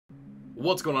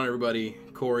What's going on, everybody?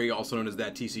 Corey, also known as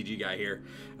that TCG guy here.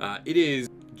 It is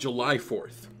July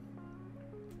 4th.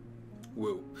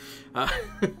 Woo.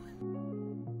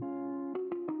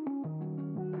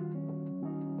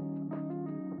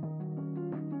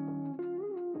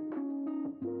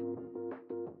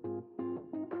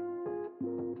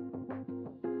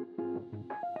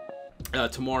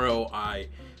 Tomorrow I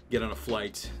get on a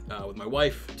flight with my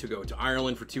wife to go to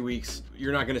Ireland for 2 weeks.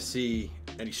 You're not going to see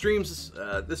any streams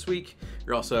this week.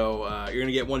 You're also you're going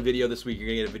to get one video this week. You're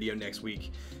going to get a video next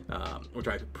week, which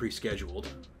I pre-scheduled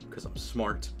because I'm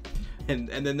smart. And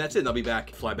then that's it. I'll be back,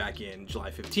 fly back in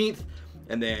July 15th,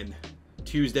 and then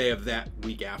Tuesday of that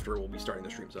week after we'll be starting the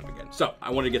streams up again. So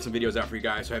I wanted to get some videos out for you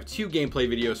guys. So I have 2 gameplay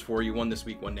videos for you, one this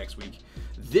week, one next week.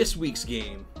 This week's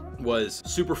game was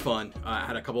super fun. I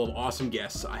had a couple of awesome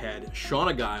guests. I had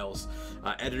Shauna Gilles,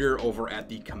 editor over at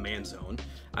the Command Zone.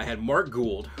 I had Mark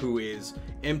Gould, who is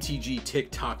MTG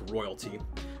TikTok royalty.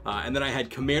 And then I had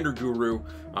Commander Guru,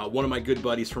 one of my good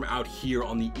buddies from out here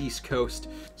on the East Coast.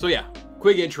 So yeah,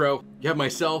 quick intro. You have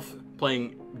myself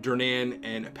playing Durnan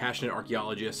and Passionate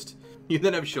Archaeologist. You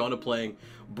then have Shauna playing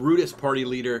Brutus Party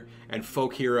Leader and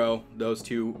Folk Hero, those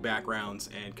 2 backgrounds,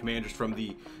 and commanders from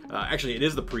the, actually it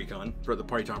is the Precon, for the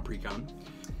Party Time Precon.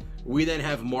 We then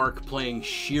have Mark playing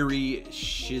Shirei,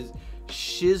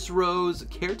 Shizro's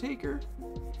Caretaker?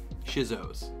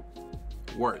 Shizos.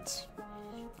 Words.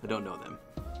 I don't know them.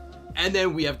 And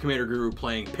then we have Commander Guru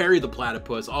playing Perri the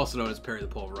Platypus, also known as Perri the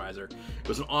Pulverizer. It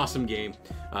was an awesome game.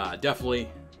 Definitely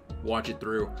watch it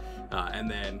through, and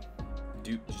then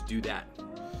just do that.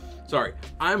 Sorry,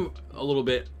 I'm a little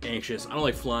bit anxious. I don't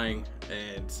like flying,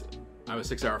 and I have a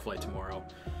 6-hour flight tomorrow,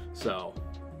 so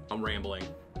I'm rambling.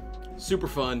 Super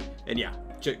fun, and yeah,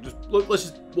 we'll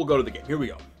go to the game. Here we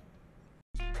go.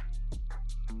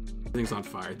 Everything's on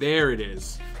fire. There it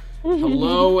is.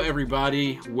 Hello,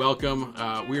 everybody. Welcome.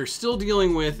 We are still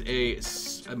dealing with a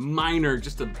minor,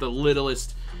 just the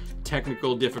littlest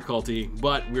technical difficulty,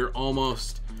 but we're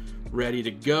almost ready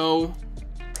to go.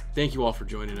 Thank you all for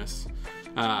joining us.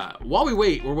 While we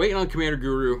wait, we're waiting on Commander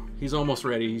Guru. He's almost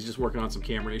ready. He's just working on some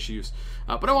camera issues.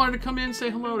 But I wanted to come in and say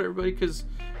hello to everybody because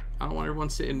I don't want everyone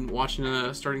sitting watching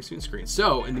a starting soon screen.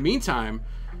 So in the meantime,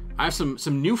 I have some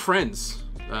new friends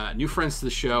to the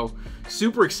show.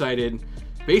 Super excited.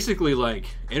 Basically like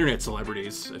internet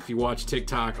celebrities if you watch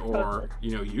TikTok or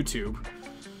YouTube.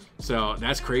 So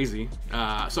that's crazy. So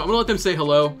I'm gonna let them say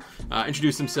hello,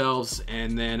 introduce themselves,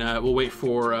 and then we'll wait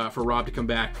for Rob to come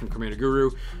back from Commander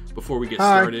Guru before we get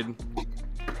started.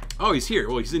 Oh, he's here.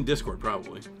 Well, he's in Discord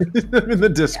probably. I'm in the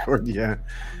Discord, yeah.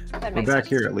 I'm back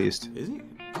here at least. Is he?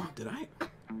 Oh, did I?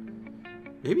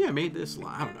 Maybe I made this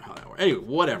live. I don't know how that works. Anyway,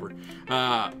 whatever.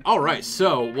 All right,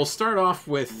 so we'll start off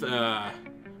with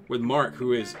Mark,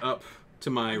 who is up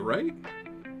to my right.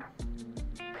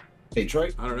 Stage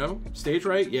right? I don't know. Stage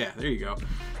right? Yeah, there you go.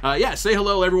 Yeah, say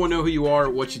hello. Let everyone know who you are,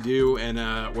 what you do, and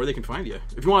where they can find you.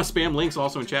 If you want to spam links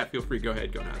also in chat, feel free. Go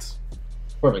ahead. Go nuts.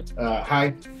 Perfect.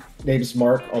 Hi, name is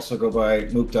Mark. Also go by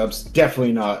Mook Dubs.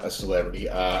 Definitely not a celebrity.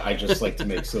 I just like to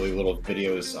make silly little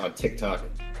videos on TikTok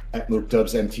at Mook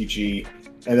Dubs MTG.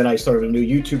 And then I started a new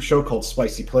YouTube show called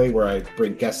Spicy Play where I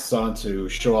bring guests on to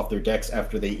show off their decks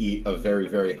after they eat a very,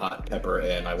 very hot pepper,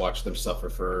 and I watch them suffer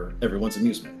for everyone's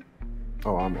amusement.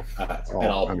 Oh,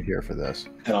 I'm here for this.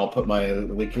 And I'll put my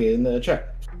link in the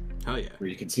chat. Hell yeah. Where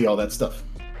you can see all that stuff.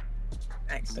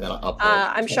 Nice. And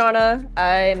I'm Shauna.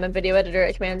 I'm a video editor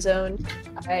at Command Zone.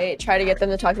 I try to get them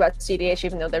to talk about CDH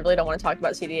even though they really don't want to talk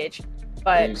about CDH.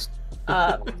 But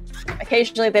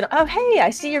occasionally they don't. Oh, hey, I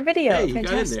see your video. Hey, you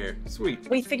Fantastic. got in there. Sweet.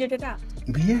 We figured it out.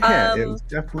 Yeah, it was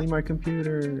definitely my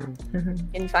computer. You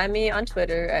can find me on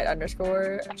Twitter at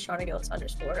 _Shauna Gilles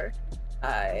 _.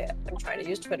 I'm trying to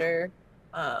use Twitter.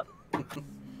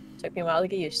 Took me a while to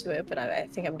get used to it, but I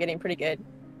think I'm getting pretty good.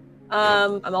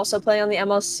 I'm also playing on the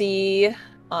MLC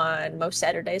on most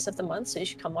Saturdays of the month, so you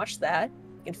should come watch that.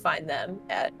 You can find them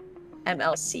at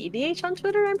MLCDH on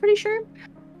Twitter, I'm pretty sure.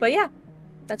 But yeah,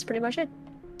 that's pretty much it.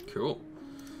 Cool.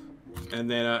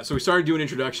 And then, so we started doing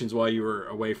introductions while you were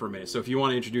away for a minute. So if you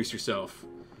want to introduce yourself.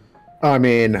 I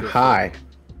mean, hi.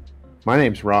 My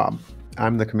name's Rob.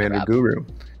 I'm the Commander Guru.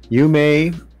 You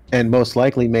may, and most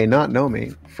likely may not know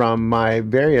me from my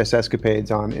various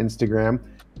escapades on Instagram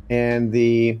and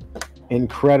the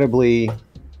incredibly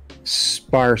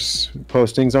sparse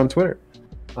postings on Twitter.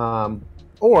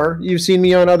 Or you've seen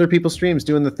me on other people's streams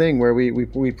doing the thing where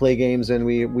we play games and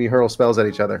we hurl spells at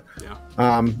each other.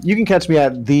 Yeah. You can catch me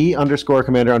at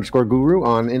 _Commander_Guru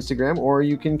on Instagram, or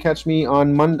you can catch me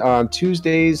on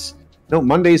Mondays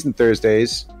and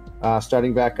Thursdays,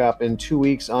 starting back up in 2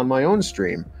 weeks on my own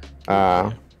stream.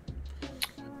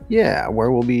 Yeah,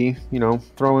 where we'll be,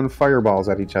 throwing fireballs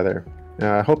at each other.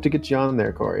 Hope to get you on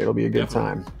there, Corey. It'll be a good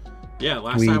time. Yeah,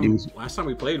 last time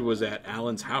we played was at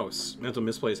Alan's house, Mental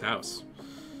Misplaced house.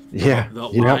 Yeah, the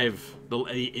live, the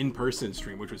in-person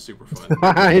stream, which was super fun.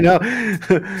 I know.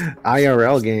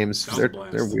 IRL games,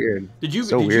 they're weird. Did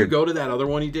you go to that other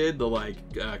one he did, the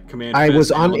Command? I was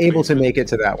unable to make it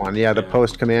to that one. Yeah, the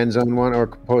post Command Zone one or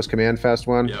post Command Fest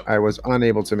one. Yep. I was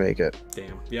unable to make it.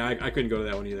 Damn. Yeah, I couldn't go to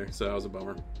that one either, so that was a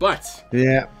bummer. But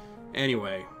yeah.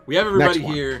 Anyway, we have everybody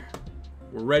here.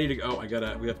 We're ready to go.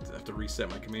 We have to reset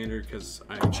my commander because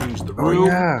I changed the room. Oh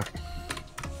yeah.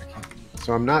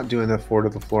 So I'm not doing the 4 to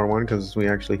the floor one because we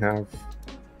actually have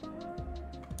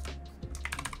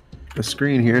a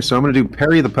screen here. So I'm going to do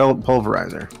Perri the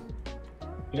Pulverizer.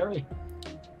 Perri.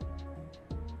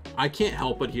 I can't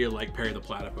help but hear Perri the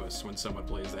Platypus when someone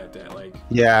plays that deck.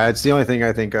 Yeah, it's the only thing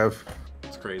I think of.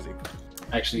 It's crazy.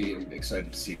 Actually, I'm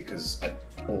excited to see because I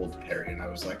pulled Perri and I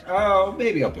was like, oh,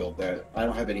 maybe I'll build that.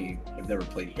 I've never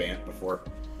played Bant before.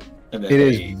 And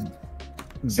then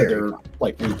they're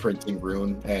reprinting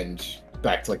Rune and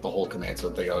back to the whole Command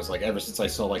Zone thing. I was like, ever since I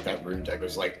saw that Rune deck, I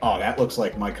was like, oh, that looks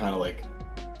like my kind of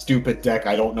stupid deck.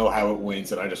 I don't know how it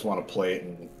wins, and I just want to play it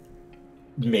and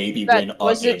maybe win.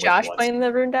 Was it Josh playing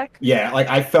the Rune deck? Yeah,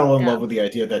 I fell in love with the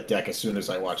idea of that deck as soon as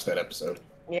I watched that episode.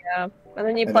 Yeah, and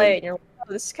then you play it and you're like,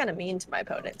 oh, this is kind of mean to my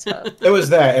opponent. So. It was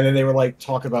that, and then they were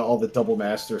talking about all the double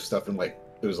master stuff, and it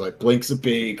was Blink's a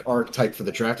big archetype for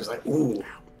the draft. It was like, ooh,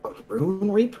 a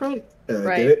Rune reprint? And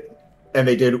they did it. And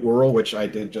they did Ural, which I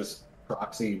did just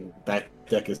proxy. That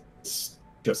deck is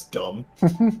just dumb.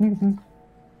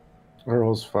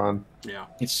 Ural's fun. Yeah.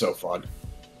 It's so fun.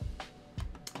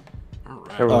 All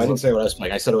right. I didn't say what I was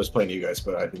playing. I said I was playing you guys,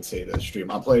 but I didn't say the stream.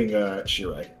 I'm playing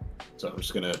Shirei. So I'm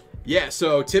just gonna. Yeah.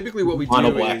 So typically, what we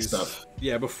do is stuff.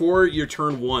 Yeah, before your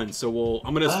turn 1. So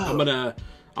I'm gonna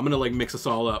mix us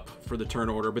all up for the turn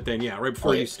order. But then right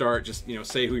before you start, just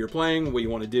say who you're playing, what you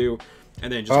want to do,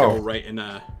 and then just go right in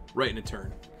a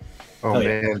turn. Oh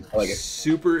man, I like it.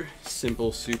 Super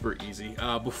simple, super easy.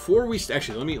 Before we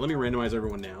actually let me randomize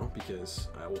everyone now because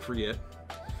I will forget.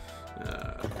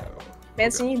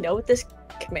 Manson, you know what this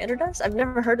commander does? I've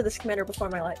never heard of this commander before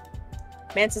in my life.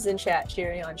 Manson's in chat,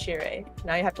 Shirei on Shirei.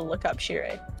 Now you have to look up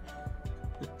Shirei.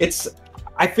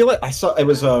 I feel like I saw it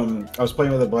was I was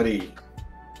playing with a buddy,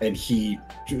 and he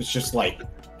was just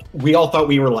we all thought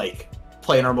we were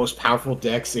playing our most powerful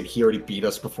decks, and he already beat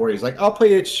us before. He's like, I'll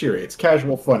play it Shirei. It's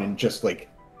casual fun, and just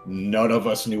none of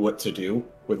us knew what to do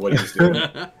with what he was doing.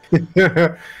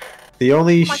 The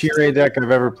only Shirei deck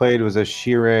I've ever played was a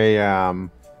Shirei.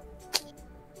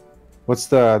 What's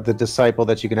the disciple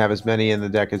that you can have as many in the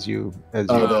deck as you? The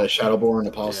Shadowborn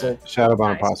Apostle. Yeah.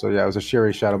 Shadowborn Apostle. Yeah, it was a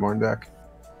Shirei Shadowborn deck,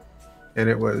 and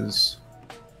it was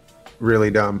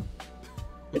really dumb.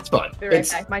 It's fun. Be right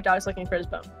back. My dog's looking for his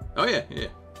bone. Oh yeah.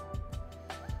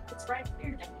 It's right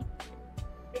here.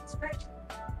 It's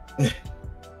right.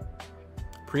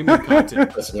 Premium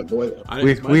content. That's a good boy, though.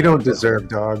 We don't deserve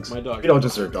dogs. My dog. We don't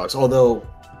deserve dogs. Although,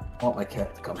 I want my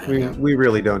cat to come hang out. We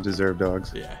really don't deserve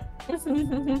dogs. Yeah.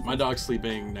 My dog's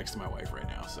sleeping next to my wife right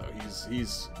now, so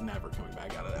he's never coming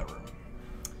back out of that room.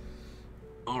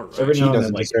 All right. Every She now and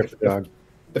doesn't then, deserve the dog.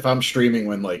 if I'm streaming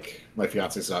when my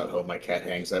fiance's not home, my cat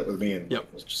hangs out with me and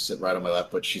will just sit right on my lap.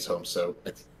 But she's home, so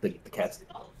I think the cat's.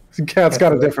 The cat's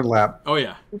got a different lap. Oh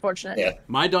yeah. Unfortunate. Yeah.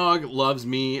 My dog loves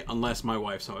me unless my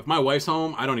wife's home. If my wife's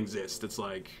home, I don't exist. It's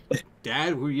like,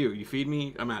 Dad, who are you? You feed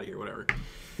me? I'm out of here. Whatever.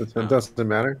 It doesn't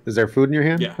matter. Is there food in your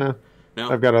hand? Yeah. No.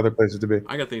 I've got other places to be.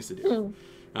 I got things to do.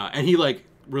 And he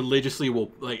religiously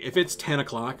will if it's 10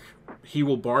 o'clock, he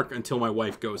will bark until my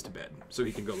wife goes to bed so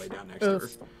he can go lay down next to her.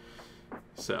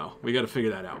 So we got to figure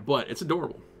that out, but it's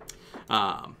adorable.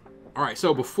 All right,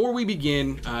 so before we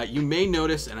begin, you may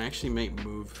notice, and I actually may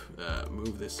move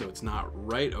this so it's not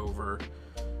right over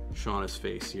Shauna's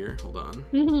face here. Hold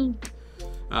on.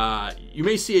 You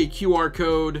may see a QR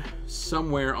code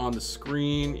somewhere on the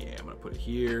screen. Yeah, I'm gonna put it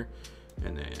here,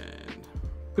 and then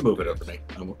you can move it over me.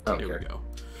 There we go.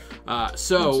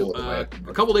 So a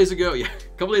couple days ago,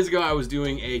 I was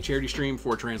doing a charity stream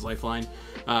for Trans Lifeline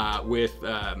with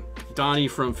Donnie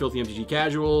from Filthy MTG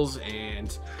Casuals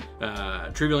and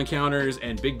Trivial Encounters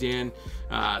and Big Dan.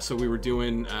 So we were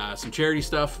doing some charity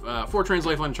stuff for Trans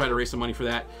Lifeline to try to raise some money for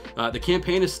that. The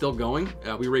campaign is still going.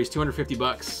 We raised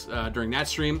 $250 during that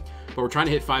stream, but we're trying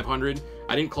to hit 500.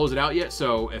 I didn't close it out yet,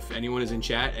 so if anyone is in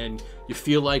chat and you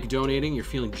feel like donating, you're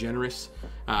feeling generous,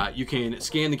 you can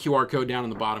scan the QR code down in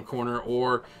the bottom corner,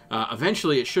 or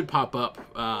eventually it should pop up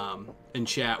in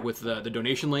chat with the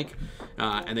donation link,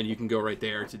 and then you can go right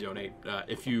there to donate.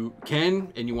 If you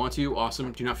can and you want to,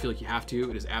 awesome. Do not feel like you have to.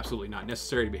 It is absolutely not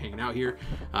necessary to be hanging out here,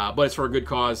 but it's for a good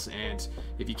cause, and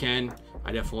if you can,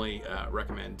 I definitely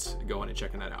recommend going and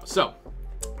checking that out. So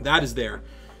that is there.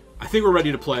 I think we're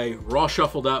ready to play. We're all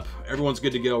shuffled up. Everyone's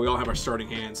good to go. We all have our starting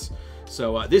hands.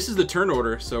 So this is the turn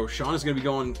order. So Shauna's going to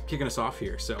be kicking us off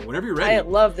here. So whenever you're ready. I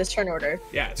love this turn order.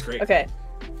 Yeah, it's great. Okay.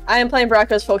 I am playing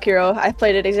Burakos Folk Hero. I've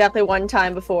played it exactly one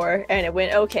time before, and it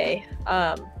went okay.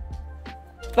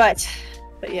 But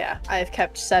yeah, I've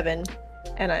kept 7,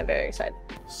 and I'm very excited.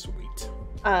 Sweet.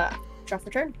 Draw for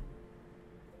turn.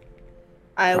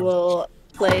 I will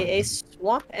play a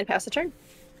swamp and pass the turn.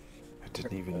 I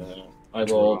didn't even. I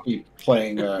will be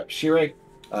playing Shirei.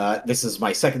 This is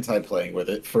my second time playing with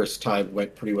it. First time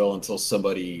went pretty well until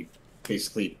somebody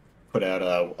basically put out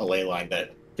a ley line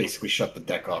that basically shut the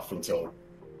deck off until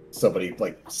somebody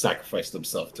like sacrificed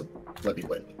themselves to let me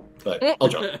win. But I'll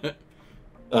jump.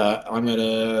 I'm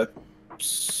gonna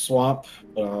swamp.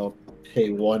 I'll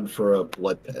pay 1 for a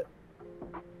blood pit,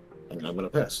 and I'm gonna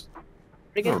pass.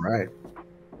 Pretty good. All right.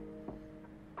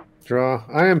 Draw.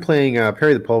 I am playing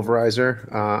Perri the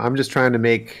Pulverizer. I'm just trying to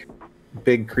make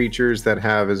big creatures that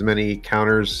have as many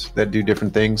counters that do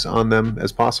different things on them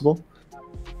as possible.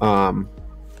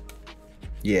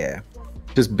 Yeah.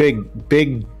 Just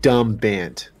big dumb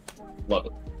band. Love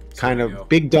it. Kind of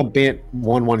big dumb band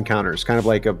 1/1 counters. Kind of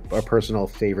like a personal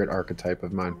favorite archetype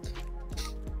of mine.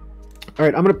 All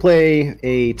right, I'm going to play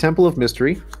a Temple of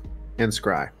Mystery and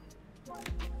Scry.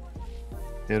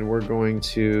 And we're going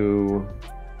to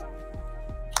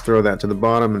throw that to the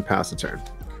bottom and pass the turn.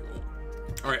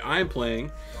 All right, I am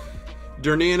playing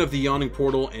Durnan of the Yawning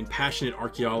Portal and Passionate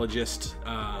Archaeologist.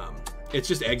 It's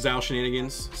just exile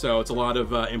shenanigans, so it's a lot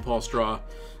of impulse draw.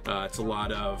 It's a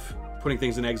lot of putting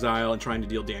things in exile and trying to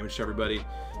deal damage to everybody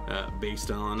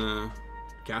based on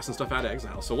casting stuff out of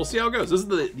exile. So we'll see how it goes. This is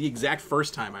the exact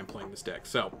first time I'm playing this deck,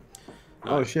 so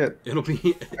oh shit! It'll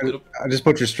be. I just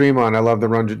put your stream on. I love the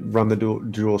run the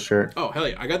jewel shirt. Oh hell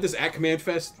yeah! I got this at Command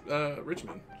Fest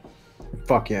Richmond.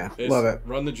 Fuck yeah, It's love it.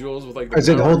 Run the jewels with like. The Is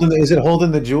it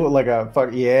holding the jewel like a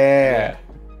fuck? Yeah.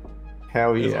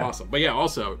 Hell yeah! It's awesome. But yeah,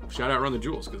 also shout out Run the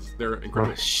Jewels because they're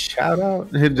incredible. Shout out,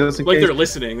 just in like case. they're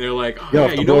listening. They're like, oh, yo,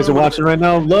 yeah, if you the boys are watching right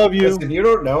now. Love you. Listen, you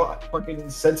don't know. Fucking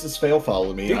Census Fail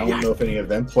follow me. Dude, I don't know if any of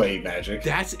them play Magic.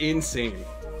 That's insane.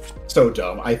 So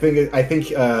dumb. I think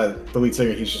the lead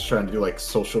singer, he's just trying to do like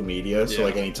social media. So Yeah.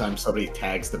 like anytime somebody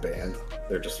tags the band,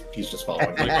 he's just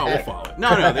following. Like, oh, we'll follow it.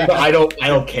 No, But I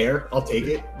don't care. I'll take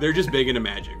it. they're just big into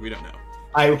Magic. We don't know.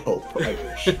 I hope. I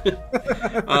wish.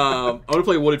 I'm gonna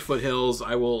play Wooded Foothills.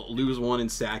 I will lose 1 and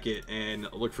sack it and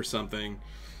look for something.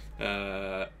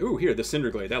 Ooh, here, the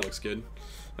Cinderglade. That looks good.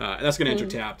 And that's gonna enter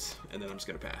tapped, and then I'm just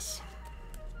gonna pass.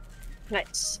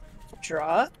 Nice.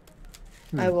 Draw.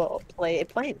 I will play a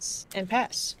Plains and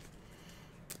pass.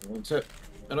 That's it.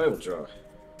 And I will draw.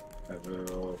 I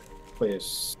will play a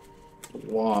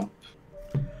swamp.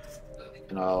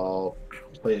 And I'll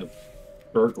play a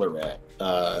burglar rat.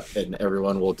 And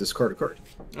everyone will discard a card.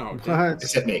 Oh, okay. What?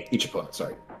 Except me. Each opponent,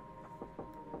 sorry.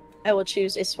 I will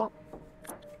choose a swamp.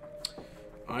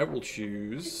 I will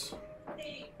choose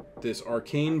this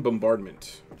Arcane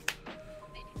Bombardment.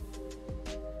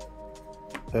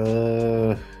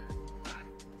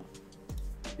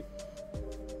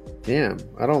 Damn,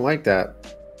 I don't like that.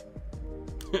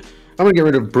 I'm gonna get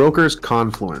rid of Broker's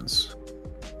Confluence.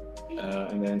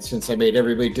 And then since I made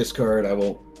everybody discard, I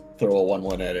won't throw a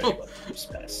 1/1 at it.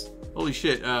 Just pass. Holy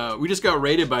shit. We just got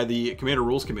raided by the Commander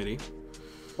Rules Committee.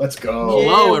 Let's go.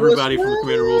 Hello, everybody from the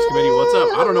Commander Rules Committee. What's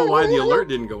up? I don't know why the alert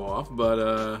didn't go off,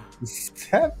 but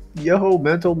Yo,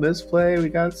 mental misplay. We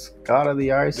got Scott of the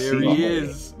RC. there he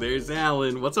is. There's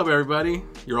Alan. What's up, everybody?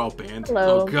 You're all banned.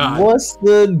 Hello. Oh, God. What's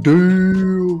the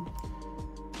deal?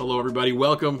 Hello, everybody.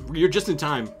 Welcome. You're just in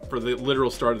time for the literal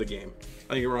start of the game.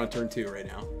 I think we're on turn 2 right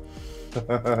now.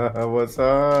 What's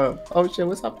up? Oh shit,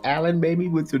 what's up, Alan, baby?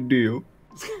 What's the deal?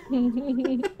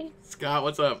 Scott,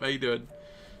 what's up? How you doing?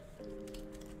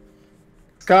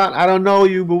 Scott, I don't know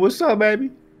you, but what's up,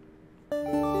 baby?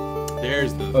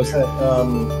 There's the... Oh, is that,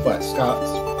 what,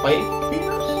 Scott's Fight Beaters?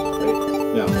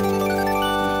 Right? No. I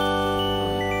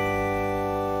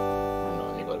don't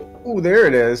know anybody. Ooh, there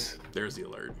it is. There's the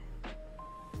alert.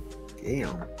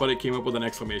 Damn. But it came up with an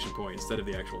exclamation point instead of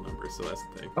the actual number, so that's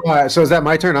the thing. All right, so is that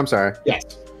my turn? I'm sorry.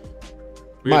 Yes.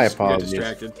 My We got apologies.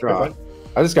 distracted. Draw.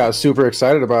 I just got super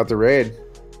excited about the raid.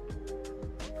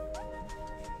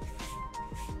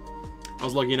 I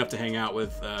was lucky enough to hang out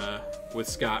with with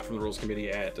Scott from the rules committee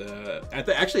at the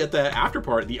after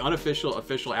party, the unofficial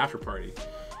official after party.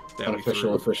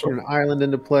 Unofficial official. Put an island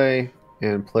into play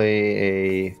and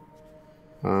play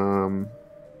an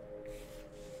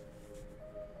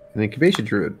incubation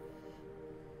druid.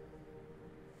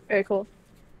 Very cool.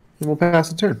 And we'll pass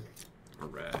the turn. All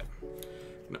right.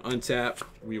 Gonna untap.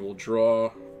 We will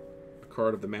draw a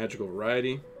card of the magical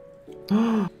variety.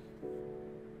 I'm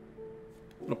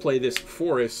gonna play this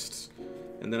forest,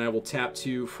 and then I will tap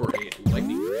 2 for a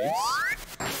lightning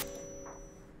greaves.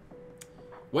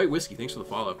 White whiskey, thanks for the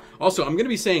follow. Also, I'm gonna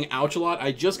be saying ouch a lot.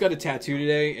 I just got a tattoo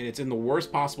today, and it's in the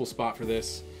worst possible spot for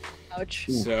this. Ouch.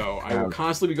 So I will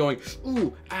constantly be going,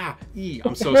 ooh, ah, ee.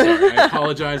 I'm so sorry. I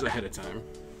apologize ahead of time.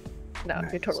 No,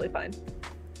 Nice. you're totally fine.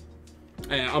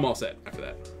 And I'm all set after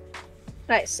that.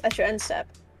 Nice. At your end step,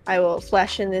 I will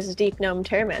flash in this Deep Gnome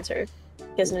Terramancer,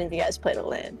 because none of you guys played a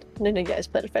land. None of you guys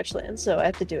played a fetch land, so I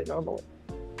have to do it normally.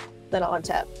 Then I'll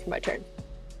untap for my turn.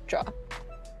 Draw.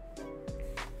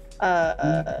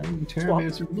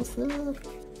 Terramancer, what's up?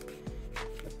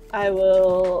 I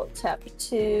will tap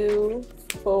 2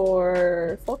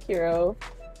 for Folk Hero.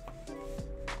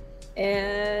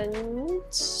 And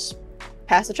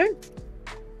pass the turn.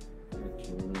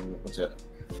 What's that?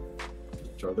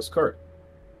 Draw this card.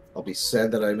 I'll be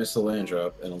sad that I missed the land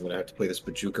drop, and I'm going to have to play this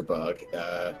Bajuka Bog.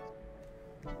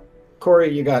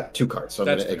 Corey, you got 2 cards, so I'm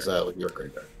going That's to fair. exile your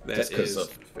graveyard. That just is of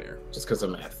fair. Just because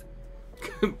of math.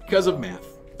 Because of math.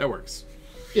 That works.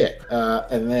 Yeah,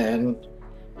 and then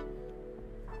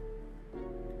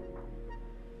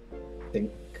I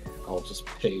think I'll just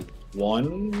pay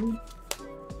 1.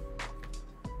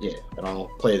 Yeah, and I'll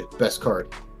play the best card,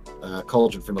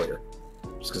 Cauldron Familiar,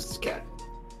 just because it's a cat.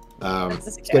 That's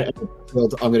just a It's cat.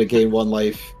 I'm gonna gain 1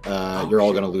 life. You're all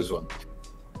shit. gonna lose 1.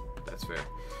 That's fair.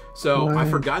 So I Nice.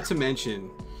 forgot to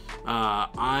mention,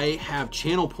 I have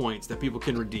channel points that people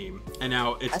can redeem, and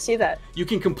now I it's see that. you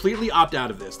can completely opt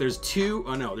out of this. There's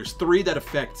 3 that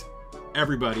affect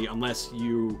everybody unless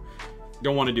you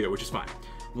don't want to do it, which is fine.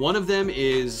 One of them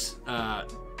is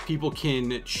people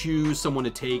can choose someone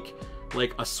to take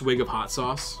like a swig of hot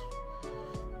sauce,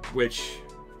 which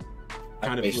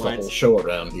kind of based the whole blinds. show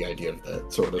around the idea of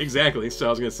that sort of. Exactly. So I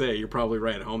was gonna say you're probably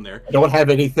right at home there. I don't have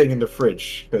anything in the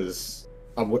fridge because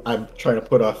I'm trying to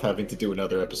put off having to do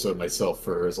another episode myself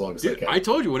for as long as I Dude, can. I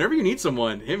told you, whenever you need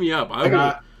someone, hit me up. I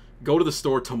will go to the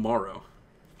store tomorrow.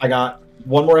 I got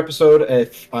 1 more episode.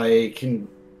 If I can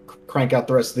crank out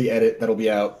the rest of the edit, that'll be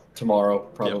out tomorrow,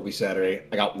 probably Saturday.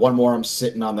 I got 1 more I'm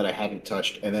sitting on that I haven't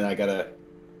touched, and then I gotta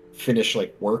finish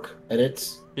like work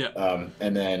edits. Yeah.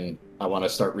 And then I want to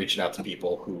start reaching out to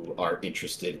people who are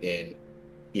interested in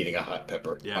eating a hot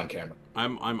pepper on camera.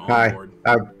 I'm on Hi. board.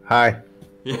 Hi.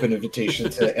 Yeah. Open invitation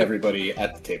to everybody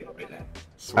at the table right now.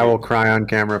 Sweet. I will cry on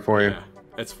camera for you. Yeah,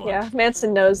 that's fun. Yeah,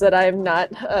 Manson knows that I'm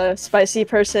not a spicy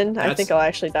person. I That's- think I'll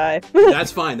actually die.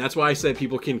 That's fine. That's why I said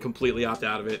people can completely opt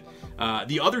out of it.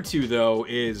 The other 2 though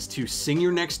is to sing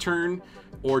your next turn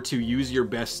or to use your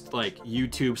best like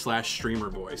YouTube/streamer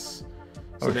voice.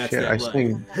 So Oh that's shit! that, I like,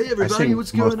 sing. hey I everybody, sing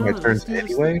what's most going of my on? turns Let's do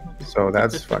this anyway, so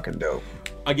that's fucking dope.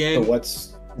 Again, So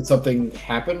did something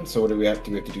happen? So what do we have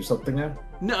to do something now?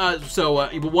 no,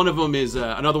 one of them is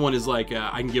another one is like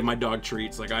I can give my dog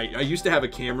treats. Like I used to have a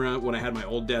camera when I had my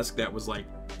old desk that was like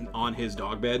on his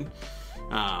dog bed.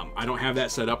 I don't have that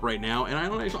set up right now, and I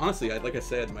don't honestly. Like I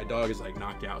said, my dog is like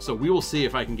knocked out. So we will see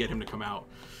if I can get him to come out.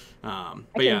 I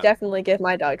But can yeah, definitely give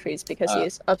my dog treats because he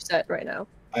is upset right now.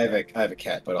 I have a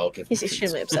cat, but I'll give. He's him treats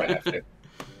extremely if I upset. have to.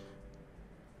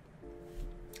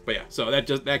 but yeah. So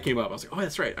that came up. I was like, oh,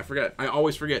 that's right. I forgot. I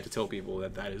always forget to tell people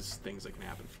that is things that can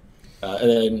happen. And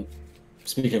then,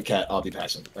 speaking of cat, I'll be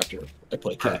passing after I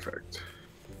play cat. Perfect.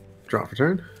 Draw for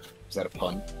turn. Is that a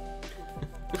pun?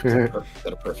 Is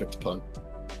that a perfect pun?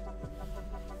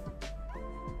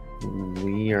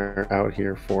 We are out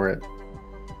here for it.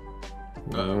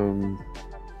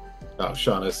 Oh,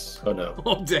 Shauna's. Oh no.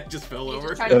 Whole deck just fell You over.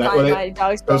 just try to Yeah, find that- my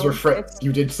dog's Those were bone. It's-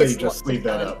 You did say it's just lots leave of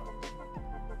that fun. up.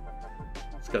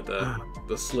 It's got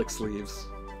the slick sleeves.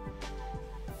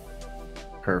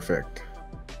 Perfect.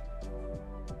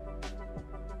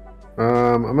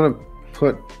 I'm gonna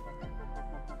put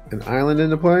an island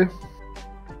into play,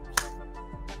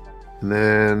 and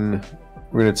then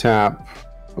we're gonna tap.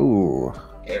 Ooh,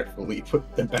 Carefully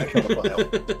put them back on the pile.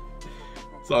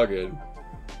 It's all good.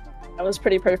 That was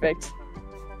pretty perfect.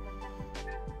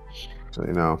 so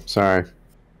you know, sorry.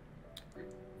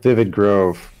 Vivid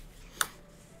Grove.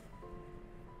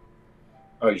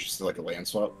 Oh, you just did like a land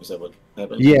swap? Is that what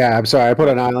happened? Yeah, I'm sorry. I put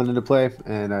an island into play,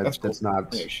 and That's cool. that's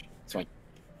not Yeah, it's fine.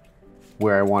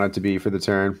 where I want it to be for the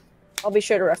turn. I'll be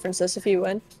sure to reference this if you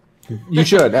win. You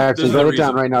should actually There's no write it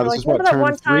down reason. right now. This Like, is what, remember that turn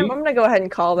one time? 3? I'm gonna go ahead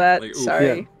and call that. Like, oof.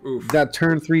 Sorry. Oof. That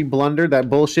turn 3 blunder, that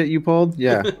bullshit you pulled?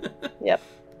 Yeah. Yep.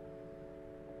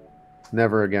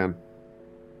 Never again.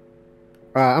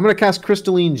 I'm going to cast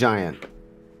Crystalline Giant.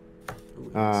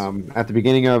 Ooh, nice. At the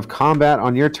beginning of combat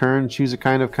on your turn, choose a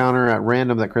kind of counter at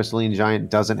random that Crystalline Giant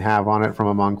doesn't have on it from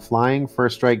among flying,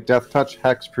 first strike, death touch,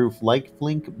 hexproof,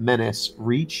 lifelink, menace,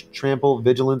 reach, trample,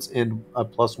 vigilance, and a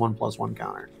 +1/+1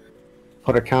 counter.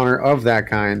 Put a counter of that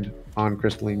kind on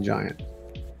Crystalline Giant.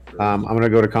 I'm going to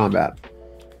go to combat.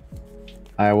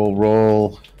 I will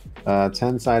roll a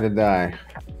 10-sided die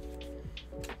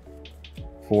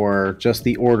for just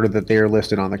the order that they are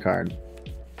listed on the card.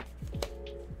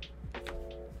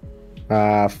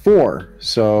 4.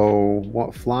 So,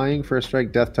 what? Flying, first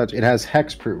strike, death touch. It has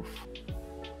hexproof.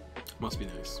 Must be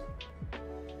nice.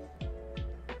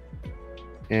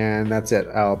 And that's it.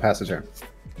 I'll pass the turn.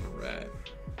 All right.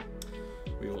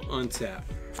 We will untap,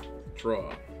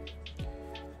 draw.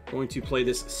 Going to play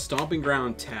this Stomping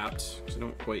Ground tapped, because I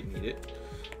don't quite need it.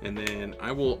 And then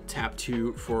I will tap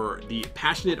 2 for the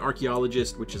Passionate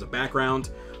Archaeologist, which is a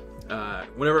background.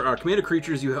 Whenever our commander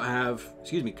creatures you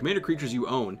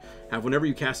own have, whenever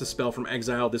you cast a spell from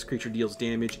exile, this creature deals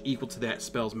damage equal to that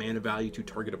spell's mana value to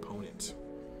target opponent.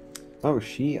 Oh,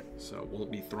 shit. So we'll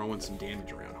be throwing some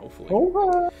damage around, hopefully.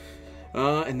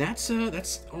 Oh. And that's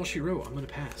all she wrote. I'm gonna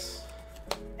pass.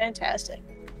 Fantastic.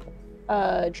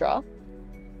 Draw.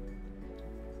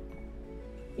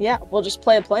 Yeah, we'll just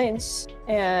play a planes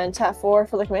and tap 4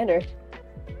 for the commander.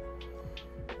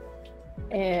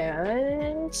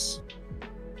 And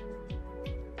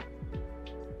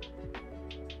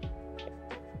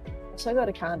so I go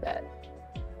to combat.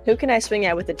 Who can I swing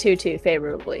at with a 2/2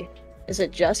 favorably? Is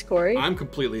it just Corey? I'm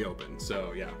completely open,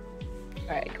 so yeah.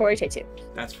 All right, Corey, take 2.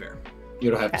 That's fair. You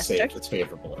don't have to Pass say check. if it's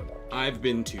favorable or not. I've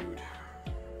been tooed.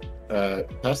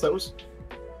 Pass those?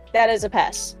 That is a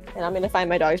pass, and I'm gonna find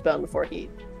my dog's bone before he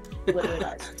literally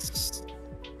dies.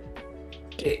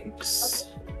 Stinks.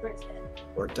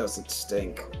 Or does it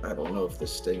stink? I don't know if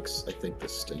this stinks. I think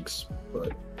this stinks,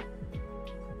 but...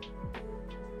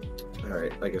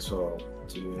 Alright, I guess I'll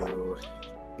do...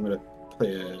 I'm gonna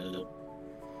play a...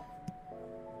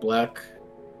 black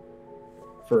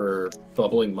for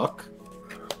Bubbling Muck.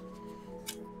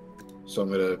 So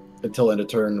I'm gonna, until end of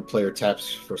turn, the player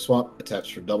taps for Swamp, taps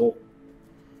for double.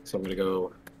 So I'm gonna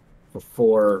go for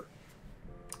 4,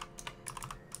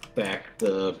 back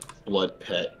the Blood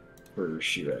Pet for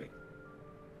Shirei.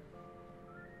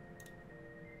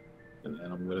 And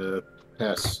then I'm gonna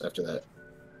pass after that.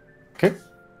 Okay.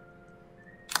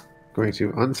 Going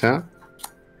to untap.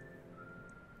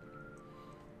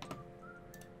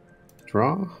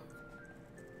 Draw.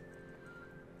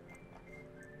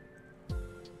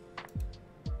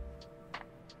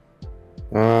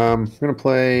 I'm going to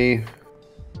play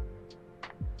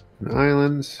an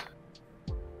island.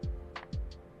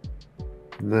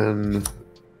 And then...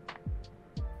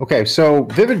 Okay, so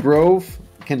Vivid Grove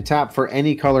can tap for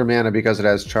any color mana because it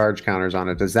has charge counters on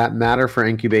it. Does that matter for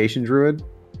Incubation Druid?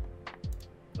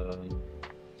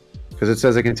 Because it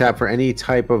says it can tap for any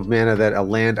type of mana that a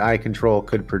land I control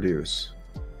could produce.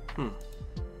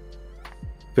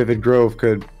 Vivid Grove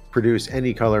could produce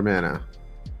any color mana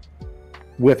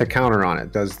with a counter on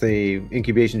it. Does the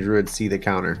Incubation Druid see the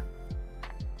counter?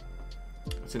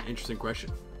 That's an interesting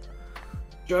question.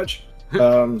 Judge?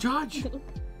 Judge?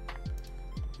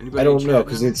 Anybody I don't in know, chat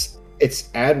because now? it's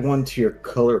add 1 to your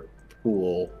color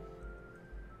pool.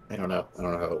 I don't know. I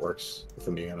don't know how it works, if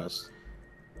I'm being honest.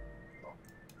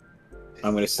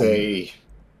 I'm gonna say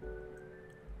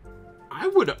I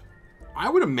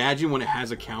would imagine when it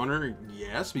has a counter,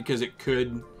 yes, because it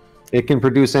could It can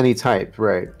produce any type,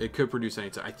 right? produce any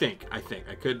time. I think I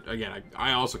could, again,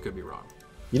 I also could be wrong.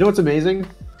 You know what's amazing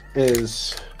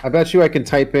is I bet you I can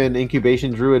type in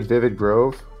Incubation Druid Vivid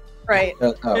Grove. Right.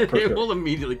 for It sure. will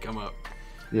immediately come up.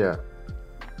 Yeah.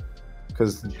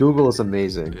 Because Google is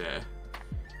amazing. Yeah.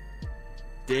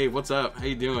 Dave, what's up? How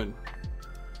you doing?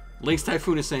 Link's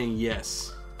Typhoon is saying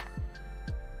yes.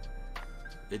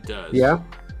 It does. Yeah?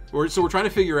 So we're trying to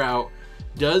figure out,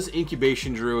 does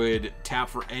Incubation Druid tap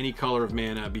for any color of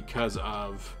mana because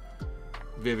of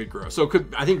Vivid Grove? So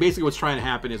I think basically what's trying to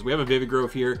happen is we have a Vivid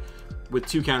Grove here with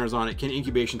 2 counters on it. Can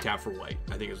Incubation tap for white?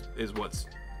 I think is what's...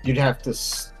 You'd have to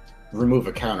remove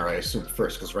a counter, I assume,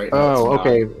 first, because right now Oh, it's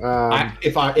okay. not.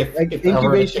 If I were to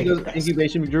Incubation, take a pass.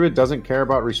 Incubation Druid doesn't care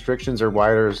about restrictions or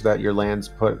widers that your lands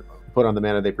put on the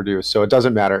mana they produce. So it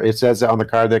doesn't matter. It says on the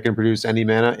card that it can produce any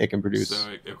mana, it can produce.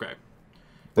 So, okay.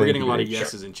 We're getting a lot of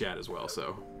yeses in chat as well,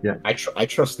 so. Yeah. I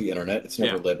trust the internet. It's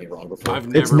never led me wrong before.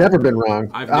 It's never been wrong.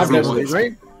 Obviously,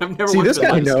 right? I've never See, this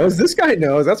guy knows. This guy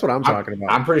knows. That's what I'm talking about.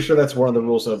 I'm pretty sure that's one of the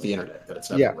rules of the internet. That it's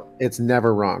never wrong. It's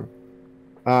never wrong.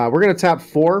 We're going to tap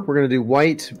 4. We're going to do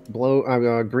white, blue,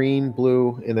 green,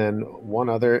 blue, and then one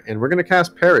other. And we're going to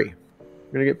cast Perri.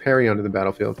 We're going to get Perri onto the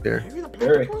battlefield here.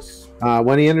 Perri.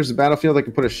 When he enters the battlefield, I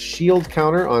can put a shield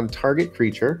counter on target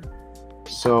creature.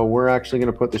 So we're actually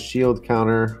going to put the shield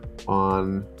counter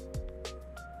on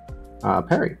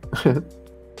Perri.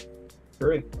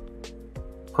 Perri.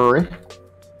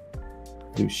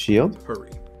 Do shield. Perri.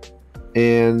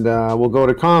 And we'll go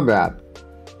to combat.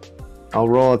 I'll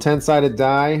roll a 10-sided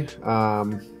die.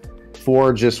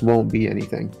 4 just won't be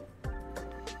anything.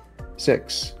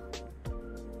 6.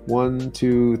 1,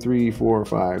 2, 3, 4,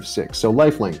 5, 6. So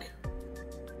lifelink.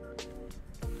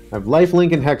 I have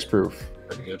lifelink and hexproof.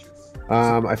 Pretty good.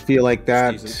 I feel like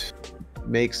that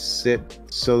makes it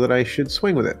so that I should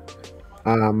swing with it.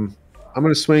 I'm going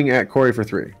to swing at Corey for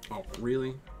 3. Oh,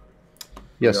 really?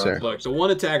 Yes, sir. Look, the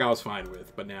one attack I was fine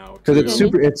with, but now because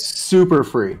it's super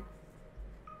free.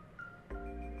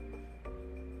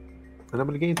 And I'm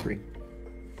going to gain 3.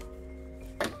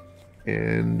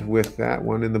 And with that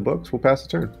one in the books, we'll pass the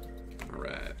turn. All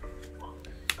right.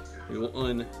 We will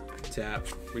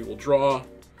untap. We will draw.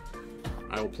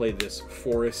 I will play this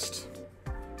forest.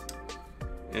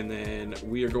 And then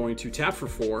we are going to tap for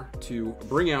 4 to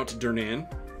bring out Durnan.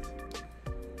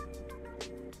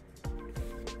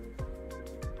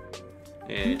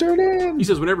 And Durnan! He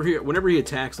says whenever he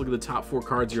attacks, look at the top 4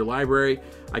 cards of your library.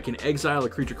 I can exile a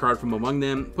creature card from among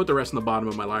them, put the rest in the bottom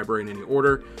of my library in any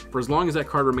order. For as long as that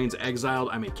card remains exiled,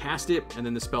 I may cast it, and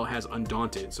then the spell has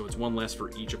Undaunted, so it's 1 less for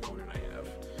each opponent I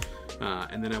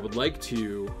have. And then I would like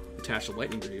to attach the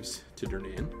Lightning Greaves to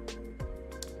Durnan.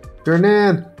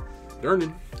 Durnan!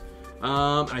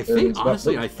 I think,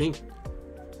 honestly, I think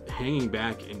hanging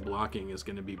back and blocking is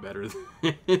going to be better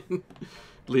than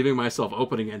leaving myself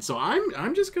open again. So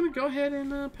I'm just going to go ahead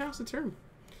and pass the turn.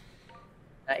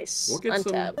 Nice. We'll get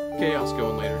Untap. some chaos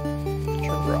going later.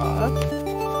 Draw.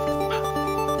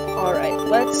 Alright,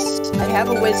 I have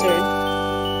a wizard.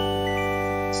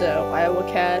 So I will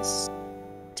cast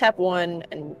tap 1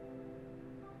 and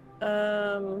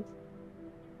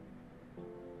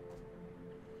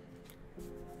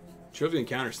Trophy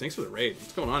Encounters, thanks for the raid.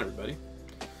 What's going on, everybody?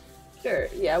 Sure.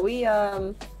 Yeah, we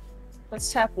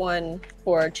let's tap 1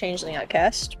 for Changeling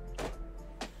Outcast.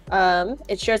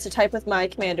 It shares a type with my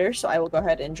commander, so I will go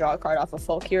ahead and draw a card off of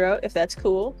Folk Hero if that's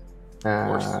cool.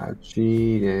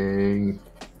 Cheating.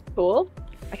 Cool.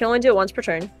 I can only do it once per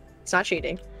turn. It's not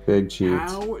cheating. Big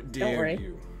cheats. How dare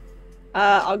you?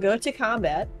 I'll go to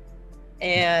combat,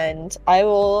 and I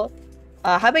will.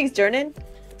 How big is Durnan?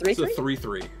 3/3? It's a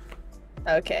 3/3.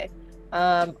 Okay.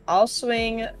 I'll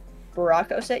swing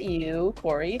Burakos at you,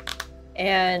 Corey,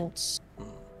 and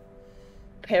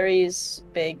Perri's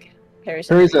big. Perri's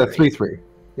a 3/3.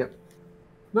 Yep.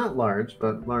 Not large,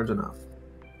 but large enough.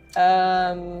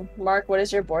 Mark, what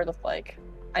does your board look like?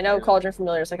 I know Cauldron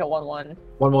Familiar is like a 1/1.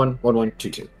 1/1, 1/1,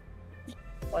 2/2.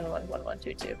 1/1, 1/1,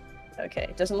 2/2. Okay,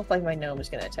 it doesn't look like my gnome is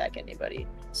going to attack anybody.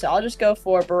 So I'll just go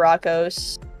for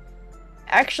Burakos.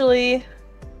 Actually,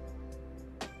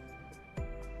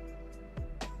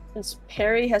 since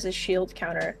Perri has a shield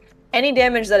counter, any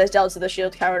damage that is dealt to the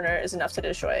shield counter is enough to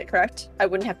destroy it, correct? I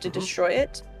wouldn't have to destroy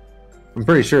it. I'm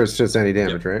pretty sure it's just any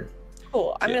damage, right?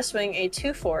 Cool. I'm going to swing a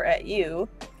 2/4 at you,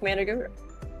 Commander Guru.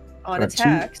 On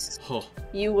attacks,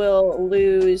 you will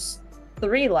lose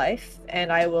 3 life,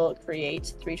 and I will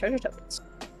create 3 treasure tokens.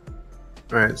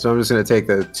 Alright, so I'm just going to take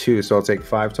the 2, so I'll take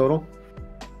 5 total?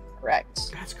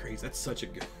 Correct. That's crazy. That's such a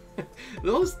good...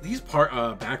 These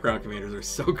background commanders are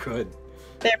so good.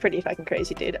 They're pretty fucking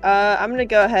crazy, dude. I'm going to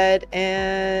go ahead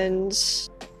and...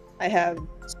 I have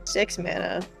 6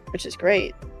 mana, which is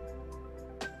great.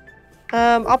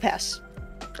 I'll pass.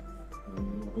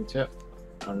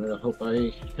 I'm gonna hope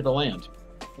I hit a land.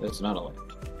 It's not a land.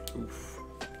 Oof.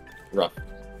 Rough.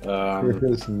 It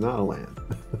is not a land.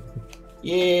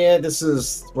 Yeah, this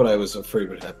is what I was afraid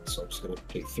would happen, so I'm just gonna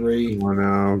take 3. Oh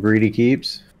no, greedy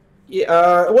keeps?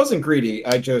 Yeah, it wasn't greedy.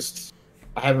 I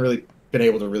haven't really been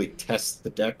able to really test the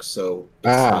deck, so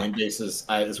land bases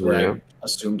is where I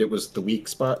assumed it was the weak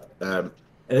spot, and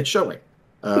it's showing.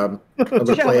 I'm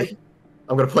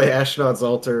gonna play Ashnod's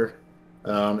Altar,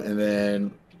 and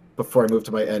then before I move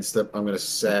to my end step, I'm gonna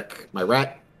sack my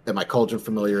rat and my Cauldron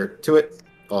Familiar to it.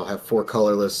 I'll have 4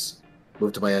 colorless.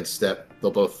 Move to my end step.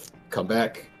 They'll both come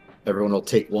back. Everyone will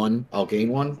take 1. I'll gain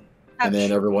 1, and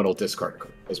then everyone will discard a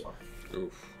card as well.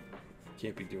 Oof.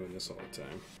 Can't be doing this all the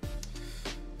time.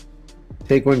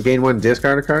 Take one, gain one,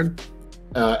 discard a card?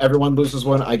 Everyone loses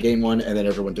one, I gain one, and then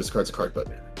everyone discards a card but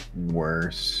me.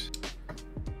 Worse.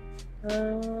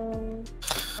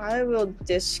 I will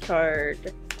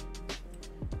discard.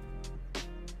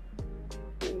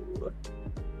 Ooh.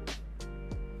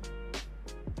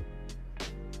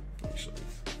 Actually,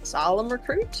 Solemn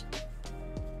Recruit?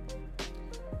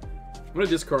 I'm gonna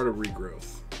discard a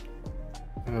regrowth.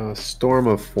 Storm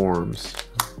of Forms.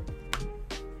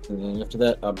 And then after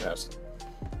that, I'm passing.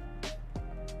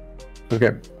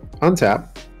 Okay.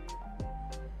 Untap.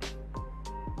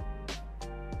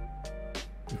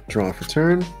 Draw for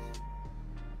turn.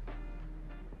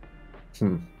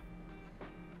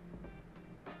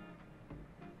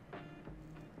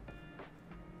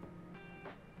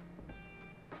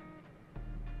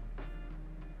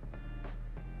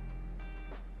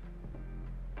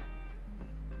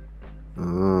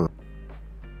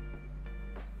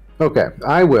 Okay,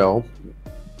 I will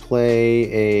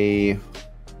play a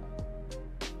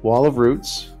Wall of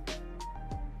Roots.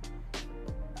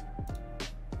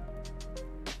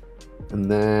 And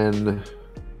then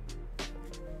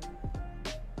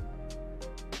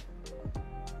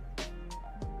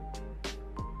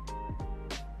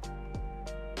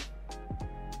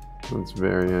that's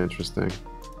very interesting. I'm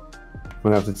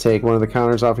gonna have to take one of the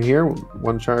counters off of here,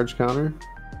 one charge counter.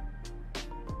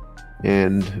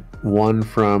 And one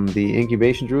from the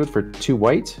Incubation Druid for 2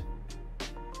 white.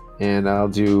 And I'll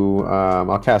do,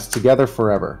 I'll cast Together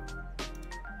Forever.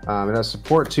 It has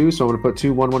support too, so I'm going to put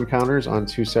 2 1/1 counters on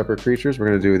 2 separate creatures. We're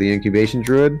going to do the Incubation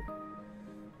Druid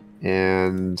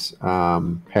and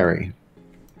Perri.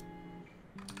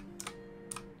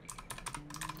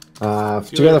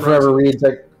 Together Forever reads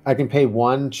I can pay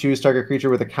 1, choose target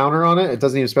creature with a counter on it. It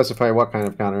doesn't even specify what kind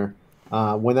of counter.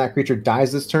 When that creature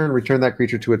dies this turn, return that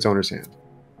creature to its owner's hand.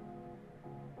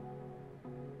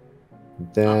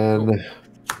 Then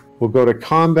we'll go to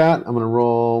combat. I'm going to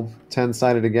roll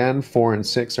 10-sided again. 4 and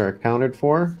 6 are accounted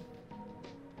for.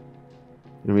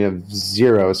 And we have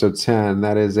 0, so 10.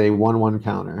 That is a 1/1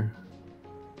 counter.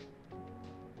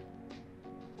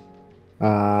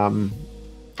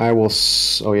 I will...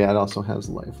 Oh, yeah, it also has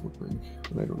life, I think.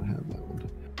 But I don't have that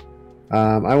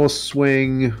one. I will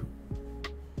swing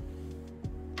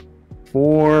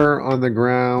 4 on the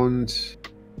ground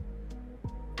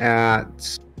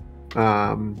at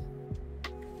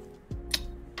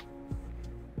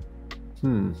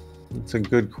that's a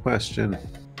good question.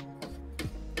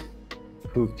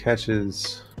 Who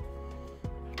catches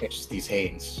these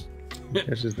hands?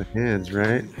 catches the hands,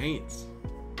 right? Hands.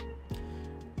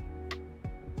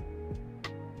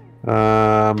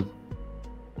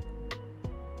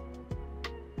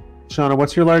 Shauna,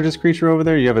 what's your largest creature over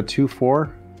there? You have a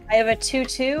 2/4? I have a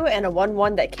 2/2 and a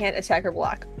 1/1 that can't attack or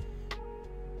block.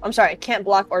 I'm sorry, can't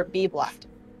block or be blocked.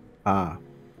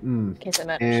 In case it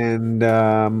matters. And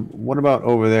what about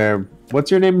over there?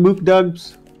 What's your name? Mook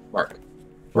Dubs? Mark.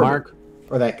 Mark?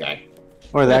 Or that guy.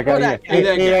 Or that guy? Or that Yeah. Hey,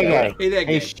 that guy. Hey, Hey, that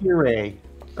guy. Shirei.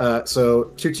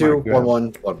 So 2/2, Mark,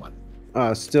 1/1,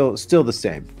 1/1. Still the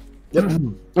same. Yep.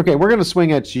 Okay, we're gonna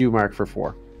swing at you, Mark, for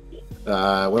 4.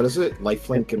 What is it?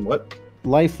 Lifelink and what?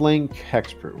 Lifelink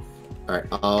hexproof. All right,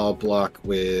 I'll block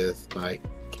with my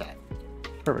cat.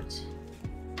 Perfect.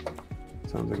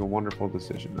 Sounds like a wonderful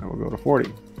decision. I will go to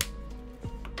 40.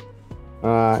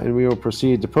 And we will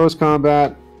proceed to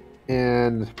post-combat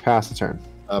and pass the turn.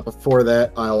 Before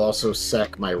that, I'll also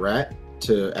sack my rat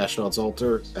to Ashnod's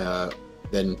altar.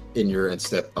 Then in your end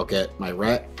step, I'll get my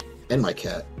rat and my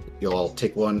cat. You'll all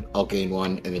take one, I'll gain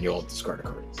one, and then you'll all discard a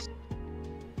card.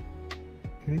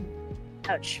 Okay.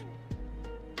 Ouch.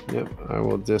 Yep, I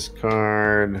will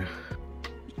discard.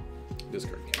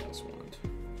 Discard Chaos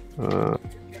Wand.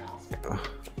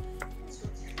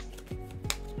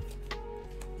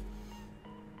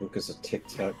 Lucas a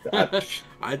TikTok.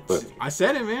 I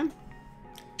said it, man.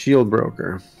 Shield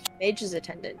Broker. Mage's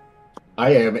attendant. I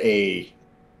am a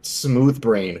smooth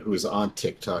brain who's on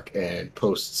TikTok and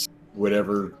posts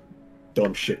whatever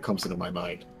dumb shit comes into my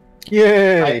mind.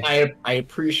 Yay! I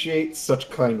appreciate such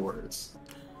kind words.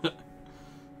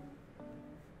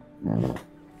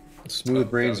 Smooth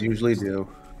brains usually do.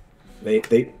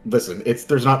 They listen.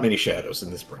 There's not many shadows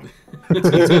in this brain.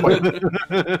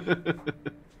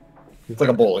 It's like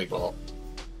a bowling ball.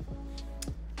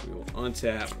 We will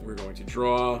untap. We're going to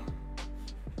draw.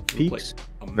 Peaks,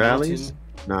 a valleys,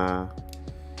 nah.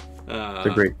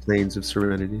 The Great Plains of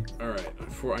Serenity. All right.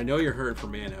 I know you're hurting for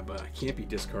mana, but I can't be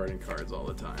discarding cards all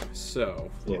the time.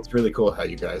 So Yeah, it's really cool how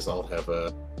you guys all have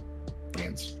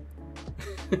hands.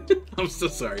 I'm so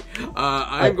sorry.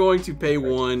 I'm going to pay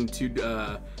 1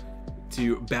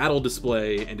 to battle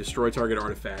display and destroy target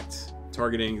artifact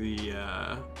targeting the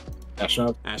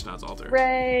Ashnod's altar.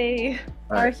 Ray,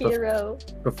 our hero.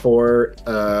 Before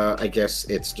I guess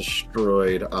it's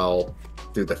destroyed, I'll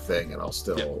do the thing, and I'll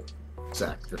still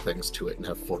zack the things to it and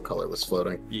have 4 colorless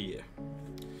floating. Yeah.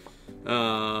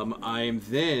 I'm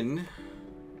then,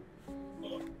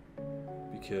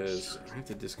 because I have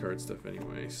to discard stuff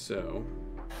anyway. So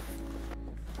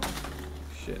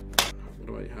shit.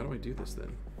 How do I do this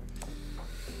then?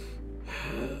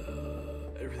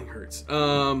 Everything hurts.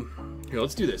 Here,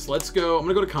 let's do this. Let's go. I'm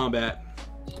gonna go to combat.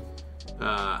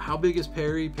 How big is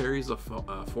Perri? Perri's a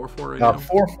 4/4 right now.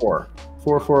 4/4.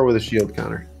 4/4 with a shield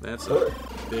counter. That's a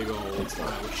big old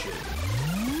pile of shit.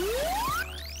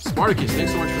 Spartacus,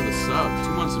 thanks so much for the sub.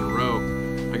 2 months in a row.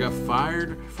 I got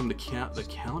fired from the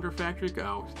calendar factory.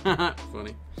 Oh,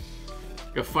 funny.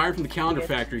 Got fired from the calendar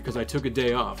factory because I took a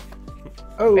day off.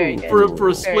 Oh, for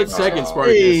a split second,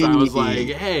 Spartacus, I was like,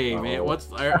 "Hey, man,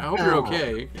 I hope you're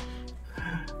okay."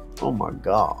 Oh my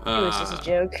god. It was just a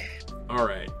joke. All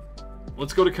right,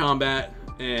 let's go to combat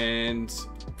and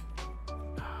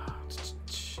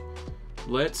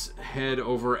let's head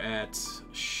over at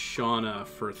Shauna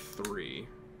for 3.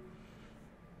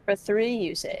 For 3,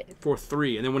 you say? For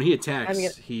 3, and then when he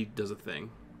attacks, he does a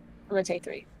thing. I'm gonna take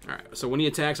 3. All right. So when he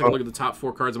attacks, I can look at the top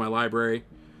 4 cards of my library.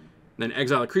 Then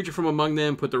exile a creature from among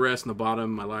them, put the rest in the bottom of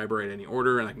my library in any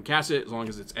order, and I can cast it as long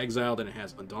as it's exiled and it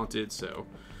has Undaunted. So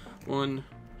 1,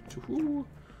 2,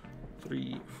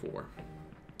 3, 4.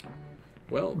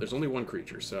 Well, there's only 1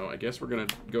 creature, so I guess we're going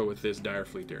to go with this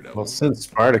Direfleet Daredevil. Well, since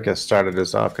Spartacus started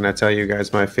us off, can I tell you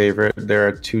guys my favorite "there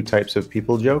are 2 types of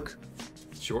people" joke?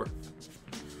 Sure.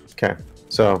 Okay,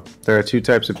 so there are 2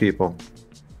 types of people.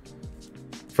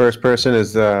 First person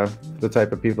is the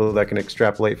type of people that can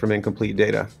extrapolate from incomplete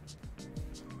data.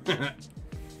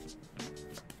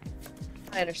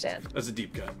 I understand. That's a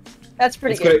deep cut. That's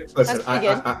pretty good. Listen,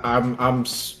 I'm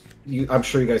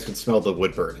sure you guys can smell the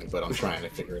wood burning, but I'm trying to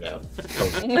figure it out.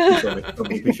 Don't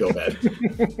make me feel bad.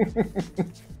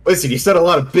 Listen, you said a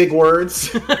lot of big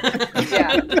words.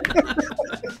 Yeah.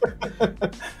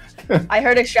 I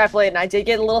heard extrapolate, and I did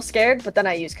get a little scared, but then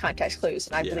I used context clues,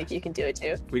 and I believe you can do it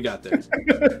too. We got there.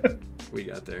 We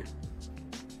got there.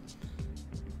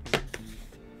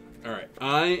 All right,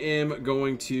 I am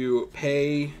going to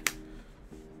pay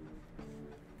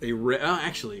a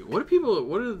actually, what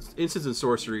are instants and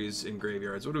sorceries in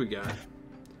graveyards? What do we got?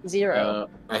 0.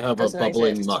 I have a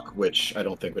bubbling muck, which I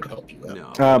don't think would help you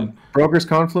out. No. Broker's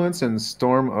Confluence and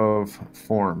Storm of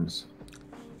Forms.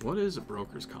 What does a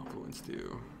Broker's Confluence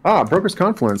do? Ah, Broker's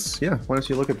Confluence. Yeah, why don't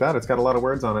you look at that? It's got a lot of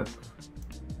words on it.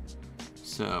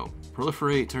 So,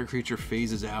 proliferate, target creature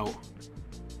phases out,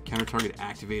 counter target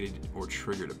activated or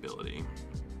triggered ability.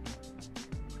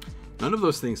 None of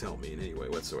those things help me in any way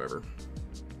whatsoever.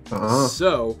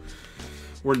 So,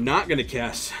 we're not going to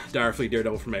cast Direfleet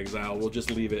Daredevil from exile. We'll just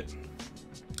leave it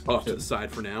off to the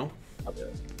side for now.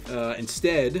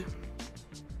 Instead,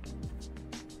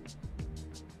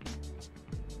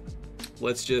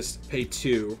 let's just pay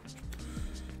 2.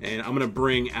 And I'm going to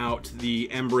bring out the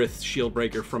Embereth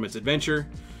Shieldbreaker from its adventure.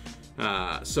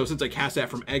 So since I cast that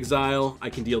from exile, I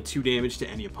can deal 2 damage to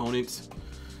any opponent.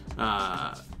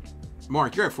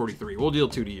 Mark, you're at 43. We'll deal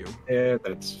 2 to you. Yeah,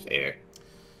 that's fair.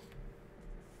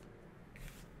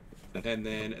 And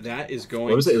then that is going...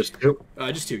 What was it? It was 2?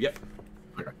 Just 2, yep.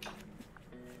 Okay.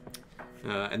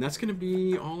 And that's going to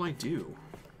be all I do.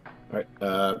 Alright,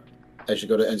 as you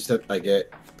go to end step, I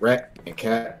get rat and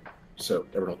cat. So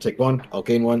everyone will take 1, I'll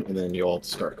gain 1, and then you all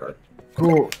start a card.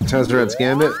 Cool. Tezzeret's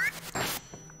Gambit.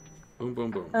 Boom,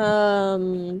 boom,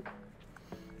 boom.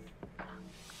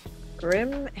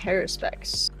 Grim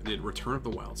Haruspex. I did Return of the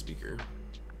Wild Speaker.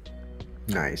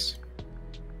 Nice.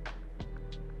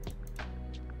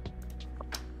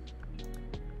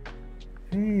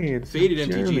 Hey, it's Faded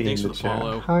Jeremy MTG, thanks in for the chat.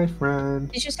 follow. Hi, friend.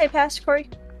 Did you say pass, Corey?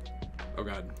 Oh,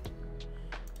 God.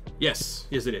 Yes.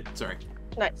 Yes, it did. Sorry.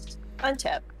 Nice.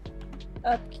 Untap.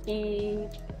 Upkeep.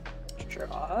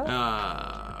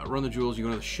 Draw. Run the Jewels, you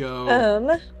go to the show.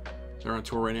 They're on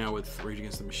tour right now with Rage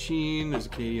Against the Machine. There's a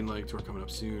Canadian leg tour coming up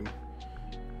soon.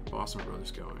 Boston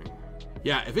Brothers going.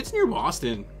 Yeah, if it's near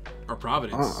Boston or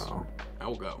Providence, I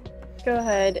will go. Go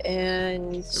ahead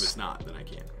and... If it's not, then I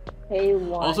can't. Pay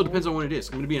 1. Also depends on when it is.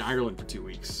 I'm going to be in Ireland for 2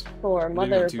 weeks. For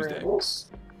Mother of Runes.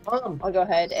 I'll go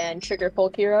ahead and trigger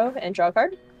Folk Hero and draw a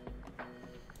card.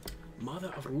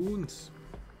 Mother of Runes.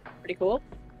 Pretty cool.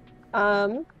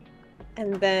 And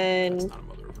then... That's not a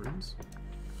Mother of Runes.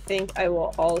 I think I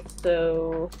will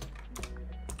also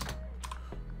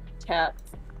tap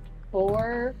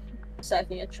 4,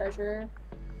 sacking a treasure,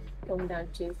 going down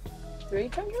to 3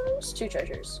 treasures? 2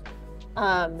 treasures.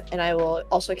 And I will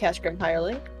also cast Grim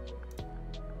Hireling,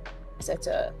 because that's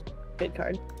a good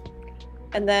card.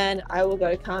 And then I will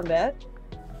go to combat.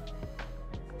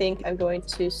 I think I'm going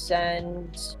to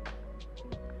send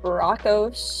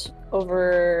Burakos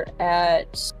over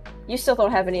at... You still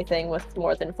don't have anything with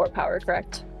more than 4 power,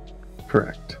 correct?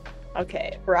 Correct.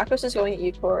 Okay, Burakos is going at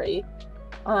you, Corey.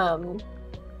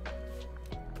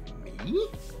 Me?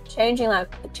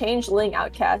 Changeling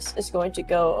Outcast is going to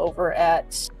go over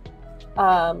at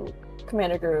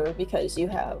Commander Guru because you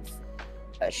have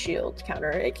a shield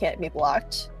counter. It can't be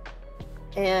blocked.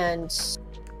 And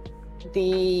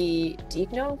the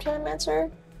Deep Gnome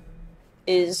Telemancer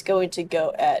is going to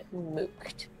go at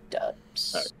Mook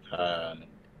Dubs.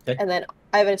 Okay. And then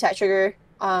I have an attack trigger.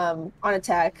 On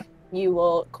attack,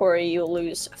 Corey, you will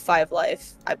lose 5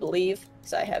 life, I believe.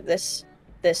 So I have this.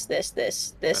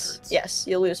 Yes,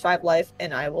 you'll lose 5 life,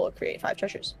 and I will create 5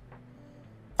 treasures.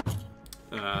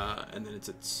 And then it's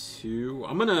a 2.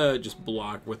 I'm gonna just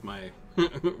block with my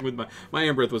my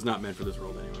Amber Breath was not meant for this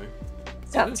world anyway.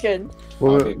 Sounds good.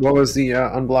 What was the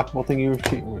unblockable thing you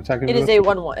were attacking It with? is a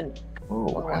 1/1. Oh,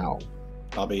 wow.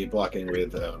 I'll be blocking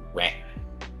with rat.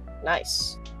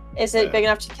 Nice. Is it big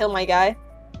enough to kill my guy?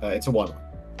 It's a 1.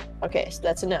 Okay, so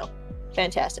that's a no.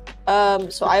 Fantastic.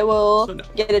 So I will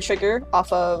get a trigger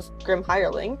off of Grim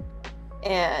Hireling,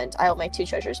 and I will make 2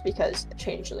 treasures because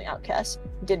Changeling Outcast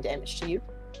did damage to you,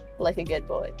 like a good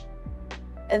boy.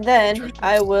 And then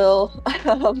I will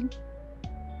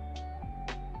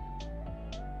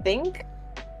think.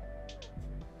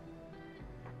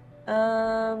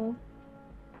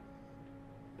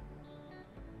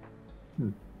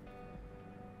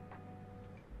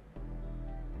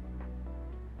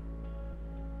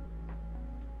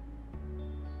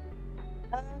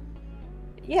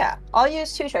 Yeah, I'll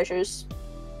use 2 treasures.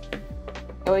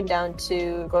 Going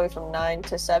from 9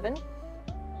 to 7.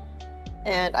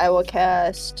 And I will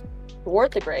cast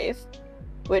Ward the Grave,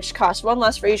 which costs 1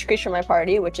 less for each creature in my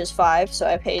party, which is 5, so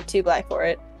I paid 2 black for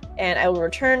it. And I will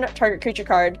return target creature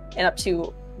card and up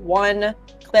to 1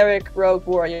 cleric, rogue,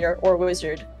 warrior, or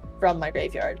wizard from my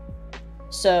graveyard.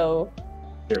 So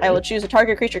I will choose a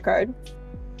target creature card,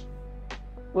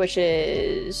 which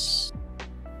is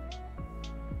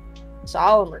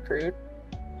Solemn Recruit.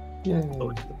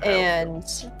 And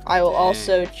I will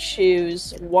also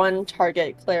choose 1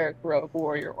 target cleric, rogue,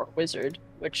 warrior, or wizard,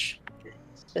 which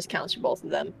just counts for both of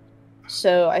them.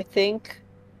 So I think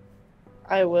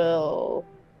I will.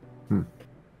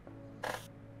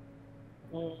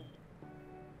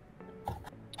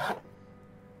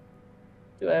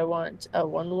 Do I want a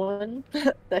 1/1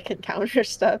 that can counter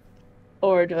stuff,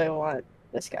 or do I want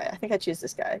this guy? I think I choose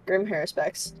this guy, Grim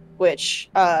Harrispex,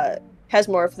 which has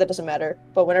morph, that doesn't matter.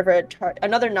 But whenever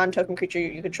another non-token creature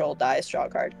you control dies, draw a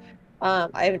card.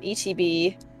 I have an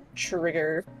ETB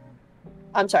trigger.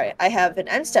 I'm sorry, I have an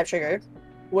end step trigger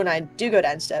when I do go to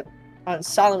end step on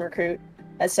Solemn Recruit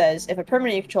that says if a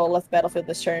permanent you control left the battlefield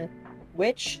this turn,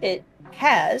 which it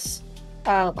has,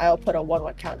 I will put a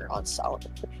 1/1 counter on Solemn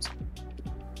Recruit.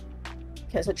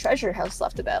 Because a treasure has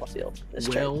left the battlefield this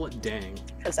turn. Well, dang.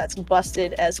 Because that's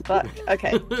busted as fuck.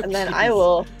 Okay, and then I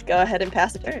will go ahead and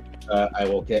pass the turn. I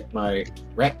will get my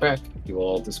rat back. You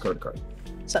will discard a card.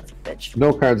 Son of a bitch.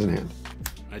 No cards in hand.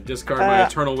 I discard my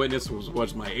Eternal Witness, which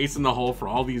was my ace in the hole for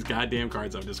all these goddamn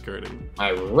cards I'm discarding.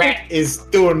 My rat is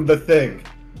doing the thing.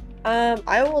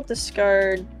 I will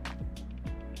discard.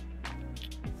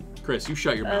 Chris, you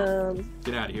shut your mouth.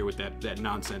 Get out of here with that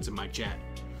nonsense in my chat.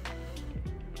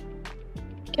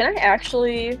 Can I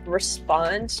actually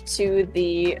respond to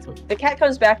the cat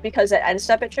comes back because at end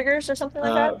step it triggers or something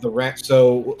like that? The rat.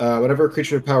 So whenever a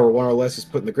creature of power 1 or less is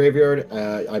put in the graveyard,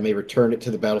 I may return it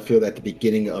to the battlefield at the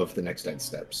beginning of the next end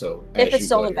step. So if it's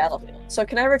still in the battlefield. So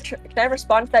can I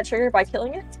respond to that trigger by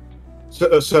killing it?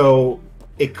 So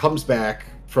it comes back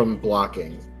from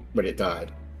blocking when it died.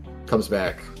 Comes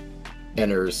back,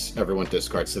 enters, everyone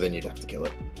discards. So then you'd have to kill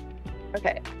it.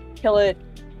 Okay, kill it.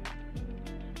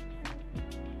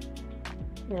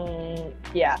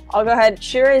 Yeah, I'll go ahead.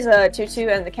 Shirei's a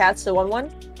 2/2 and the cat's a 1/1.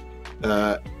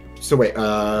 So wait,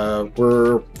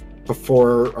 we're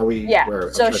before. Are we? Yeah.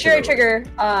 Where, so Shirei trigger.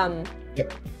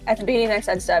 Yep. At the beginning of next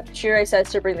end step, Shirei says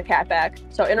to bring the cat back.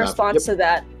 So in response to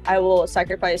that, I will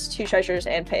sacrifice 2 treasures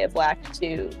and pay a black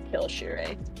to kill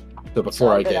Shirei. So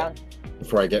before I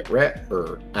get rat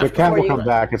or after? The cat will come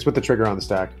back. It's with the trigger on the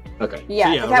stack. Okay.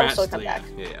 Yeah, the cat will still come back.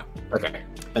 Yeah. Okay.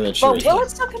 And then But will it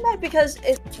still come back? Because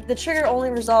the trigger only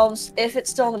resolves if it's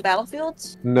still in the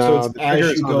battlefield? No, so the as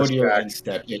trigger's you on go the to your stack. end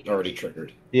step, it already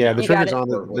triggered. Yeah, the You got trigger's it.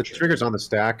 on the trigger's on the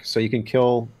stack, so you can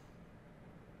kill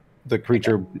the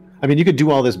creature. I mean, you could do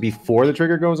all this before the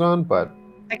trigger goes on, but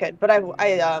I could, but I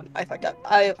fucked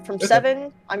up. From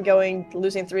 7, I'm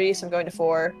losing 3, so I'm going to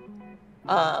 4.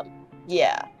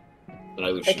 Yeah. And I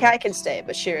lose The Shirei. cat can stay,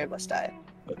 but Shirei must die.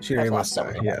 Shirei I've must lost so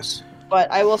die. many. Yes. But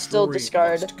I will still Shirei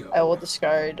discard. must go. I will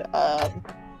discard a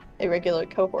regular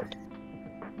cohort.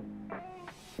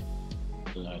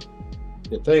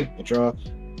 Good thing. I draw.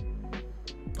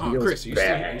 Oh, Feels Chris, are you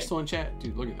bad. still in chat?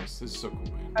 Dude, look at this. This is so cool,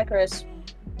 man. Hi, Chris.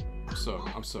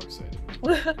 I'm so excited.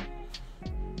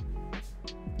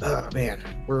 Oh man,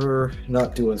 we're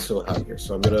not doing so hot here,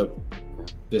 so I'm gonna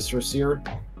Viscera Seer.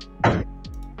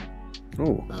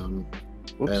 Ooh. And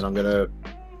I'm gonna.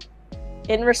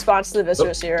 In response to the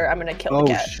Viscera Seer, I'm gonna kill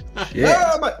the cat. Shit.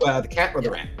 The cat or the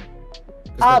rat?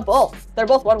 Both. They're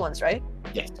both 1/1s, right?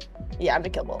 Yes. Yeah, I'm gonna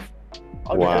kill both.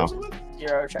 I'll Wow. give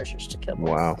 0 treasures to kill both.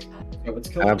 Wow. Yeah, let's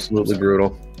kill them. Absolutely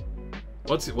brutal.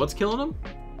 What's killing him?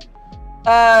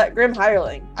 Grim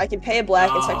Hireling. I can pay a black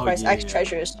and Oh, sacrifice X yeah.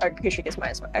 treasures. Our creature gets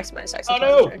X minus X. Oh until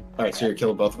no! end of turn. All right, so you're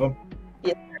killing both of them.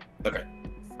 Yeah. Okay,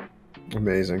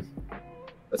 Amazing.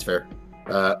 that's fair.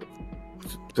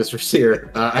 Viscera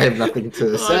Seer. I have nothing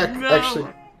to sack. no. Actually,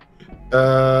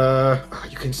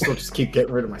 you can still just keep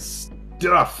getting rid of my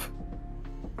stuff.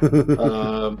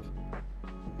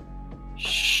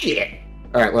 Shit.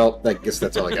 All right, well, I guess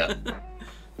that's all I got.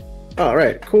 All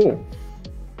right. Cool.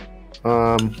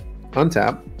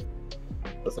 Untap.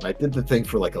 Listen, I did the thing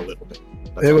for like a little bit.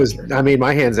 That's It all I was. cared. I mean,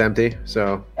 my hand's empty,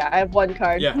 so. Yeah, I have 1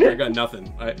 card. Yeah, I got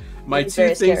nothing. My It's 2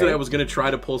 very things that scary. I was gonna try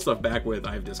to pull stuff back with,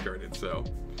 I've discarded. So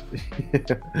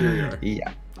here we are.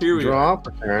 Yeah. Here we Draw are.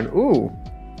 for turn. Ooh,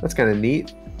 that's kind of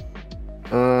neat.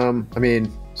 I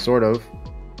mean, sort of.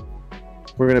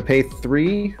 We're gonna pay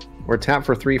 3 or tap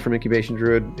for 3 from Incubation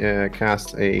Druid.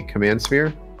 Cast a Command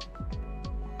Sphere.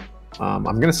 I'm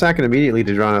gonna sack it immediately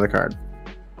to draw another card,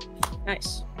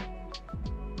 Nice.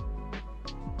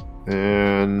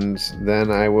 and then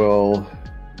I will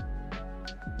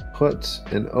put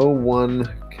an 0/1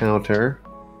 counter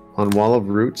on Wall of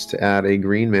Roots to add a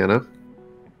green mana.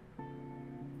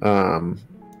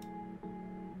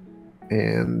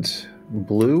 And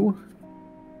blue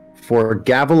for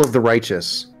Gavel of the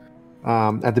Righteous.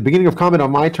 At the beginning of combat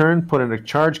on my turn, put in a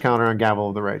charge counter on Gavel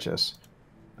of the Righteous.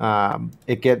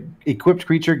 Equipped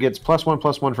creature gets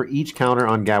 +1/+1 for each counter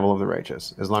on Gavel of the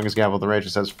Righteous. As long as Gavel of the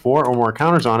Righteous has 4 or more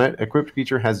counters on it, equipped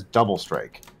creature has double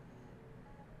strike.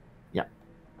 Yeah.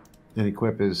 And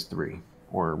equip is 3,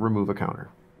 or remove a counter.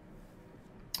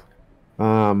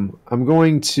 I'm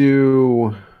going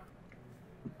to.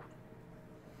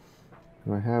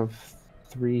 Do I have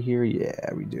 3 here?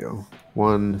 Yeah, we do.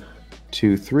 1,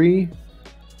 2, 3.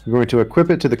 We're going to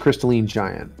equip it to the Crystalline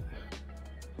Giant.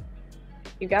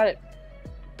 You got it.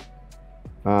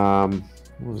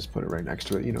 We'll just put it right next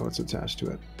to it. You know it's attached to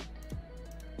it.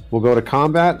 We'll go to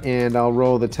combat, and I'll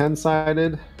roll the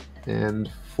 10-sided,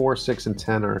 and 4, 6, and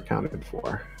 10 are accounted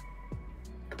for.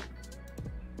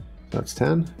 That's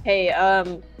 10. Hey,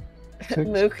 6.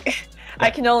 Mook. I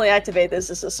can only activate this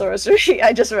as a sorcery.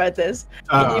 I just read this.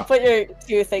 Can you put your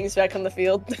 2 things back on the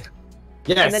field?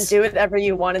 Yes. And then do whatever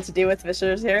you wanted to do with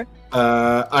Viscera's here?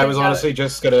 I was honestly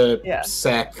just gonna Yeah.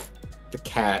 sack the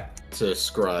cat to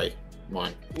scry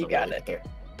mine. You got it. There.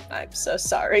 I'm so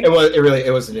sorry. It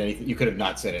wasn't anything. You could have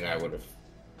not said it, and I would have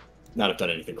not have done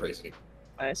anything crazy.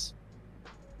 Nice.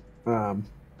 I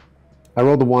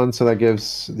rolled the 1, so that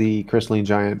gives the Crystalline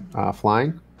Giant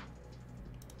flying.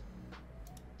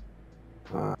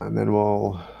 And then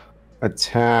we'll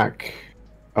attack.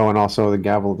 Oh, and also the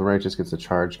Gavel of the Righteous gets a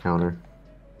charge counter.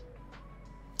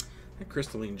 That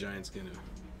Crystalline Giant's gonna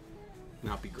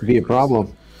not be great. Be a for us.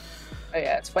 problem. Oh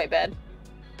yeah, it's quite bad.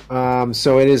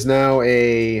 So it is now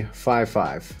a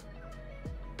 5/5.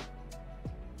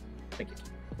 Thank you.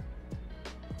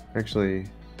 Actually,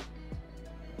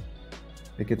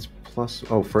 it gets plus.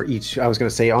 Oh, for each. I was going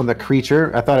to say on the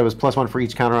creature. I thought it was +1 for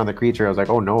each counter on the creature. I was like,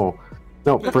 oh no.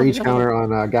 No, for each counter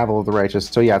on Gavel of the Righteous.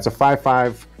 So yeah, it's a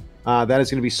 5/5. That is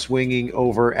going to be swinging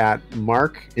over at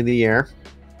Mark in the air.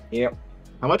 Yep.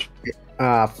 How much?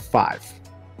 5.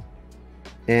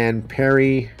 And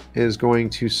Perri is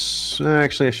going to.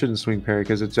 Actually, I shouldn't swing Perri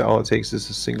because it's all it takes is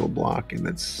a single block, and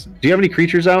that's. Do you have any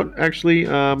creatures out? Actually,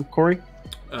 Corey.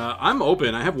 I'm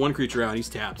open. I have 1 creature out. He's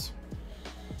tapped.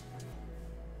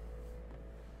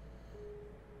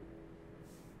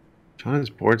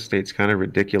 Shauna's board state's kind of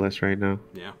ridiculous right now.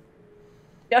 Yeah.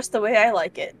 Just the way I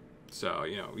like it. So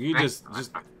you just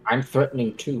I'm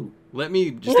threatening too. let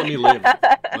me live.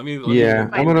 Let me Yeah, live.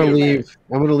 I'm gonna do leave.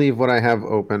 I'm gonna leave what I have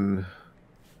open.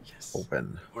 Yes.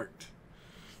 Open, Worked.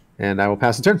 and I will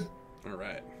pass the turn. All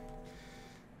right.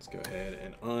 Let's go ahead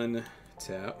and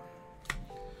untap.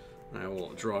 I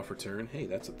will draw for turn. Hey,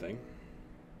 that's a thing.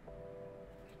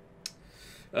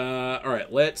 All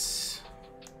right, let's.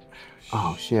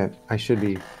 Oh shit! I should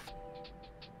be.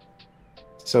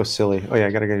 So silly. Oh yeah,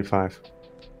 I gotta get 5.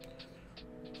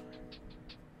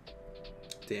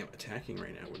 Damn, attacking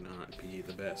right now would not be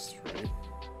the best, right?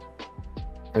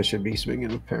 I should be swinging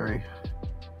with Perri.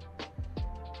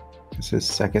 Because his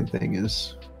second thing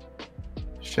is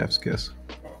Chef's Kiss.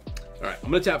 All right,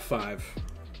 I'm gonna tap 5,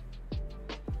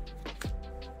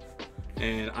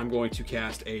 and I'm going to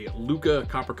cast a Luca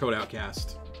Copper Coat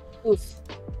Outcast. Oof.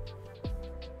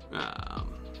 I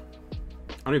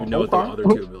don't even know what the other 2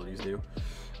 abilities do.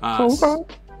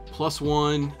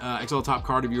 +1, exile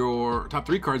top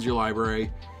 3 cards of your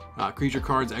library. Creature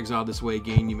cards exiled this way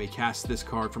gain. You may cast this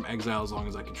card from exile as long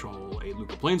as I control a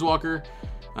Luca Planeswalker.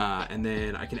 And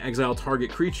then I can exile target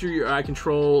creature I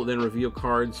control, then reveal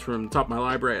cards from the top of my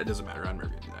library. It doesn't matter. I'm never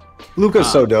gonna do that.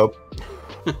 Luca's so dope.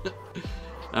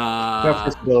 That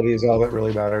flexibility is all that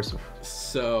really matters.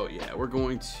 So yeah, we're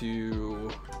going to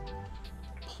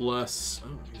plus.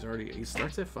 Oh, he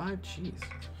starts at 5. Jeez.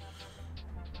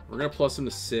 We're gonna plus him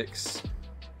to 6.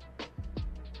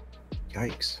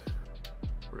 Yikes.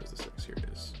 Where's the 6? Here it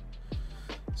is.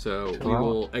 So we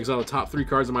will exile the top 3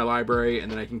 cards of my library,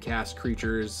 and then I can cast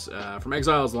creatures from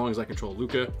exile as long as I control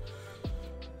Luca.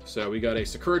 So we got a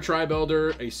Sakura Tribe Elder,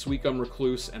 a Suicune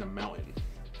Recluse, and a Mountain.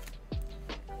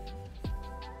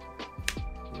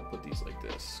 I'm gonna put these like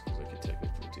this because I can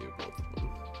technically do both of them.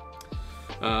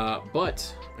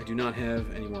 But I do not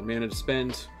have any more mana to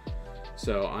spend,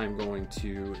 so I'm going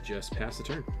to just pass the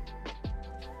turn.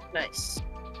 Nice.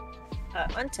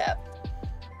 Untap.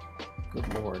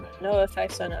 Good lord. No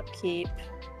effects on upkeep.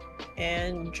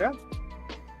 And draw.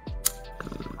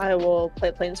 I will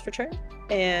play Plains for turn.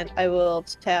 And I will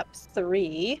tap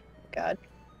 3. God.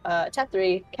 Tap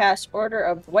 3, cast Order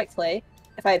of White Clay.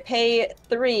 If I pay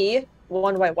 3,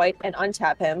 1 white, and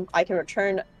untap him, I can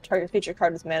return target creature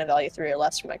card with mana value 3 or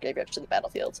less from my graveyard to the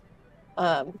battlefield.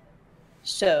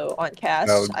 So on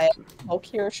cast, I have Hulk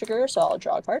Hero Sugar, so I'll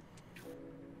draw a card.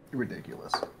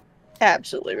 Ridiculous.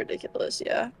 Absolutely ridiculous,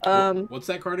 yeah. What's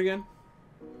that card again?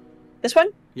 This one?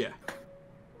 Yeah.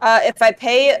 If I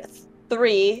pay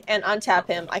 3 and untap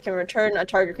him, I can return a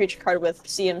target creature card with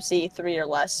CMC 3 or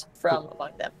less from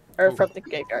among them, or from the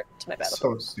graveyard to my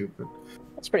battlefield. So stupid.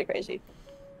 That's pretty crazy.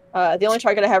 The only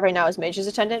target I have right now is Mage's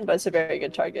Attendant, but it's a very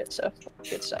good target, so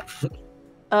good stuff.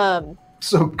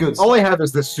 So good. All I have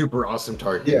is this super awesome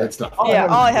target. Yeah. It's not. All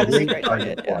I have is a great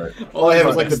target. Yeah. All I have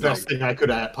is like the best thing I could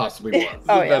have possibly want.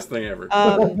 The best thing ever.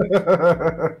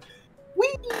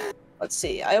 Let's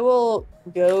see. I will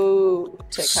go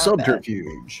to combat.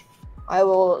 Subterfuge. I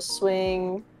will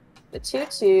swing the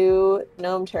 2/2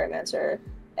 Gnome Terramancer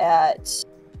at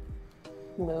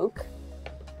Mook.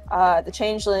 The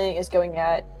Changeling is going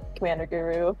at Commander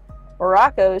Guru.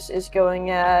 Burakos is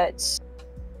going at.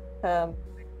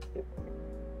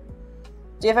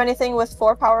 Do you have anything with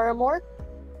 4 power or more?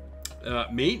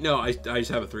 Me? No, I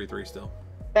just have a 3/3 still.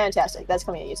 Fantastic. That's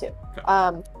coming at you too.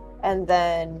 Okay. And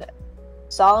then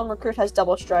Solemn Recruit has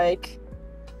double strike,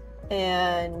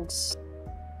 and it's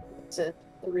a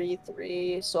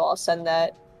 3/3. So I'll send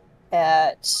that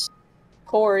at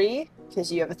Corey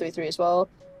because you have a 3/3 as well.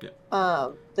 Yeah.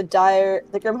 The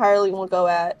Grim Hireling will go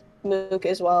at Mook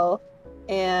as well,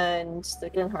 and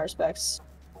the Grim Harspecs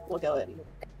will go at Mook.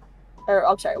 Or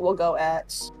I'm sorry, we'll go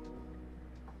at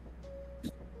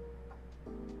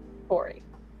Corey.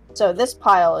 So this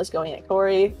pile is going at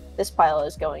Corey, this pile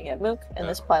is going at Mook, and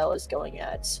this pile is going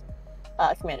at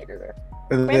Commander Gruber.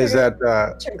 Is that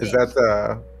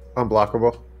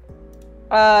unblockable?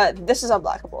 This is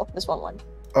unblockable. This one.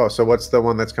 Oh, so what's the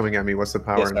one that's coming at me? What's the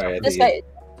power? This guy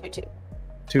is 2/2.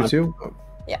 2/2?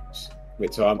 Yeah.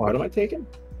 Wait, so what am I taking?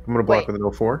 I'm gonna block with an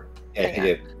 04.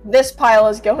 Yeah, This pile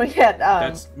is going at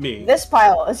That's me. This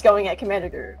pile is going at Commander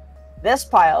Guru. This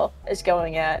pile is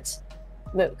going at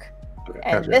Mook. Okay.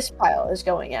 And Gotcha. this pile is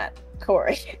going at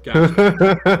Corey.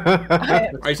 Gotcha.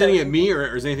 Are you sending it at me,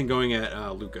 or is anything going at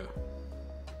Luca?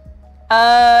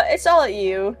 It's all at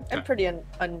you. I'm pretty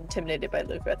intimidated by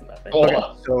Luca at the moment. Hold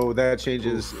on. So that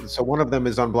changes. So one of them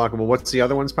is unblockable. What's the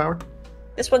other one's power?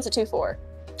 This one's a 2/4.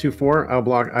 2/4. I'll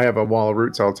block. I have a wall of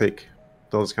roots. I'll take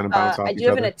those kind of bounce off I each do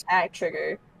have other. an attack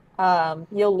trigger.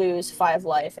 You'll lose 5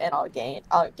 life, and I'll gain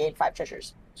 5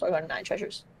 treasures. So I go to 9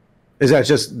 treasures. Is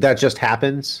that just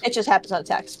happens? It just happens on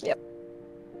attacks. Yep.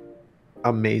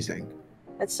 Amazing.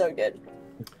 That's so good.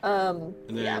 And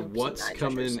then yeah, what's 9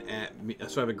 coming treasures. at me?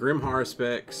 So I have a Grim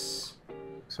Harspecs.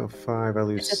 So 5. I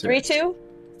lose It's a 6. 3/2.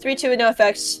 3/2 with no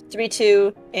effects.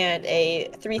 3/2 and a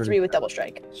 3/3 with double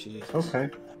strike. Jeez. Okay.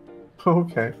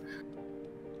 Okay.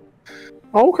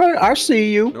 I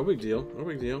see you. No big deal. No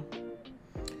big deal.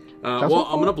 Well,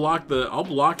 I'm gonna block the. I'll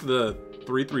block the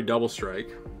 3/3 double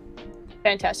strike.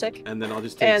 Fantastic. And then I'll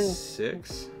just take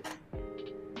 6.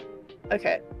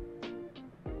 Okay.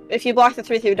 If you block the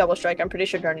 3/3 double strike, I'm pretty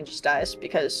sure Durnan just dies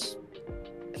because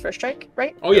first strike,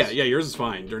 right? Oh yeah, yours is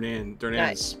fine. Durnan's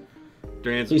Nice.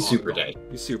 He's super dead.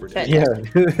 He's super dead. Yeah,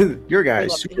 your guy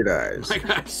super dies. My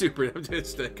guy's super.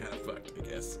 It's that kind of fucked, I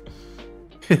guess.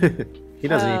 He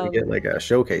doesn't even get like a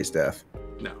showcase death.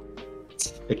 No.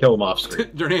 They kill him off screen.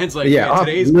 Durnan's like, Yeah,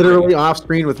 today's literally great. off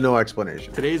screen with no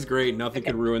explanation. Today's great. Nothing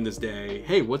could ruin this day.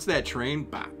 Hey, what's that train?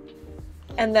 Bah.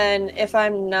 And then, if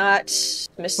I'm not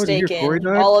Corey mistaken,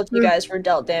 die? all of you guys were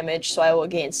dealt damage, so I will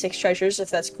gain 6 treasures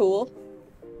if that's cool.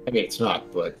 I mean, it's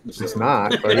not, but It's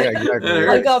not, but yeah, exactly.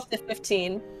 I'll go up to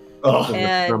 15. Oh,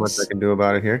 And Not much I can do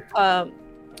about it here.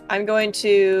 I'm going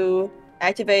to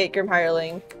activate Grim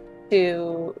Hireling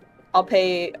to. I'll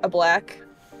pay a black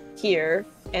here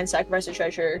and sacrifice a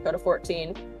treasure, go to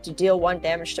 14 to deal 1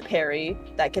 damage to Perri.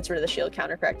 That gets rid of the shield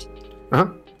counter, correct?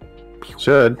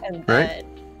 Should, And right? then,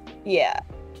 yeah.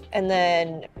 And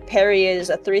then Perri is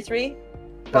a 3/3?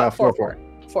 4/4.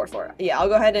 4/4. Yeah, I'll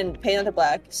go ahead and pay another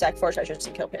black, sack 4 treasures to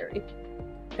kill Perri.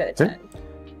 Good at 10.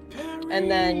 And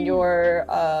then your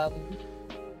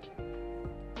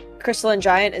Crystalline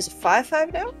Giant is a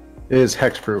 5/5 now? It is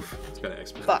hexproof. It's got an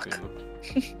expert. Fuck.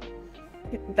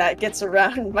 That gets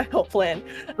around my whole plan.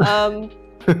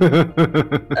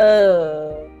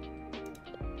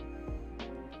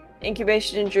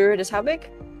 Incubation Druid is how big?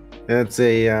 It's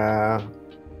a.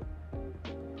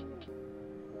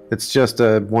 It's just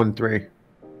a 1/3.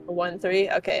 A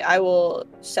 1/3? Okay, I will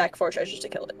sack 4 treasures to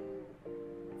kill it.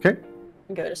 Okay.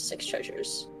 And go to 6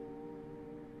 treasures.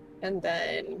 And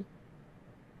then.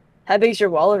 How big's your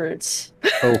wall of roots?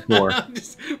 4.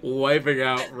 Just wiping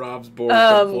out Rob's board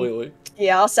completely.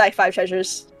 Yeah, I'll sack 5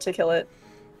 treasures to kill it.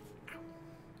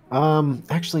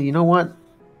 Actually, you know what?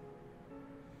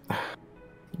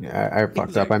 Yeah, I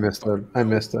fucked up. I missed a.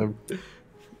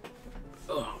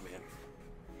 Oh man.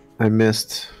 I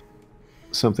missed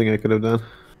something I could have done.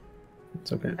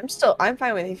 It's okay. I'm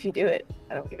fine with it if you do it.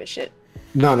 I don't give a shit.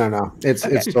 No. It's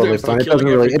Okay. it's totally Still fine.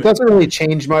 killing It doesn't really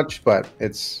change much, but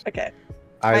it's. Okay.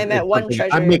 I'm at 1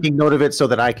 treasure. I'm making note of it so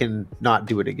that I can not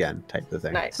do it again, type of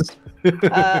thing. Nice.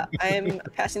 I am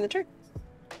passing the turn.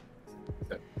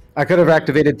 I could have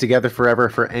activated Together Forever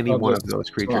for any one of those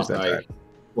creatures that I died.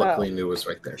 luckily knew was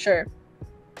right there. Sure.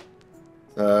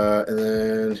 And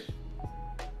then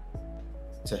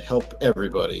to help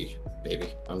everybody,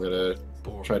 baby, I'm gonna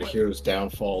try to Hero's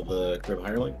Downfall the Grim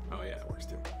Hireling. Oh yeah, it works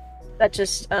too. That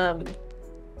just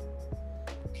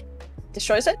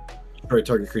destroys it? Destroy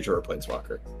target creature or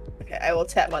planeswalker. Okay, I will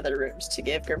tap Mother Rooms to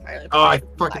give Grim Hireling. Oh, I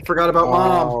fucking forgot about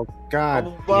Mom. Oh God!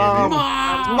 Mom. damn it.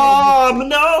 Mom,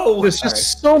 no! There's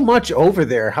just so much over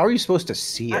there. How are you supposed to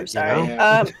see it? I'm sorry. You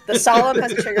know? The Solemn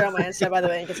has a trigger on my end, by the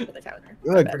way, and gets another counter.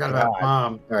 Good I forgot about God.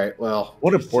 Mom. All right, well,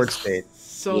 What a board state.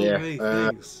 So Yeah, many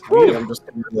things. I'm just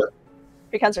gonna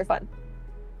Your counts are fun.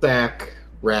 stack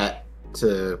Rat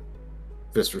to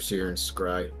Viscer Seer and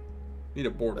Scry. Need a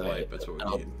board Right. wipe. That's what we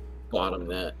I'll- need. Bottom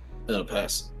that. And I'll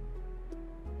pass.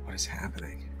 What is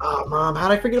happening? Oh, Mom,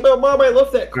 how'd I forget about Mom? I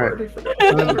love that card. I forgot.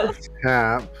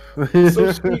 Tap.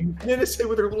 So sweet and innocent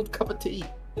with her little cup of tea.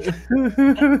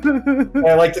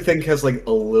 I like to think has like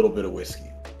a little bit of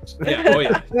whiskey. Yeah. Oh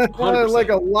yeah. 100%. Like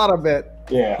a lot of it.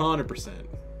 Yeah. 100%.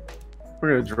 We're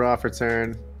gonna draw for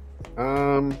turn.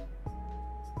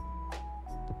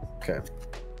 Okay.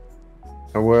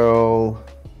 I will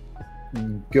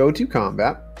go to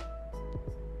combat.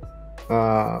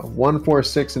 1, 4,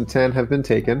 6, and 10 have been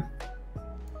taken.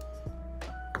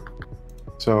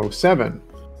 So 7.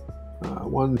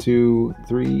 1, 2,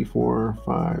 3, 4,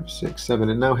 5, 6, 7.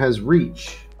 It now has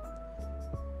reach.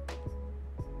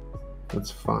 That's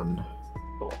fun.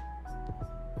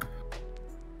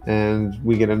 And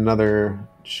we get another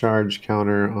charge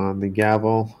counter on the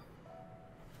gavel.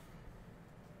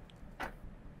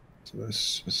 So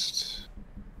this just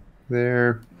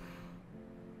there.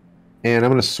 And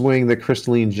I'm going to swing the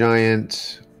Crystalline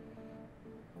Giant.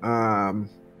 What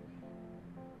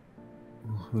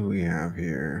do we have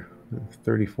here?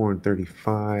 34 and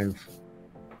 35.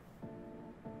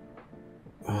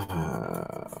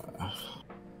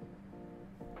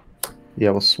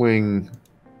 Yeah, we'll swing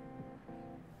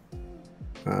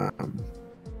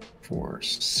for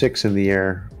 6 in the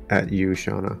air at you,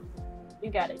 Shauna.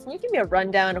 You got it. Can you give me a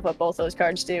rundown of what both those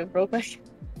cards do, real quick?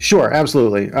 Sure,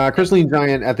 absolutely. Crystalline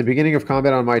Giant, at the beginning of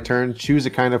combat on my turn, choose a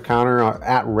kind of counter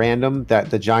at random that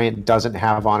the Giant doesn't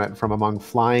have on it from among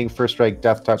Flying, First Strike,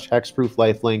 Death Touch, Hexproof,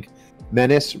 Lifelink,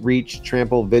 Menace, Reach,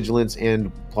 Trample, Vigilance,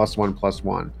 and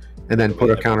 +1/+1. and then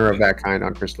put a counter of that kind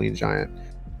on Crystalline Giant.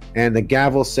 And the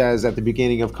gavel says at the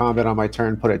beginning of combat on my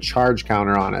turn, put a charge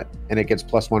counter on it, and it gets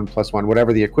 +1/+1.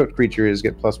 Whatever the equipped creature is,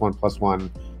 get +1/+1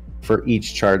 for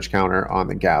each charge counter on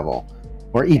the gavel,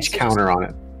 or each counter on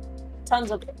it.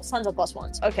 Tons of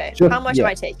 +1s. Okay, Just, how much am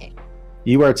I taking?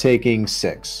 You are taking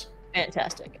 6.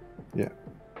 Fantastic. Yeah,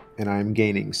 and I'm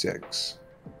gaining 6.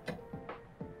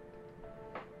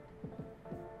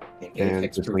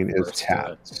 And Crystalline is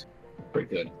tapped. Pretty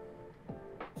good.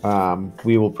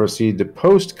 We will proceed to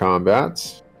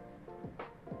post-combat.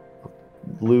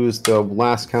 Lose the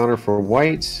last counter for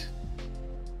white,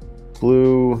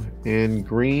 blue, and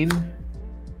green.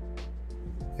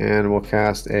 And we'll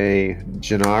cast a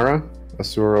Janara,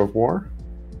 Asura of War.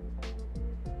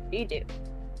 You do.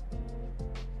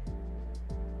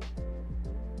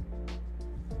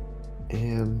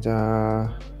 And,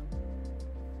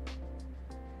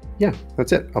 yeah,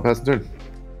 that's it. I'll pass the turn.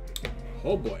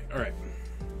 Oh boy. All right.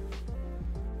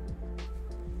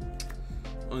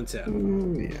 Untap.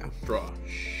 Yeah. Draw.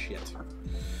 Shit.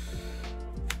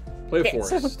 Play a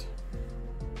forest.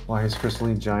 Why is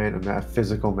Crystalline Giant a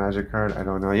physical magic card? I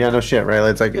don't know. Yeah, no shit, right?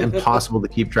 It's like impossible to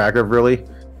keep track of, really.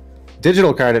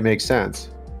 Digital card, it makes sense.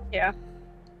 Yeah.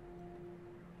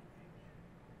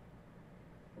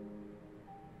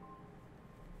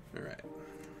 All right.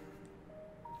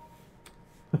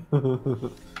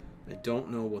 I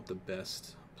don't know what the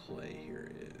best play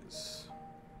here is.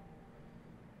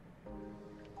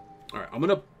 All right, I'm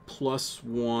gonna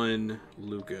 +1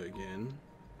 Luca again.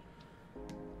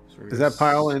 So Is that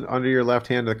pile under your left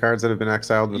hand of the cards that have been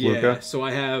exiled with Luca? Yeah, so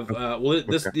I have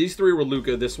these 3 were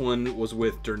Luca. This one was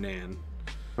with Durnan.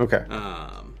 Okay.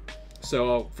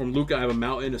 So from Luca, I have a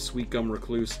Mountain, a Sweet Gum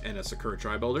Recluse, and a Sakura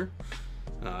Tribuilder.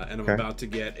 And I'm about to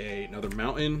get another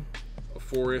Mountain, a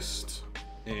Forest,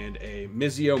 and a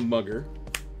Mizio Mugger.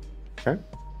 Okay.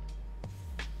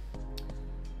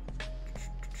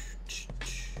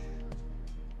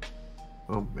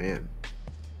 Oh man.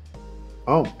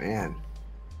 Oh man.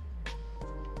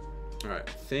 All right,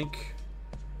 I think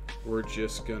we're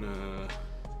just gonna.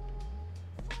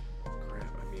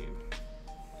 Crap. I mean,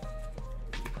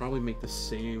 probably make the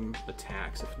same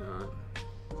attacks, if not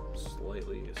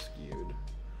slightly skewed.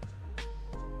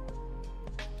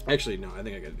 Actually, no. I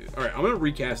think I gotta do it. All right, I'm gonna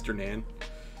recast Durnan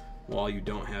while you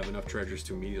don't have enough treasures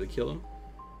to immediately kill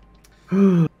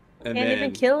him. And Can't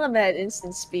even kill him at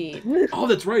instant speed. Oh,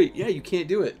 that's right. Yeah, you can't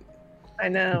do it. I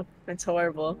know. It's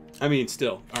horrible. I mean,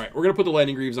 still. All right, we're going to put the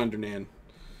Lightning Greaves on Durnan.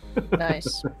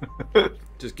 Nice.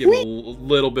 Just give him a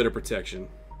little bit of protection.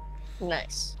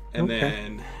 Nice. And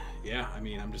then, yeah, I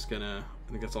mean, I'm just going to... I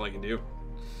think that's all I can do.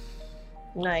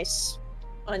 Nice.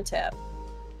 Untap.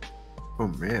 Oh,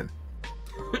 man.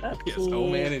 Yes, oh,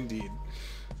 man, indeed.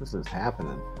 This is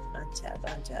happening. Untap,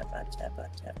 untap, untap,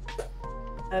 untap.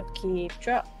 Upkeep,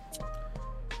 drop.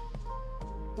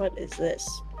 What is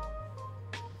this?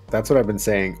 That's what I've been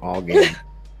saying all game.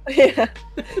 Yeah.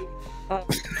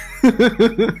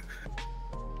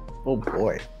 Oh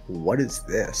boy, what is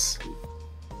this?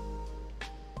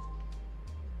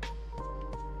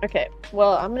 Okay,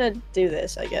 well, I'm gonna do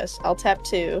this, I guess. I'll tap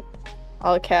 2.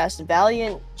 I'll cast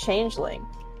Valiant Changeling.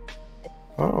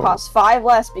 Oh, Costs 5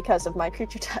 less because of my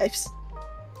creature types.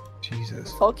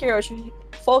 Jesus. Full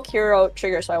hero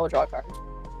trigger, so I will draw a card.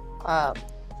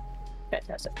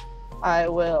 Fantastic. I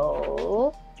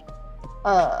will.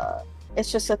 It's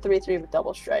just a 3/3 with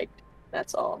double strike.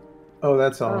 That's all. Oh,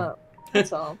 that's all.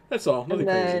 That's all. That's all. Nothing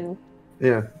And then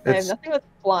Yeah, I have nothing with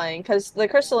flying because the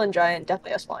Crystalline Giant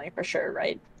definitely has flying for sure,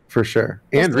 right? for sure.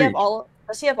 And reach.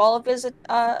 Does he have all of his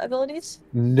abilities?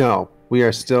 No, we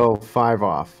are still 5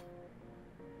 off.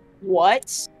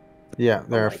 What? Yeah,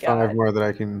 there Oh are my 5 God. more that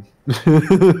I can that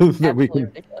we Absolutely can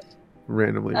ridiculous.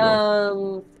 randomly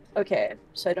roll. Okay,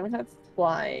 so I don't have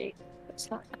flying. That's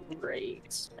not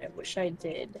great. I wish I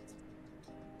did.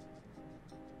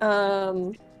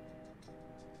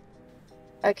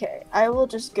 Okay, I will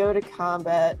just go to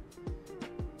combat,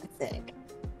 I think.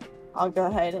 I'll go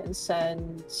ahead and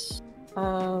send,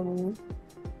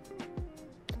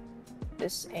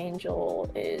 this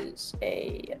angel is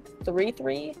a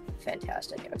 3/3.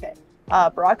 Fantastic, okay.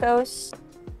 Burakos,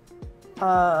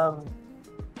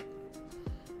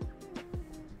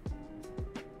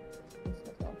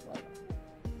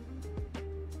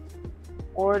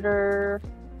 order.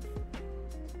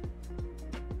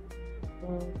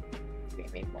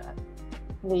 Maybe not.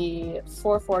 The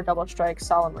 4/4 double strike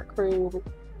solemn recruit.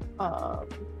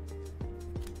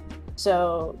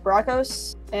 So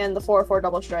Burakos and the 4/4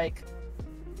 double strike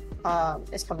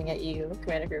is coming at you,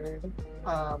 Commander Guru.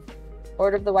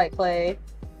 Order of the White Clay,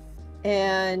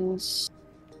 and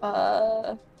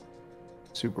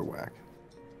Super whack.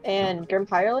 And Grim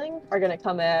Hireling are going to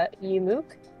come at Yumuk,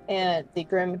 and the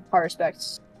Grim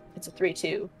Harvest, it's a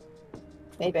 3/2.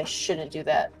 Maybe I shouldn't do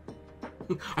that.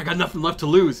 I got nothing left to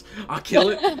lose. I'll kill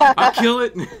it. I'll kill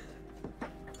it. I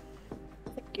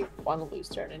think you want to lose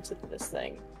turn into this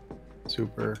thing.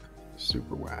 Super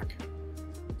whack.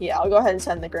 Yeah, I'll go ahead and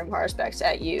send the Grim Harvest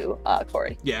at you,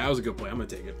 Corey. Yeah, that was a good play. I'm gonna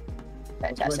take it.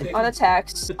 Fantastic. On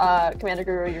attacks, Commander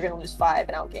Guru, you're going to lose 5,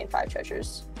 and I'll gain 5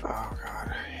 treasures. Oh god,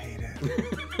 I hate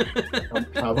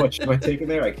it. How much am I taking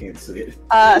there? I can't see it.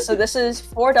 So this is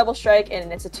 4 double strike,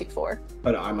 and it's a 2/4.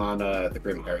 But I'm on the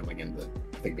Grim Hireling and the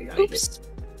thing behind Oops.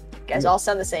 You guys all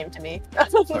sound the same to me.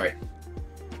 it. Sorry.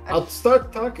 I'll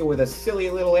start talking with a silly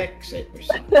little accent or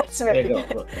something. That's There right. you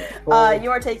go. Look,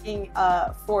 You are taking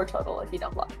 4 total if you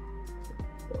don't block.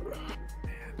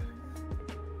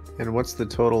 And what's the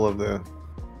total of the?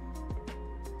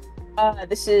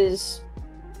 This is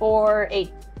 4,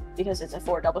 8, because it's a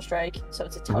 4 double strike, so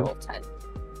it's a total of 10.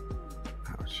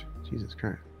 Ouch! Jesus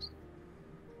Christ.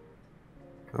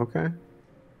 Okay.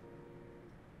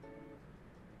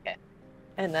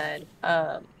 And then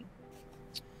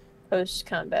post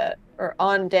combat or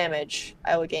on damage,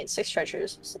 I will gain 6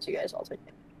 treasures since you guys all take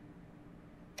damage.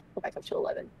 Go back up to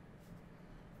 11.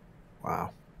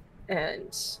 Wow.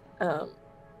 And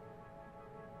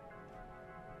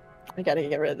I gotta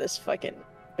get rid of this fucking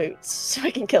boots so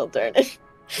I can kill Durnan.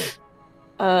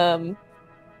 Don't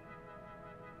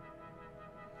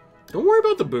worry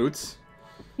about the boots.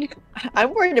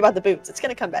 I'm worried about the boots. It's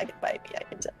gonna come back and bite me, I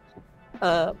can tell.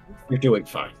 You're doing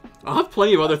fine. I'll have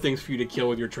plenty of other things for you to kill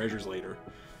with your treasures later.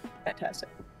 Fantastic.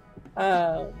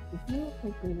 This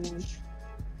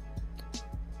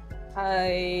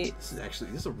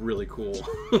is a really cool.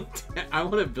 I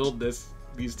want to build these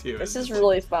two. This is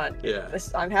really fun. Yeah.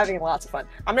 I'm having lots of fun.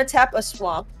 I'm gonna tap a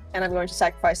swamp, and I'm going to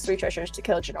sacrifice 3 treasures to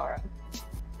kill Gennaro.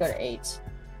 Go to 8.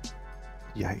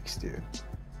 Yikes, dude.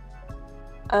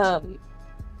 Why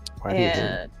Why do you hate me?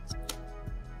 and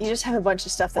you just have a bunch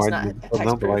of stuff that's Why not do you, hex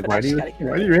no, proof, like, and why I do just you gotta get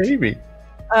why rid do of you hate me? it.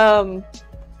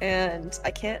 And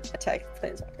I can't attack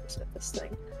planeswalkers with this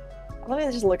thing. Let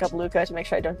me just look up Luca to make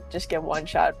sure I don't just get one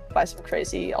shot by some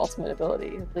crazy ultimate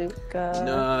ability.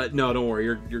 Luca. No, don't worry.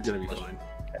 You're gonna be fine.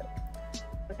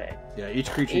 Okay. Yeah, each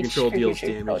creature you Each control deals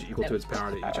creature you damage control equal to its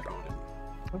power to each damage. opponent.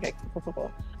 Okay.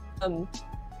 Cool.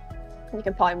 You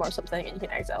can polymorph something and you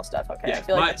can exile stuff. Okay. Yeah, I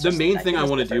feel like that's the just- main I thing think I that's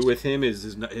want to the do first- with him is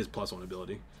his +1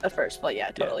 ability. At first, but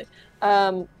yeah, totally.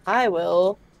 I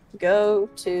will go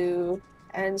to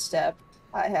end step.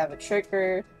 I have a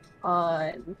trigger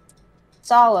on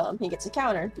Solemn. He gets a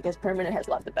counter because permanent has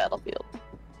left the battlefield.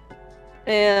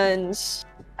 And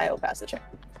I will pass the check.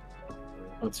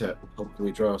 What's that?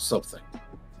 Hopefully draw something.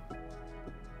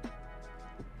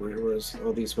 Where was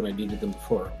all these when I needed them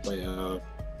before? My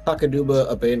Takaduba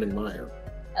Abandoned Mire.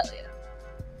 Hell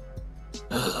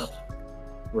yeah.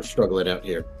 We're struggling out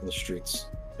here in the streets.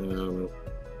 Let's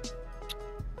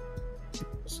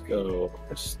go.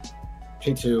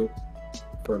 P2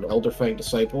 for an Elderfang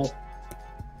Disciple.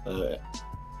 As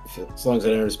long as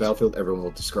it enters the battlefield, everyone will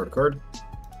discard a card.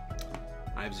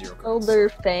 I have 0 cards. Elder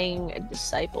Fang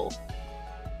Disciple.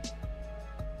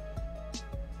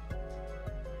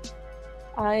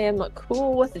 I am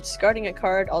cool with discarding a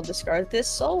card. I'll discard this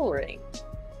Soul Ring.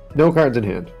 No cards in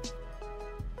hand.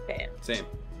 Bam. Same.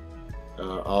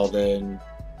 I'll then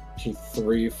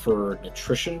P3 for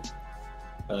Nutrition.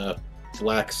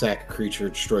 Black sack creature,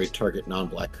 destroy target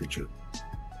non-black creature.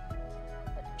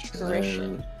 Nutrition.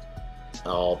 And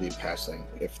I'll be passing.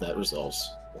 If that resolves,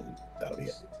 then that'll be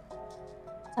it.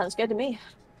 Sounds good to me.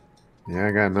 Yeah,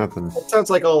 I got nothing. That sounds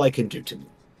like all I can do to me.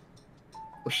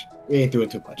 We ain't doing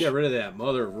too much. Get rid of that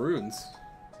Mother of Runes.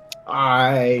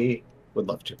 I would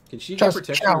love to. Can she get Just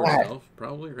protection kill it. herself?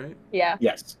 Probably, right? Yeah.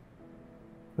 Yes.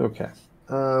 Okay.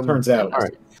 Turns out, all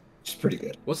right. it's pretty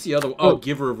good. What's the other one? Oh,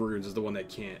 Giver of Runes is the one that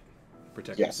can't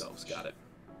protect Yes. themselves. Got it.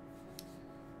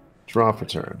 Draw for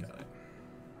turn. Got it.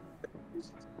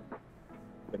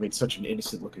 I made such an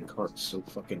innocent looking card. So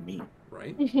fucking mean.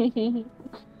 Right?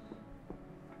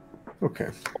 Okay.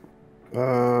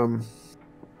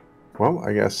 Well,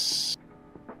 I guess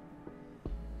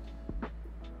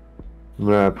I'm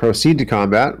gonna proceed to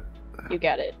combat. You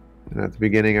got it. And at the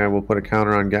beginning, I will put a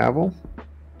counter on Gavel,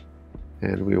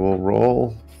 and we will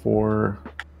roll for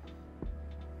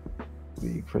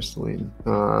the crystalline.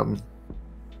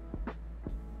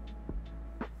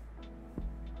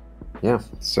 Yeah,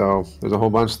 so there's a whole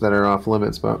bunch that are off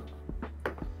limits, but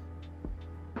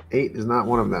 8 is not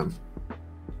one of them.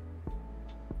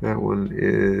 That one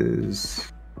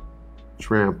is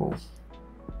Trample.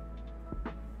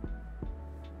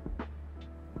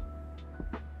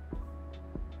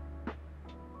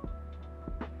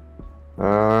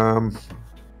 Oh,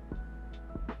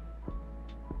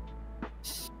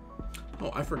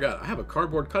 I forgot. I have a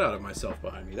cardboard cutout of myself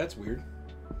behind me. That's weird.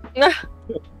 That's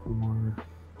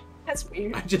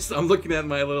weird. I'm looking at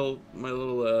my little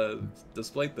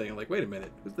display thing. I'm like, wait a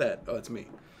minute, who's that? Oh, it's me.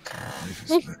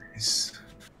 Nice.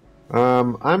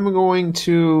 I'm going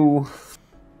to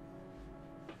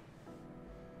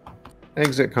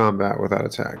exit combat without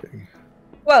attacking.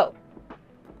 Whoa.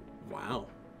 Wow.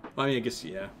 I mean, I guess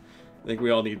yeah. I think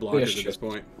we all need blockers at this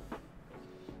point.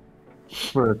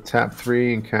 I'm going to tap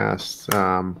 3 and cast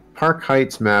Park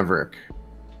Heights Maverick.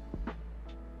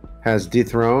 Has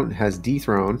dethrone,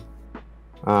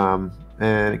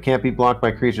 and it can't be blocked by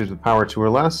creatures with power 2 or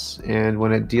less. And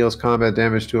when it deals combat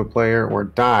damage to a player or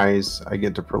dies, I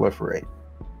get to proliferate.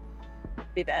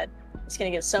 Be bad. It's gonna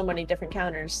get so many different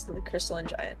counters to the Crystalline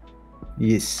Giant.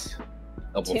 Yes.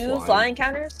 Double 2 flying. flying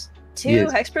counters? 2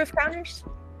 Yes. hexproof counters?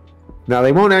 Now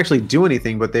they won't actually do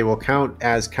anything, but they will count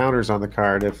as counters on the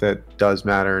card if that does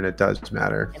matter, and it does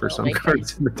matter for It'll some make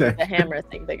cards in the deck. The hammer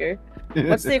thing bigger.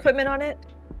 What's the equipment on it?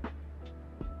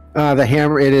 The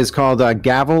hammer? It is called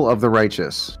Gavel of the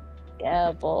Righteous.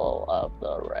 Gavel of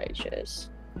the Righteous.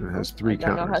 It has 3 I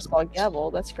don't know how to counters. spell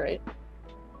gavel. That's great.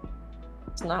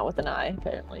 It's not with an I,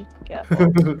 apparently.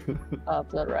 Gavel of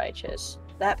the Righteous.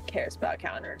 That cares about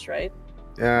counters, right?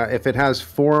 If it has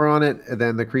 4 on it,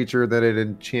 then the creature that it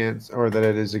enchants or that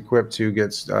it is equipped to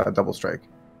gets double strike.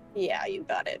 Yeah, you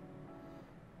got it.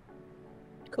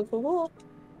 Cool.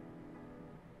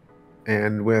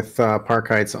 And with Park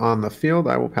Heights on the field,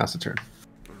 I will pass a turn.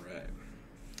 All right.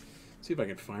 See if I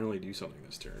can finally do something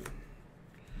this turn.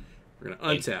 We're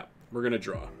gonna untap. We're gonna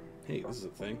draw. Hey, this is a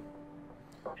thing.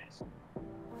 We're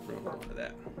gonna hold on to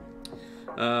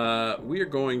that. We are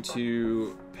going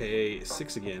to pay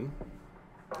 6 again.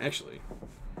 Actually,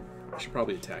 I should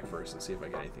probably attack first and see if I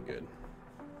get anything good.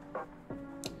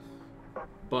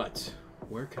 But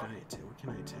where can I attack? What can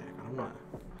I attack? I don't want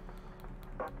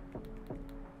to.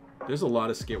 There's a lot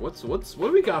of skill. What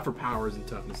do we got for powers and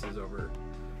toughnesses over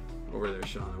there,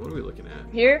 Shauna? What are we looking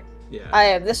at? Here, Yeah. I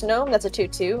have this gnome that's a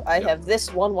 2/2. I Yep. have this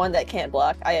 1/1 that can't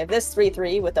block. I have this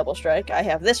 3/3 with double strike. I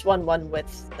have this 1/1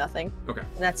 with nothing. Okay.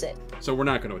 And that's it. So we're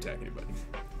not going to attack anybody.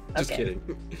 Just Okay. kidding.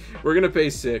 We're going to pay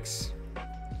 6.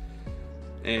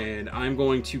 And I'm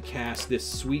going to cast this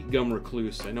Sweet Gum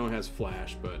Recluse. I know it has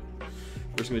Flash, but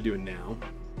we're just going to do it now.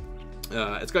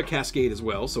 It's got Cascade as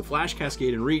well. So Flash,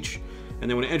 Cascade, and Reach. And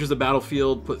then when it enters the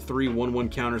battlefield, put 3 1/1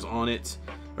 counters on it.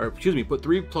 Or, excuse me, put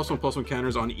 3 +1/+1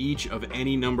 counters on each of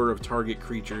any number of target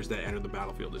creatures that enter the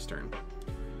battlefield this turn.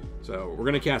 So we're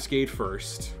going to Cascade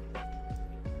first.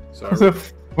 So What the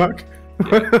fuck?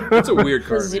 yeah, that's a weird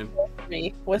card, man.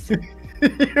 0/3 with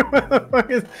What the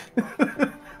fuck is...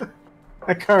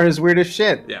 That card is weird as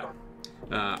shit. Yeah.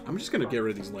 I'm just going to get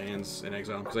rid of these lands and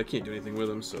exile them because I can't do anything with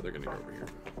them, so they're going to go over here.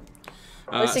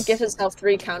 at least it gives itself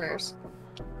 3 counters.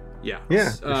 Yeah. Yeah,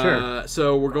 for sure.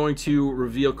 So we're going to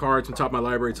reveal cards from top of my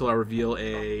library until I reveal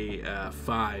a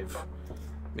 5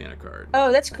 mana card.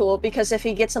 Oh, that's cool, because if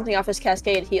he gets something off his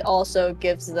Cascade, he also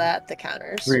gives that the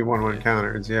counters. 3 1/1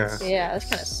 counters, yeah. Yeah, that's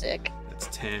kind of sick. That's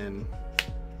 10.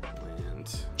 And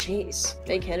Jeez,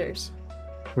 big hitters.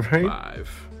 Right?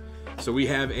 5. So we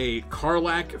have a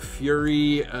Karlak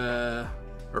Fury or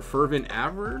Fervent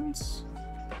Avernus?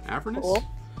 Cool.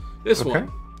 This Okay.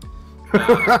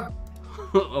 one.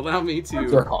 Allow me They're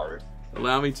to hard.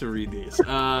 read these.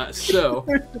 So,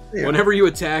 whenever you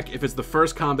attack, if it's the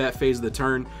first combat phase of the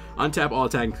turn, untap all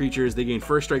attacking creatures. They gain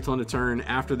first strike till end of turn.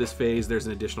 After this phase, there's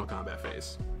an additional combat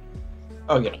phase.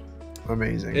 Oh yeah,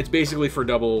 Amazing. It's basically for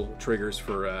double triggers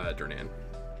for Durnan.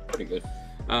 pretty good.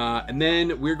 And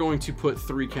then we're going to put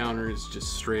 3 counters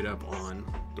just straight up on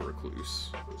the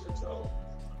Recluse.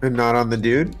 And not on the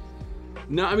dude?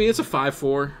 No, I mean, it's a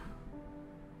 5/4.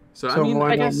 So I So mean,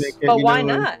 why I not guess, make it, But you why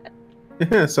know, not?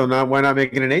 Yeah, so why not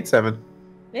make it an 8/7?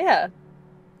 Yeah.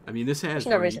 I mean, this has There's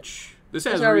no reason. reach. This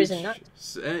There's has no reach. reason not.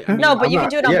 I mean, No, but I'm you not- can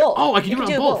do it on yeah. both. Oh, I can You do it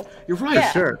on both. You're right.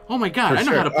 Yeah. Sure. Oh my god, For I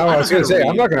know sure. how to. Oh, I was going gonna to say,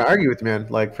 I'm not gonna argue with you, man.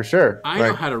 Like for sure. I know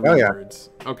Like, how to oh, read yeah. words.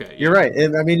 Okay. You're right.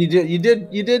 And, I mean, you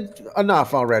did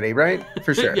enough already, right?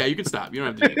 For sure. Yeah, you can stop. You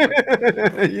don't have to do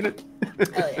it. You did-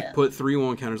 Hell yeah. Put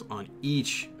 3/1 counters on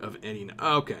each of any.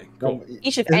 Okay, cool.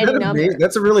 Each of Isn't any that number. amazing?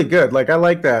 That's a really good. Like I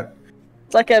like that.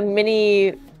 It's like a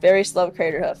mini, very slow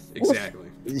crater hoof. Exactly.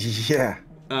 Yeah.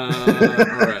 All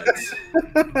right.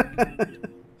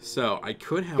 So I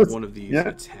could have one of these Yeah.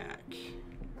 attack.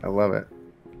 I love it.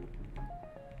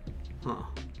 Huh.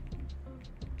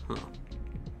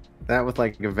 That with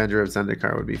like Avenger of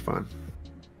Zendikar would be fun.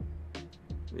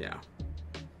 Yeah.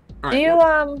 All Do right. you,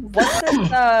 what's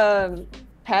this,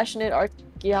 passionate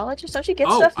archaeologist. Don't you get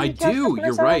Oh, stuff? I do.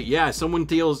 You're right. Yeah, someone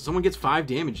gets 5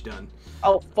 damage done.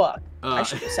 Oh fuck! I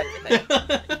should have said anything.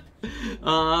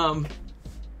 Yikes.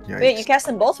 Wait, you cast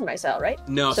them both from my cell, right?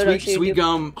 No, So sweet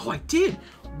gum. Oh, I did.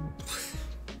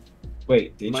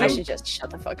 Wait, did I you? should just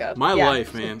shut the fuck up. My Yeah,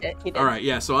 life, man. he did. All right,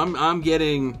 yeah. So I'm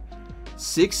getting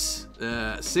 6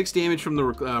 damage from the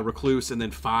recluse and then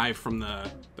 5 from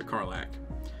the Karlak.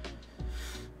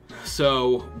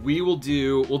 So we'll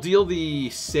deal the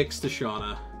 6 to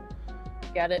Shauna.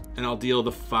 Got it. And I'll deal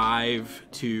the 5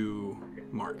 to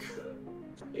Mark.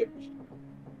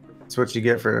 That's what you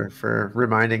get for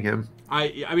reminding him.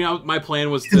 I mean, my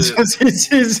plan was to.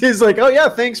 he's like, oh yeah,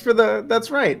 thanks for the. That's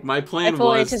right. My I plan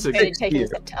fully was to. anticipated taking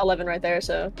 11 right there,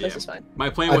 so this Yeah. is fine. My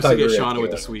plan I was to thought you get were gonna Shauna do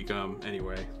with the it. sweet gum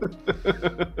anyway.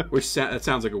 That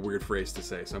sounds like a weird phrase to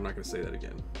say, so I'm not going to say that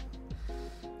again.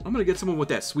 I'm going to get someone with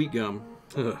that sweet gum.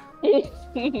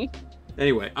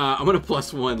 Anyway, I'm going to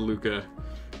 +1 Luca.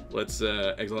 Let's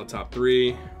exile the top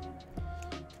 3.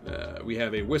 We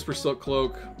have a Whisper Silk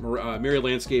Cloak, Mirror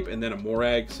Landscape, and then a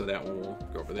Morag, so that one will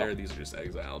go over there. These are just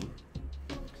exiled.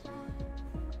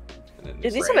 And then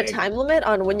Does these have a time limit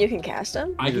on when you can cast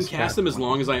them? I You can just cast cast them as one.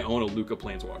 long as I own a Luca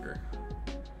Planeswalker.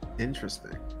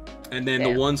 Interesting. And then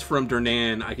Damn. the ones from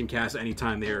Durnan, I can cast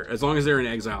anytime they're, as long as they're in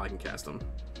exile, I can cast them.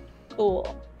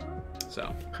 Cool.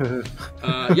 So,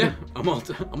 yeah, I'm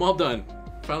all done.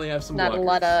 Finally have some Not a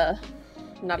blockers.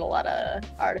 lot of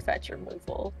artifact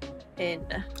removal in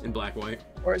In black white.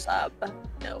 Orzhov.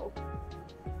 No.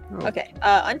 Oh. Okay.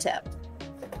 Untap.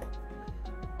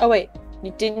 Oh wait,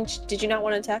 did you not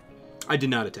want to attack? I did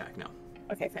not attack. No,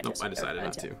 Okay, nope. fantastic. I decided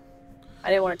not Untap. to. I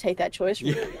didn't want to take that choice from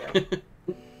Yeah. you.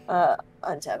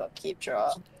 Untap, upkeep,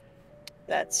 draw.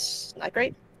 That's not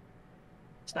great.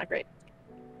 It's not great.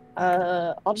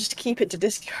 I'll just keep it to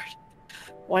discard.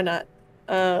 Why not?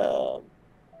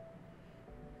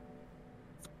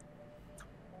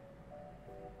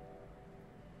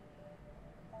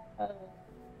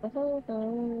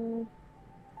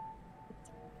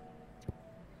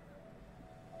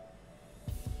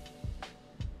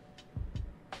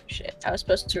 Shit, I was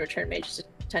supposed to return Mage's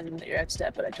Attendant at your next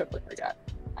step, but I totally forgot.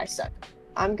 I suck.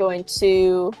 I'm going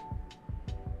to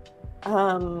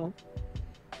So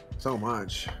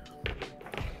much.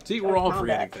 See, we're all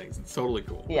Combat. forgetting things. It's totally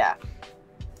cool. yeah.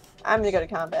 I'm gonna go to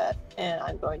combat, and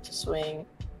I'm going to swing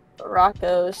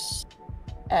Burakos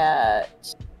at.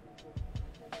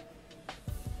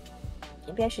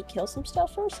 Maybe I should kill some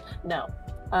stuff first? No.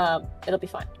 It'll be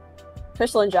fine.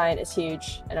 Crystalline Giant is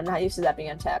huge, and I'm not used to that being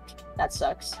untapped. That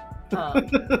sucks. Let's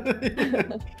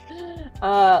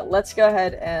go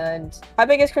ahead and. How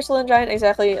big is Crystalline Giant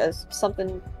exactly? As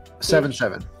something.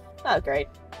 7/7. Oh, great.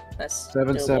 That's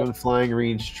 7/7 doable. flying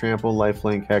reach, trample,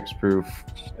 lifelink, hexproof.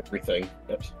 Everything.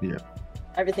 Yep.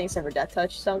 Everything except for Death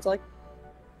Touch, sounds like.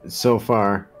 So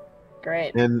far.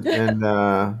 Great. And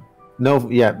no,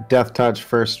 yeah, death touch,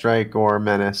 first strike, or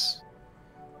menace,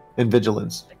 and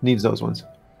vigilance needs those ones.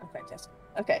 Oh, fantastic.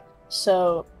 Okay,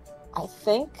 so I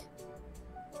think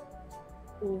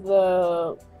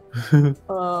the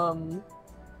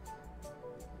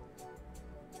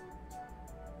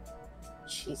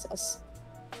Jesus.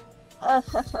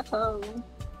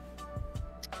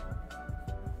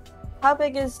 How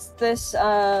big is this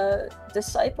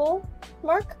disciple,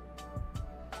 Mark?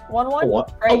 1/1?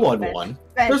 A 1/1.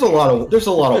 There's a Fantastic. lot of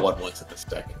 1/1s in this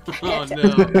deck. Oh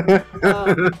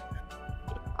no.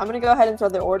 I'm gonna go ahead and throw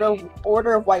the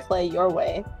order of white play your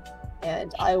way,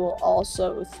 and I will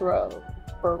also throw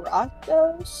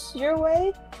Burakos your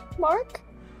way, Mark.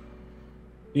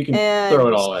 You can And- throw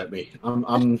it all at me.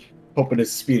 I'm hoping to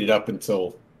speed it up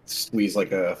until squeeze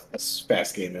like a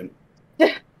fast game in.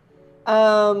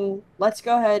 Let's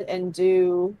go ahead and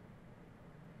do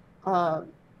the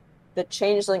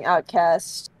Changeling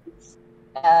Outcast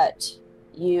at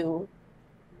you,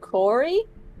 Corey.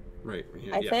 Right.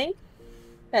 Yeah, I think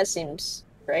that seems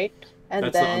great. And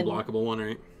that's then the unblockable one,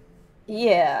 right?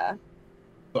 yeah,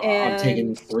 So And- I'm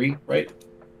taking 3, right?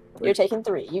 you're taking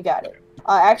 3. You got it.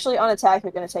 Actually, on attack,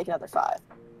 you're gonna take another 5.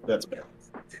 That's better.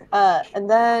 And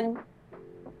then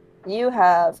you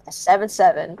have a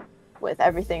 7/7 with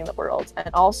everything in the world, and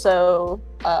also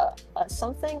a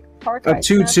something park. A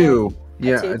 2/2.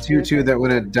 Yeah, a 2/2. 2/2 that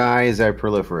when it dies, I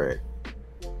proliferate.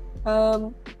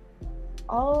 Oh,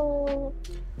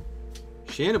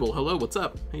 Shannibal, hello, what's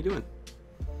up? How you doing?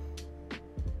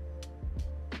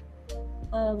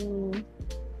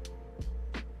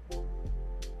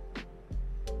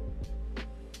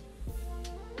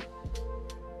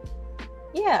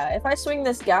 yeah. If I swing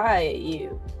this guy at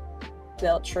you,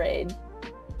 they'll trade.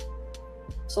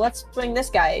 So let's swing this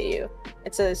guy at you.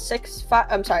 It's a 6/5.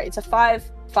 I'm sorry, it's a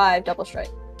 5/5 double strike.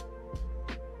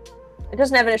 It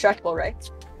doesn't have an indestructible, right?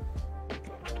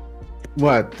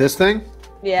 What, this thing?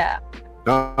 Yeah.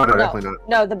 No, definitely not.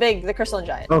 No, the crystalline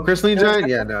giant. Oh, crystalline giant?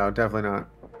 Yeah, no, definitely not.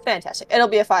 Fantastic. It'll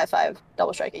be a 5/5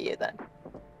 double strike at you then.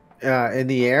 In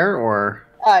the air or?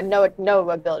 No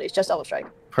abilities, just double strike.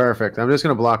 Perfect. I'm just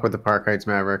gonna block with the Park Heights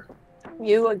Maverick.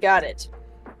 You got it.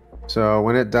 So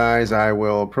when it dies, I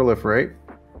will proliferate.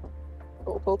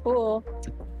 Cool.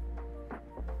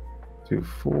 2,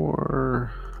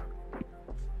 4.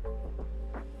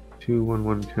 2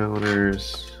 1/1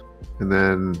 counters, and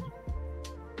then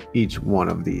each one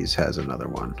of these has another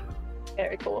one.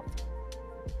 Very cool.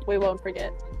 We won't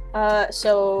forget.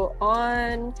 So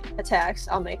on attacks,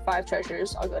 I'll make 5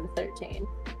 treasures. I'll go to 13,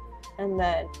 and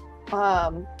then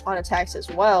on attacks as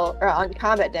well, or on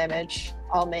combat damage,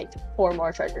 I'll make 4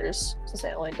 more treasures since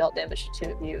I only dealt damage to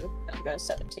 2 of you. I'm going to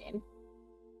 17.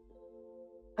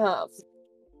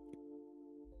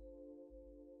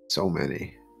 So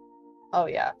many. Oh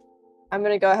yeah. I'm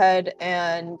gonna go ahead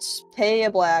and pay a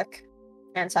black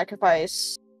and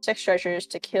sacrifice 6 treasures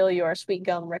to kill your sweet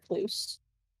gum recluse.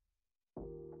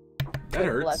 That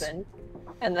hurts. 11.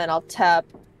 And then I'll tap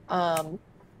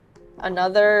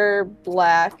another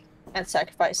black and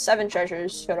sacrifice 7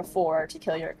 treasures to go to 4 to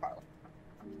kill your Carl.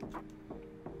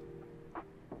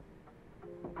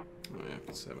 Oh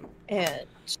yeah, 7. And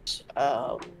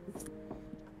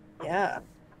yeah.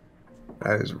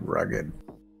 That is rugged.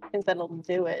 I think that'll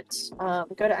do it. Go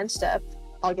to end step.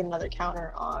 I'll get another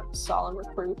counter on Solemn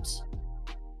Recruit.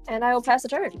 And I will pass the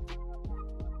turn.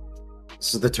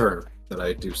 This is the turn that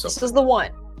I do something. This is the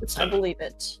one. It's I time. believe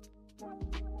it.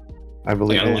 I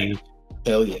believe Yeah, it.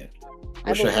 Hell yeah.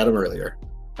 Wish I believe had him earlier.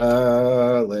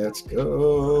 Let's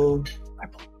go.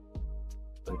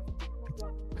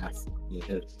 Math. You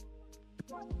hit.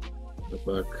 Good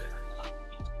luck.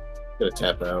 Gonna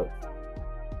tap out.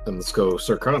 Then let's go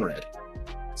Sir Conrad.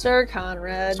 Sir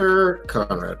Conrad. Sir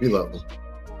Conrad, we love him.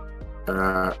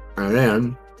 And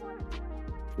then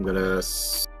I'm gonna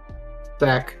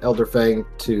stack Elderfang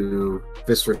to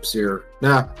Viscera Seer.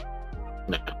 Nah,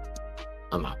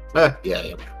 I'm not. Yeah, I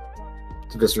am.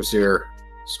 To Viscera Seer,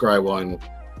 Scry 1,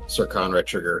 Sir Conrad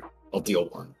trigger. I'll deal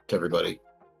 1 to everybody.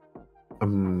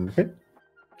 Okay.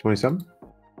 27.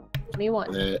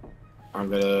 21. And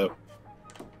I'm gonna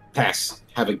pass,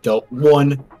 having dealt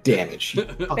 1 damage.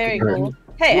 Very Fucking cool.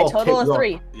 Hey, You a all total take- of you all-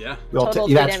 3. Yeah. Total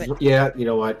yeah, 3 damage. yeah, you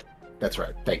know what? That's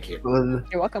right. Thank you.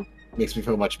 You're welcome. Makes me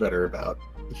feel much better about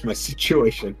my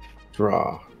situation.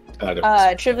 Draw.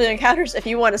 Trivial Encounters, if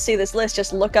you want to see this list,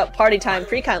 just look up Party Time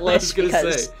Precon was list gonna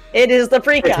because say. it is the It's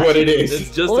Precon. what it is. It's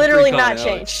just Literally the pre-con, not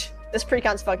Alex. changed. This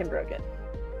Precon's fucking broken.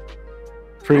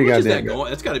 Pretty How much is goddamn that good. going?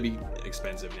 That's got to be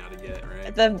expensive now to get,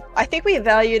 right? I think we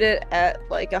valued it at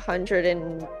like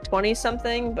 120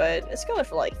 something, but it's going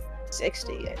for like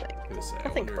 60, I think. Gonna say, I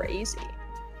Nothing wonder- crazy.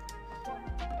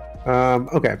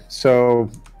 Okay, so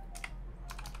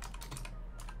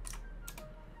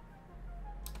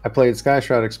I played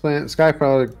Skyshroud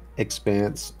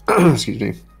Expanse. Excuse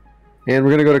me. And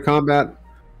we're gonna go to combat.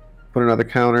 Put another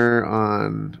counter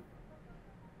on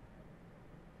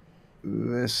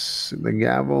the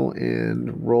gavel,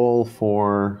 and roll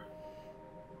for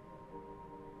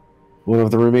one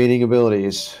of the remaining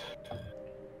abilities.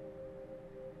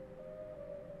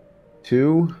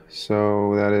 2,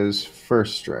 so that is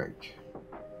first strike.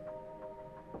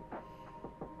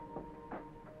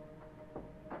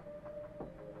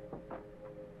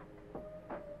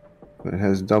 It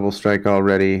has double strike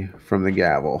already from the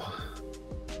gavel.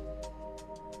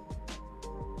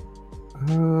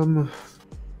 A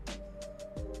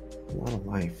lot of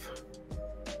life.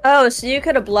 Oh, so you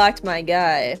could have blocked my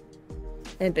guy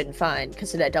and been fine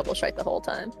because it had double strike the whole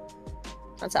time.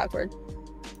 That's awkward.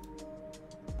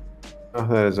 Oh,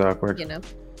 that is awkward. You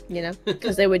know,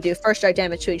 because they would do first strike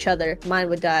damage to each other. Mine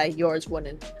would die, yours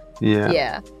wouldn't. Yeah,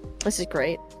 Yeah, this is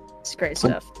great. It's great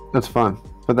stuff. that's fun,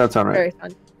 but that's all right. Very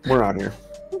fun. We're out here.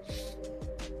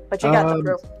 But you got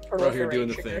the we're out here doing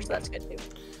the trigger, thing. so that's good too.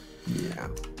 Yeah.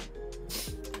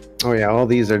 Oh yeah, all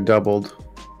these are doubled,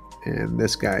 and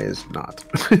this guy is not.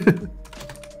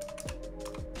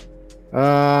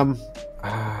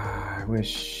 I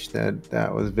wish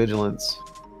that was vigilance.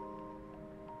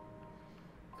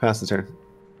 Pass the turn.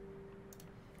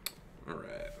 All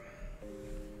right.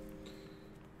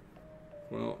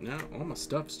 Well, now all my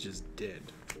stuff's just dead.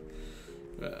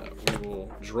 We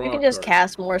will draw. You can a just card.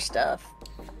 cast more stuff.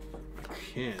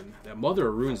 Can that Mother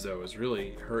of Runes though is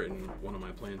really hurting one of my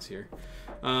plans here.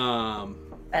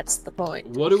 That's the point.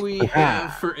 What do we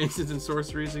have for instants and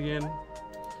sorceries again?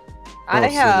 I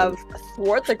so have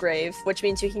Thwart the Grave, which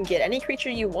means you can get any creature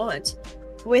you want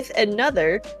with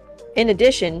another, in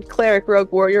addition, Cleric,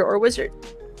 Rogue, Warrior, or Wizard.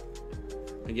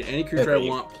 I get any creature I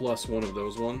want plus one of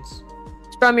those ones.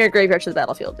 It's from your graveyard to the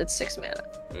battlefield. It's 6 mana.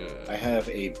 I have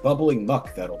a Bubbling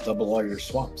Muck that'll double all your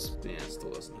swamps. Yeah, it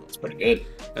still doesn't help. It's pretty good.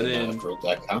 And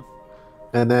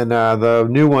then the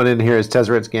new one in here is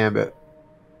Tezzeret's Gambit.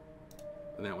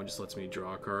 And that one just lets me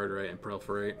draw a card, right, and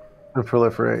proliferate. And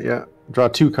proliferate, yeah. Draw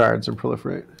 2 cards and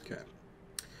proliferate. Okay.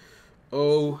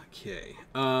 Okay.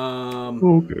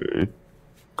 Okay.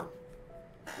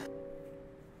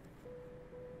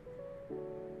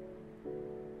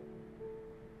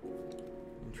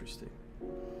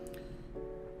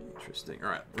 Interesting. All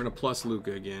right, we're gonna plus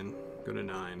Luca again. Go to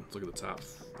 9. Let's look at the top,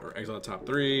 or exile the top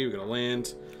 3. We got a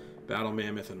land, Battle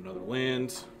Mammoth, and another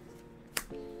land.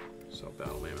 So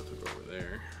Battle Mammoth will go over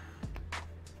there.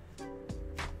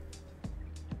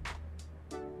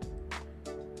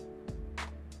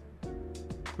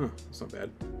 Huh, that's not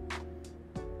bad.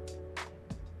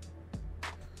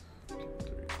 2, 3,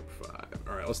 4, 5.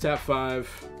 All right, let's tap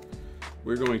 5.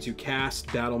 We're going to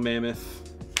cast Battle Mammoth.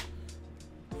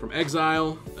 From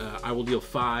exile, I will deal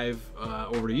 5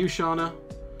 over to you, Shauna,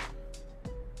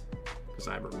 because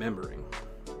I'm remembering.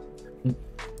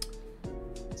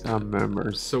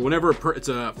 So whenever it's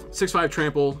a 6/5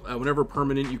 trample, whenever a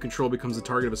permanent you control becomes the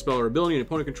target of a spell or ability an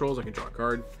opponent controls, I can draw a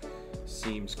card.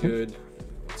 Seems good.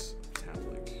 Let's tap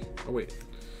like. Oh wait.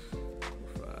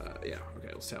 Yeah. Okay.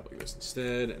 Let's tap like this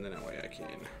instead, and then that way I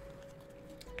can.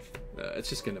 It's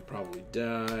just gonna probably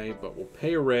die, but we'll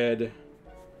pay a red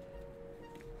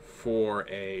for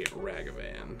a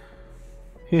Ragavan.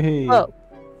 Hey. Oh.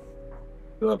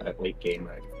 I love that late game,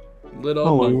 right?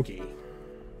 Little monkey.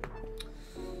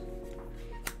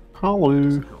 Hello.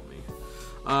 Help me.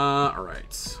 All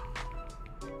right.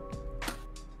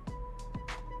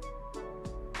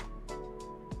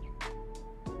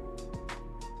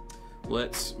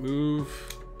 Let's move.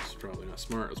 It's probably not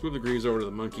smart. Let's move the greaves over to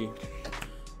the monkey.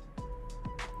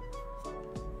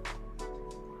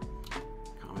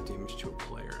 Common damage to a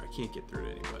player. I can't get through to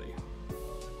anybody.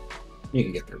 You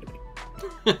can get through to me.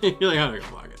 You're like, how do I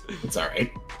block it? It's all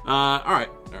right. All right.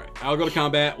 I'll go to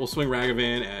combat. We'll swing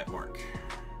Ragavan at Mark.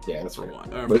 Yeah, that's For right.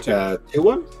 1. But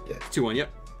 2/1? Yeah. 2/1,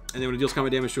 yep. And then when it deals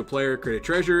combat damage to a player, create a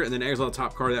treasure, and then exile the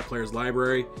top card of that player's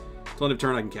library. Till end of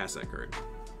turn, I can cast that card.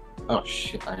 Oh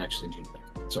shit! I actually need that.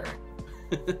 Sorry,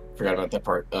 forgot about that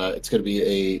part. It's going to be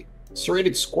a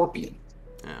serrated scorpion.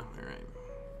 Yeah, all right.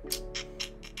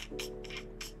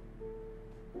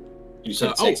 You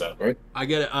said it's exile, right? I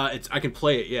get it. I can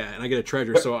play it, yeah, and I get a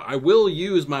treasure. So I will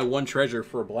use my 1 treasure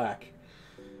for a black,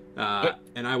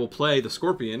 and I will play the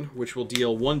scorpion, which will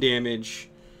deal 1 damage.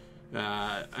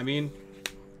 I mean,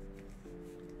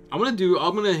 I'm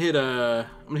gonna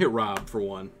hit Rob for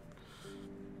 1.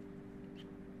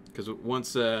 Because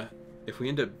once, if we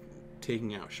end up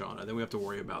taking out Shauna, then we have to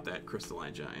worry about that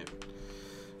Crystalline Giant.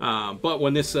 But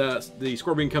when this the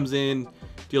Scorpion comes in,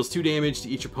 deals 2 damage to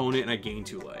each opponent, and I gain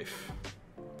 2 life.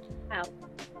 Ow.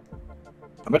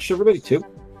 How much everybody? 2?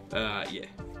 Yeah.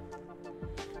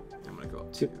 I'm gonna go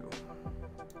up 2.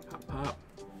 Hop, hop.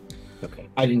 Okay.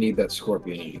 I didn't need that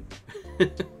Scorpion.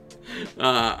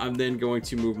 I'm then going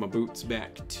to move my boots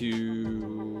back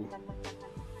to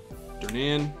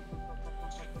Durnan.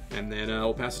 And then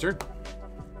we'll pass the turn.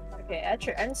 Okay, at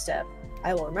your end step,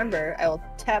 I will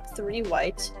tap 3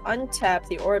 white, untap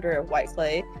the Order of White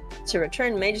Clay to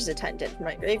return Mage's Attendant from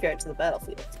my graveyard to the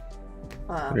battlefield.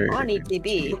 On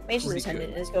ETB, Mage's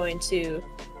Attendant is going to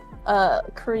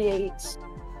create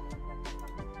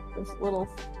this little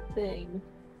thing.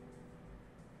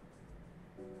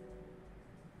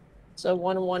 So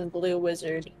 1/1 blue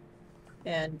wizard.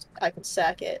 And I can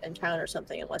sack it and counter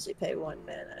something unless you pay 1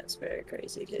 mana. It's very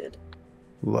crazy good.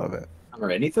 Love it. Or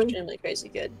anything? Extremely crazy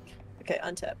good. Okay,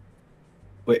 untap.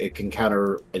 Wait, it can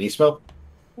counter any spell?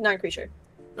 Non-creature.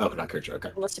 Oh, not creature.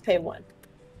 Okay. Unless you pay 1.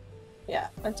 Yeah,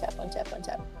 untap.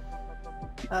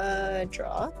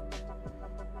 Draw.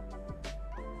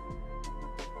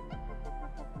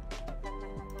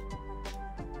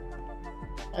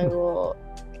 I will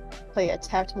play a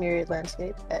tapped Myriad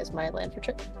Landscape as my land for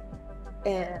trick.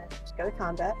 And go to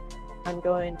combat. I'm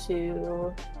going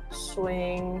to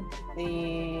swing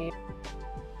the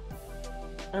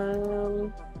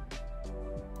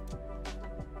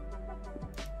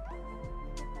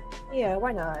yeah,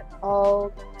 why not?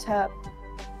 I'll tap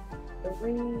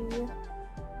 3. 1,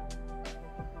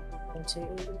 2,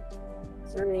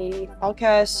 3. I'll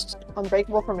cast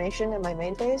Unbreakable Formation in my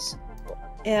main phase.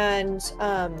 And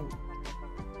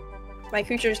my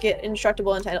creatures get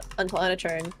indestructible until end of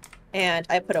turn. and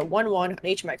I put a 1/1 on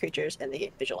each of my creatures, and they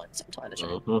get vigilance until end of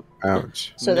turn.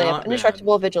 Ouch. So they have Not bad.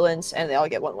 indestructible vigilance, and they all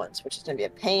get 1/1s, which is going to be a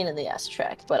pain in the ass to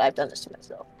track. But I've done this to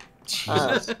myself.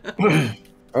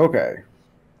 Okay.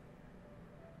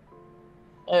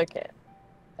 Okay,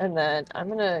 and then I'm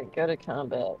gonna go to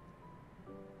combat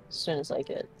as soon as I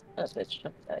get a bitch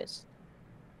of dice.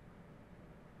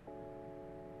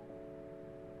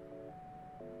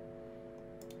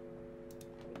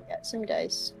 Got some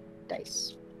dice.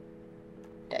 Dice.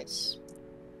 Dice.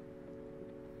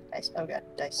 Dice. Oh god,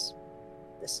 dice.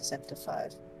 This is up to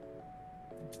 5.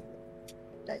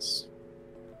 Dice.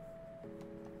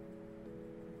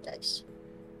 Dice.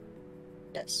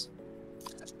 Dice.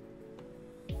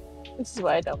 This is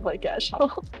why I don't play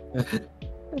casual.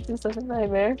 This is such a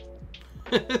nightmare.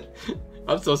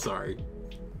 I'm so sorry.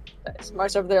 Dice.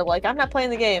 Mark's over there like, I'm not playing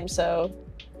the game, so...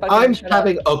 fucking I'm shut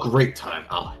having a great time.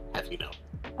 I'll have you know.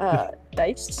 up.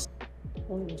 Dice. Dice.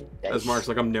 As Mark's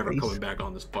like, I'm never coming back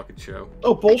on this fucking show.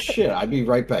 Oh bullshit! I'd be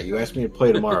right back. You asked me to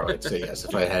play tomorrow. I'd say yes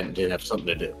if I didn't have something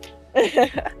to do.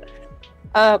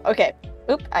 Okay.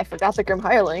 Oop, I forgot the Grim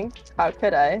Hireling. How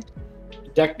could I?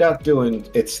 Deck not doing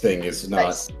its thing is not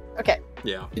Dice. Okay,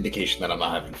 Yeah. indication that I'm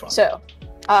not having fun. so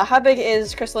how big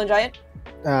is Crystalline Giant?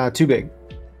 Too big.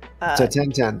 Uh, It's a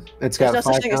 10-10. It's there's got no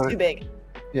 5 such thing as counter. too big.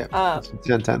 Yeah. It's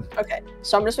 10-10. Okay,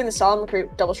 so I'm just doing the Solemn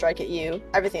Recruit, Double Strike at you.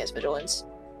 Everything is Vigilance.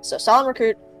 So Solemn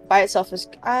Recruit by itself is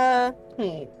It's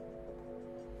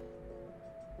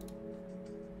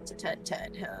a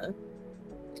 10-10, huh?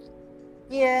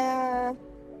 Yeah.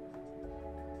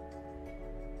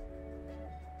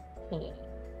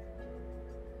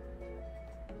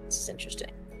 This is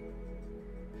interesting.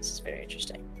 This is very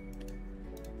interesting.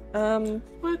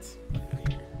 What?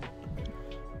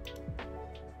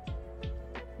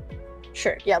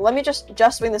 Sure. Yeah, let me just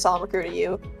swing the Solemn Recruit at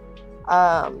you.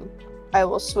 I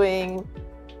will swing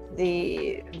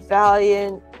the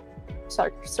Valiant...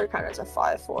 Sarkana's a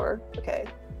 5/4. Okay.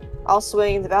 I'll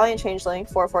swing the Valiant Changeling,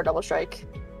 4/4 Double Strike,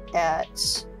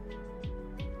 at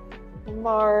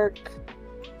Mark.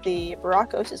 The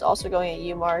Burakos is also going at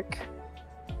you, Mark.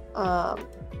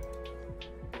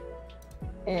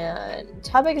 And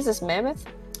how big is this mammoth?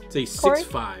 It's a Corey?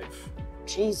 6/5.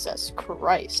 Jesus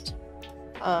Christ.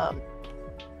 The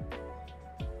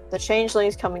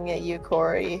Changeling's coming at you,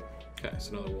 Corey. Okay, it's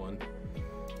another one.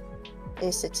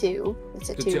 It's a 2. It's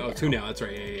a 2. Two, oh, 2 now. That's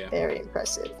right. Yeah. Very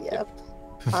impressive, yeah.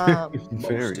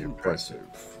 Very Most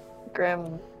impressive.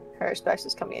 Grim Harrispex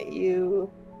is coming at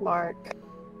you, Mark.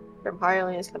 Grim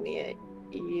Hireling is coming at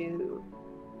you,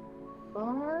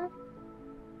 Mark.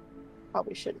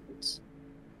 Probably shouldn't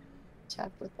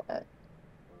attack with that.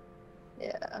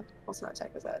 Yeah, let's not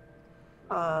attack with that.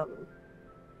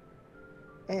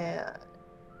 And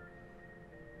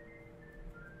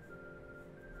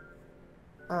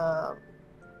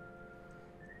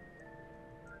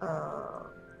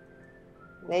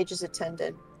Mage's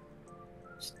Attendant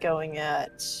is going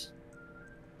at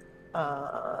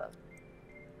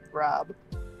Rob.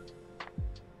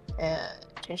 And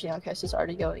Changing Outcast is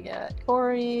already going at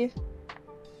Corey.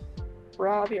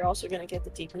 Rob, you're also going to get the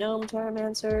Deep Gnome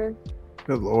Pyromancer.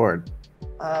 Good lord.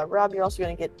 Rob, you're also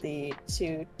going to get the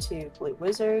 2/2 Blue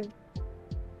Wizard.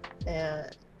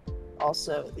 And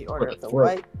also the Order of the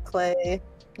White Clay.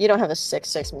 You don't have a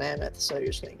 6/6 Mammoth, so you're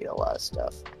just going to get a lot of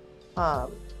stuff.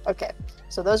 Okay,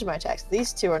 so those are my attacks.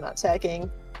 These two are not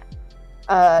attacking.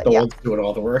 The Yeah. one's doing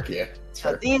all the work, yeah. So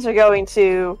Sure. these are going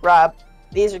to Rob,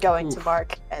 these are going to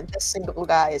Mark, and this single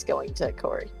guy is going to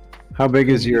Corey. How big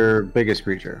is your biggest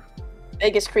creature?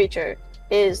 Biggest creature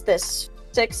is this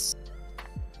 6.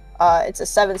 It's a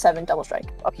 7/7 Double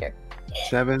Strike up here.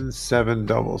 7/7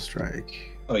 double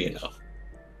strike. Oh, you know.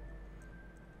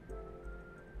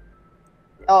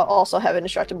 I'll also have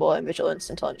Indestructible and Vigilance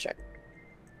until end of turn.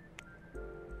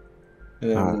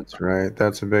 Oh, that's right.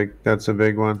 That's a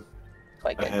big one.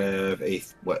 Quite I good. have a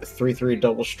 3/3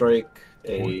 double strike,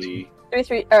 a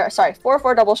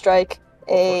 4/4 Double Strike,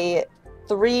 a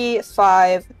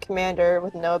 3/5 Commander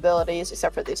with no abilities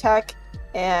except for the attack,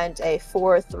 and a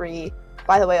 4/3.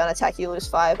 By the way, on attack you lose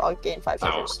 5. I'll gain 5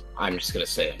 feathers. I'm just gonna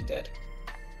say I'm dead.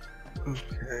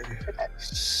 Okay.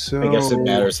 So I guess it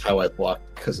matters how I block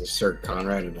because of Sir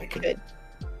Conrad, and I can. Good.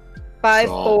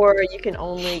 5/4. So- You can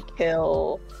only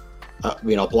kill.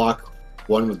 I'll block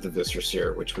one with the Viscera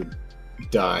Seer, which would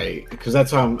die because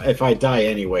that's how. If I die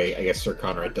anyway, I guess Sir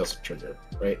Conrad doesn't trigger,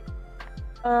 right?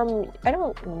 I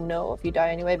don't know if you die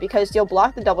anyway because you'll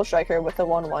block the Double Striker with a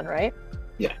 1/1, right?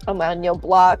 Yeah. And you'll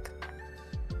block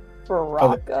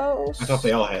Burakos. I thought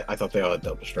they all had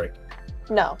double strike.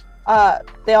 No.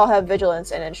 They all have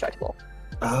Vigilance and Indestructible.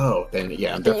 Oh, then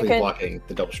yeah, I'm So you definitely can- blocking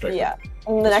the double strike. Yeah.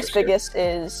 And the Mr. next Scared. biggest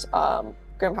is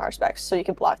Grim Power Specs, so you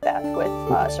can block that with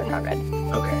Sir Conrad.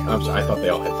 Okay, I'm sorry. I thought they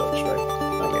all had double strike.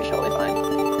 You're totally fine.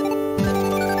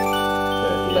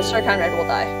 Yeah. But Sir Conrad will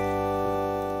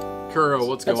die. Kuro,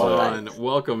 what's That's going all on?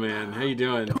 Welcome, man. How you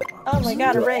doing? Oh my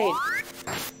god, a raid.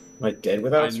 Am I dead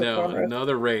without I know, Conrad?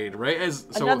 another raid, right?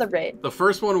 So Another raid. the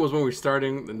first one was when we were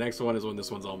starting. The next one is when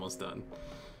this one's almost done.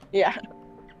 Yeah.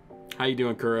 How you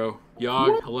doing, Kuro?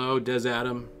 Yogg, hello. Des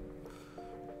Adam.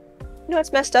 You know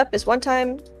what's messed up is one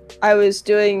time I was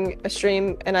doing a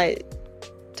stream and I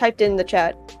typed in the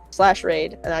chat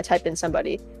 /raid and I typed in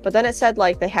somebody, but then it said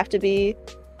like they have to be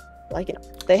like, you know,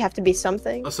 they have to be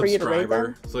something A for you to raid subscriber.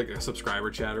 them. It's like a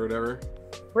subscriber chat or whatever.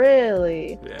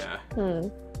 Really? Yeah, It's it's that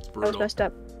was brutal. messed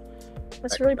up.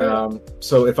 That's really brutal.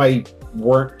 So if I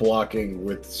weren't blocking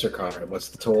with Sir Conrad, what's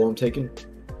the total I'm taking?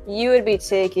 You would be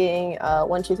taking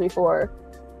 1, 2, 3, 4,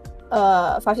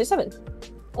 5, 6, 7.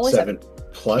 Only 7.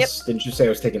 Plus, didn't you say I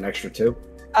was taking extra 2?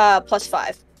 Plus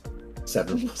 5.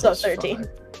 7 So plus 13. 5.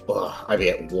 Ugh, I'd be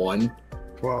at 1.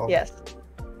 12. Yes.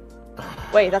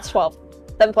 Wait, that's 12.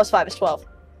 7 plus 5 is 12.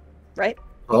 Right?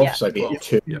 12, Yeah. so I'd be 12. at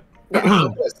 2. Yep.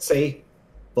 I'm gonna say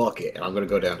fuck it, and I'm gonna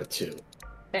go down to 2.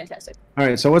 Fantastic. All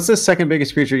right. So what's the second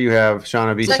biggest creature you have, Shauna?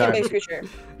 Second Besides, biggest creature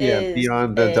yeah, is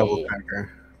beyond the a double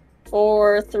tracker.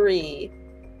 4/3.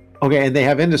 Okay, and they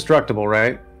have indestructible,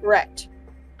 right? Correct.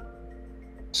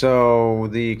 So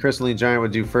the crystalline giant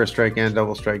would do first strike and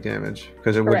double strike damage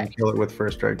because it wouldn't Correct. kill it with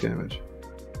first strike damage.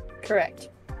 Correct.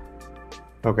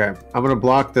 Okay, I'm gonna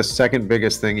block the second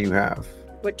biggest thing you have.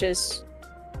 Which is,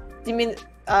 do you mean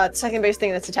the second biggest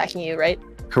thing that's attacking you, right?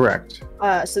 Correct.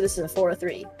 So this is a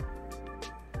 4/3.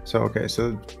 So okay,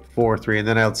 so 4/3, and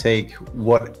then I'll take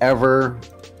whatever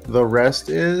the rest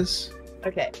is.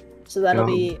 Okay. So that'll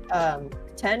be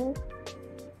 10.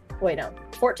 Wait, no.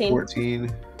 14.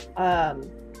 14.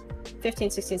 15,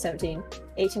 16, 17,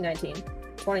 18, 19,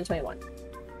 20, 21.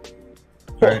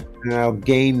 All right, and I'll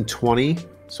gain 20,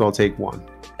 so I'll take 1.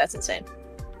 That's insane.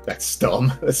 That's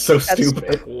dumb. That's so That's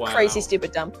stupid. Wow. Crazy,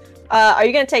 stupid, dumb. Are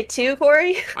you gonna take 2,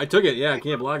 Corey? I took it. Yeah, I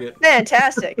can't block it.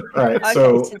 Fantastic. All right, Okay,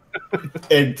 so so-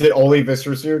 and did only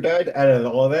Viscerseer died out of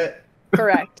all of that?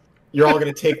 correct. You're all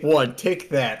gonna take 1. Take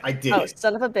that. I did Oh, it.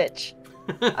 son of a bitch.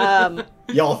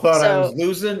 Y'all thought I so- was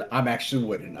losing. I'm actually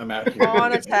winning. I'm out here.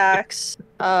 On attacks,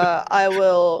 I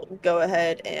will go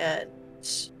ahead and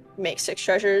make 6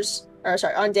 treasures. Or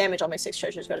sorry, on damage, I'll make 6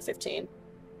 treasures. Go to 15.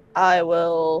 I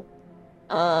will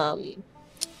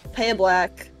pay a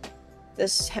black.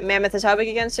 This mammoth is how big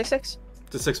again? 6/6.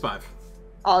 It's a 6/5.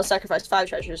 I'll sacrifice 5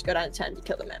 treasures. Go down to 10 to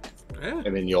kill the mammoth. Yeah.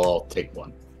 And then you'll all take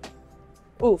 1.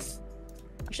 Oof.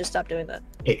 I should stop doing that.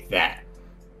 Take that.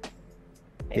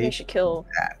 Maybe I should kill.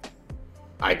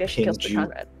 I Maybe I should kill pinned Sir you.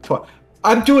 Conrad.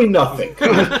 I'm doing nothing.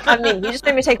 I mean, you just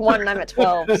made me take 1 and I'm at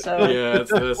 12. So Yeah,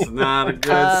 that's not a good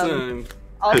sign.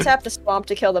 I'll tap the swamp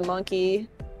to kill the monkey.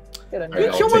 Get a Alright, You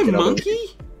I'll kill my take another- monkey?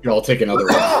 You'll all take another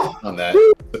 1 on that.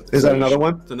 Is that another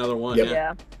one? It's another one. Yep.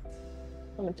 Yeah.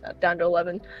 Yeah. I'm down to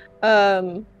 11.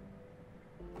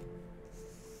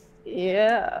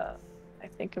 Yeah. I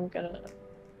think I'm gonna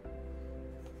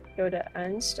go to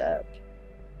end step.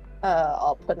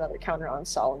 I'll put another counter on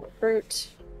Solemn Recruit.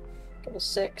 Go to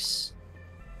 6.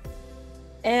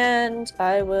 And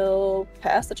I will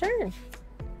pass the turn.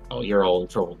 Oh, you're all in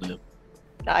trouble now.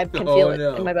 I can Oh, feel it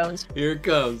no. in my bones. Here it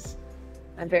comes.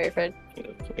 I'm very afraid.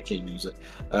 I can't use it.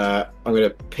 I'm going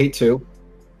to pay 2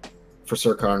 for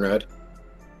Sir Conrad.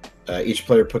 Each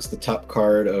player puts the top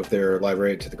card of their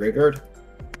library into the graveyard.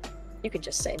 You could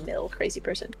just say mill, crazy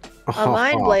person. A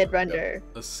Mind Blade Render.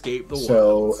 Escape the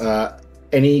So wilds.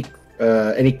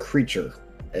 any creature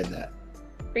in that.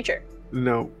 Creature.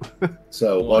 No.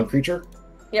 So one creature?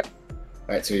 Yep. All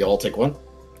right, so you all take 1.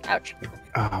 Ouch.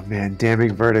 Oh man,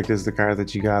 Damning Verdict is the card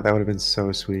that you got. That would have been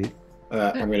so sweet.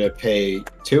 I'm going to pay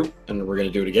 2, and we're going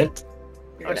to do it again.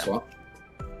 Oh, no. Swap.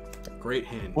 Great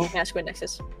hinge. Yeah, Squid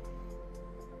Nexus.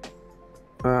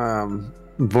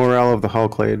 Vorel of the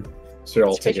Hullclade. So you'll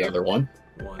all It's take creature. another 1.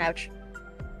 One. Ouch.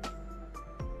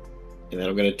 And then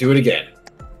I'm going to do it again.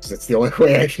 So that's the only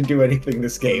way I can do anything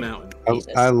this game. Mountain.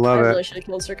 Jesus. I love I it. really should have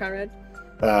killed Sir Conrad.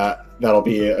 That'll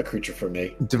be a creature for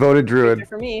me. Devoted Druid. Creature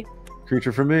for me.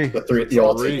 Creature for me. The 3,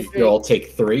 you all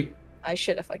take 3. I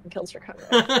should if I can kill Sir Conrad.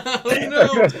 Oh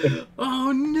no!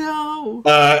 Oh no!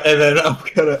 And then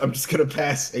I'm just gonna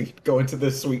pass and go into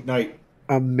this sweet night.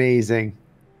 Amazing.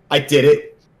 I did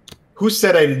it. Who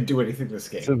said I didn't do anything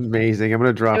this It's game? amazing. I'm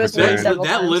gonna drop It it was me there. several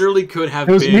That times. literally could have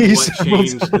It was been me what several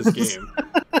changed this times. game.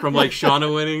 From like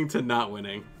Shauna winning to not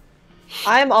winning.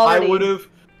 I'm I already. would have.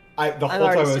 The whole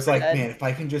already time I was super like, dead. man, if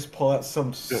I can just pull out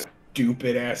some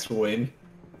stupid ass win.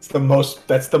 It's the most.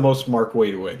 That's the most Mark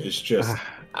way to win. It's just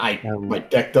my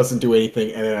deck doesn't do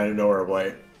anything, and then out of nowhere, I'm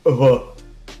like,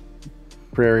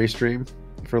 Prairie stream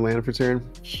for Land for Turn.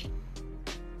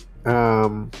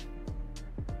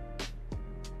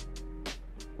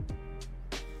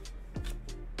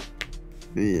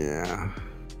 Yeah.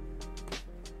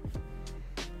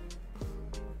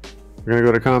 We're gonna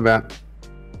go to combat.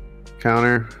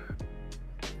 Counter.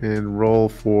 And roll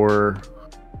for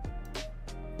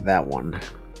that one.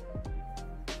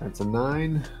 That's a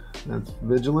 9. That's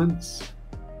vigilance.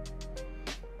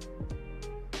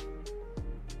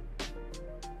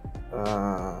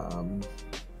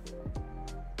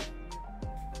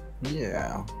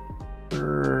 Yeah.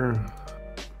 Do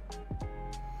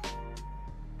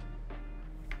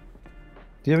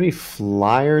you have any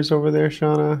flyers over there,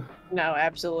 Shauna? No,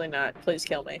 absolutely not. Please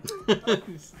kill me.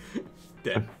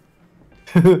 Dead.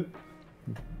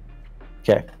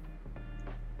 Okay.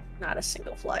 Not a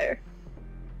single flyer.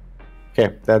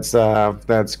 Okay,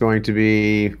 that's going to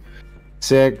be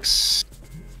 6,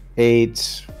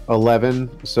 8,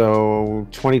 11. So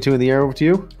 22 in the air over to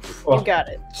you. You got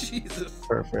it. Jesus.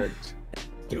 Perfect.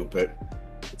 Stupid.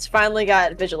 It's finally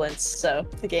got vigilance, so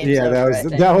the game's Yeah, over, I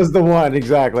think. that was the one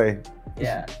exactly.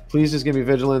 Yeah. Please just give me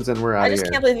vigilance and we're out I of just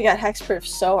here. can't believe you got hexproof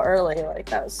so early. Like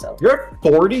that was so. You're at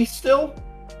 40 still?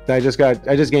 I just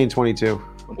gained 22.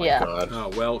 Oh my Yeah. god. Oh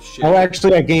well, shit. Oh,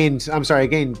 actually, I gained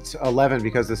 11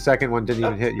 because the second one didn't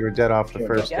even hit. You were dead off the You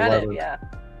first You got 11. it, yeah.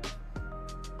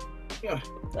 Yeah.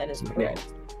 That is Okay. correct.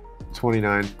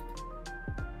 29.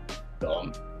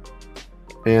 Dumb.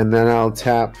 And then I'll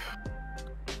tap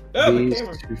Oh, these the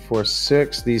camera. 2, 4,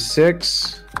 6. These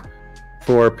 6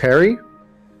 for Perri.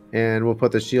 And we'll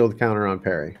put the shield counter on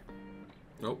Perri.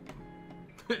 Nope.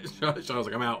 Sean's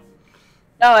like, I'm out.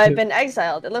 No, I've been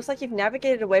exiled. It looks like you've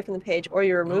navigated away from the page or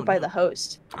you're removed by no. the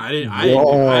host. I didn't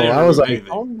Whoa, I was remove like, anything.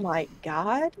 Oh my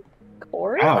god.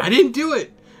 Corey? Wow. I didn't do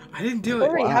it. I didn't do it.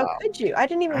 Corey, Wow. how could you? I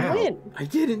didn't even Wow. win. I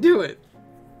didn't do it.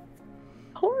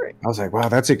 Corey. I was like, wow,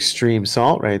 that's extreme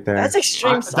salt right there. That's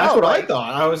extreme That's salt. what I like,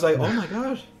 thought. I was like, oh my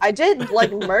gosh. I did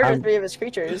like murder I'm- 3 of his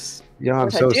creatures. Yo, I'm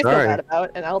which so I do feel sorry. bad about,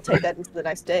 and I'll take that into the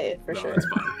next day for No, sure. it's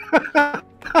fine.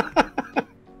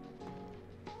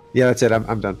 Yeah, that's it.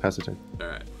 I'm done. Pass the turn. All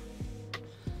right.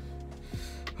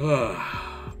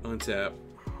 Untap.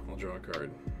 I'll draw a card.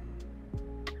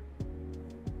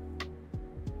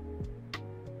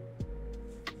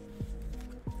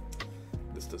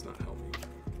 This does not help me.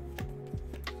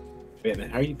 Wait a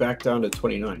minute, how are you back down to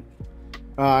 29?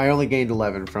 I only gained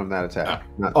 11 from that attack.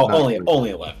 Not- Oh, not only 20.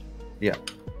 11. Yeah.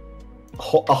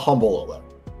 A humble 11.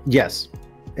 Yes.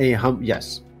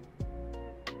 Yes.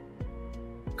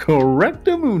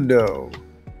 Correctamundo.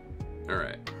 All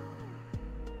right.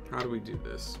 How do we do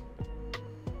this?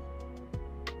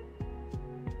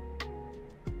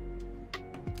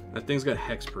 That thing's got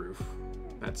hexproof.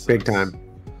 That's Big time.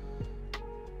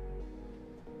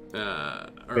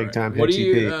 All Big right. time What do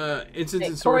you HEP. instance Hey,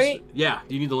 and source? Corey, Yeah.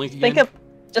 Do you need the link again?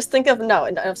 Just think of no,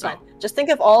 it's fine. Oh. Just think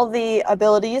of all the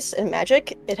abilities in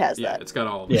Magic. It has Yeah, that. it's got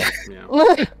all of Yeah. them.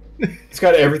 Yeah. It's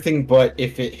got everything but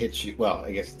if it hits you. Well,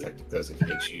 I guess it does if it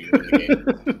hits you in the game.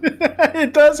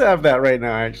 It does have that right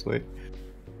now, actually.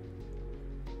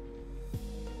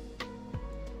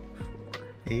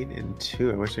 8 and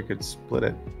 2. I wish I could split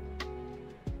it.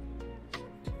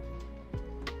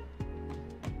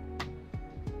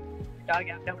 Dog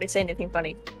out. Nobody say anything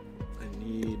funny. I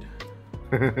need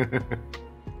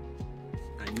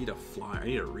a flyer. I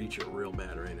need a reacher real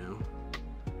bad right now.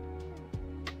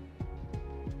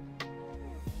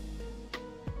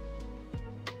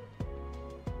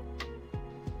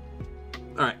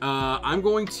 All right, I'm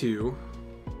going to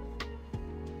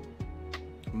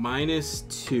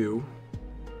 -2.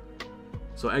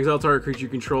 So exile target creature you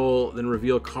control, then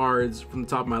reveal cards from the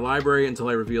top of my library until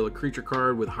I reveal a creature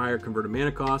card with higher converted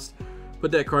mana cost. Put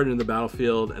that card into the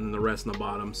battlefield, and then the rest in the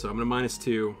bottom. So I'm going to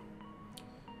 -2.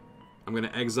 I'm going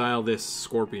to exile this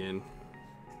Scorpion.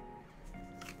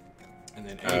 And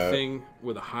then anything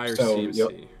with a higher so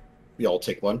CMC. Y'all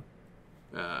take one.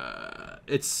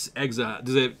 It's exile.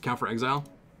 Does it count for exile?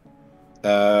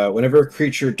 Whenever a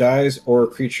creature dies or a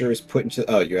creature is put into...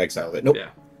 Oh, you exiled it. Nope. Yeah.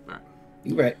 All right.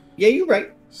 You right. Yeah, you're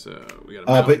right. So we got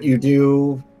a But you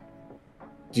do...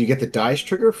 Do you get the dice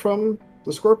trigger from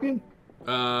the Scorpion?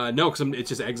 no, because it's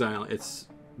just exile. It's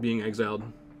being exiled.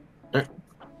 Alright.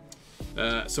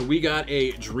 So we got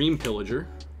a Dream Pillager.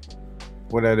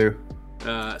 What'd I do?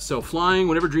 So flying,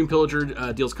 whenever Dream Pillager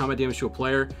deals combat damage to a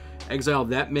player, exile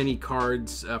that many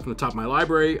cards from the top of my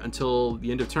library until the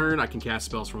end of turn. I can cast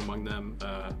spells from among them,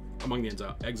 among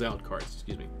the exiled cards.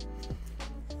 Excuse me.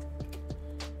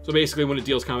 So basically, when it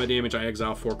deals combat damage, I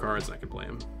exile 4 cards and I can play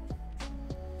them.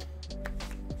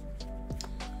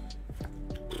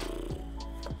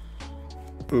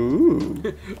 Ooh.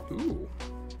 Ooh.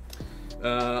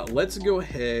 Let's go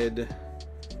ahead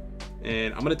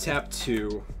and I'm going to tap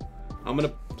 2. I'm going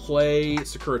to play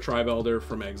Sakura Tribe Elder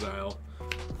from exile.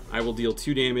 I will deal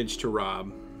 2 damage to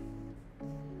Rob.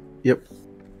 Yep.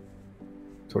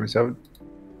 27.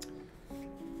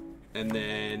 And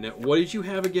then, what did you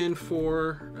have again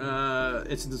for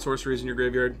instants and sorceries in your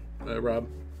graveyard, Rob?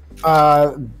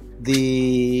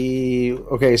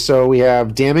 Okay, so we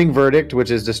have Damning Verdict,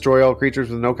 which is destroy all creatures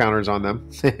with no counters on them.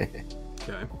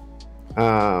 Okay.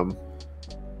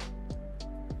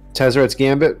 Tezzeret's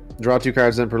Gambit, draw 2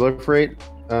 cards, then proliferate.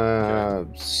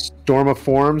 Okay. Storm of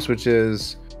Forms, which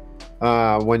is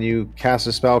when you cast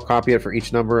a spell, copy it for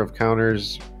each number of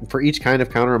counters. For each kind of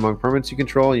counter among permanents you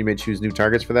control, you may choose new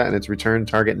targets for that, and it's return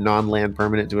target non-land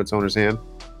permanent to its owner's hand.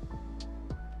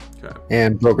 Okay.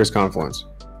 And Broker's Confluence.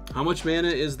 How much mana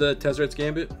is the Tezzeret's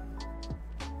Gambit?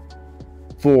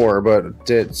 4, but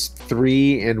it's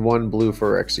 3 and 1 blue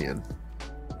for Phyrexian.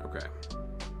 Okay.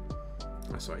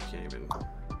 So I can't even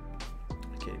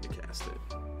cast it.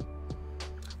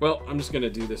 Well, I'm just gonna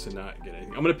do this and not get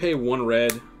anything. I'm gonna pay 1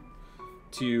 red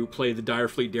to play the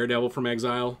Direfleet Daredevil from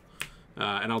exile,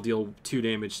 and I'll deal 2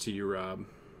 damage to you, Rob.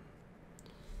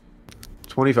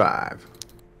 25.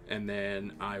 And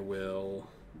then I will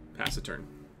pass a turn.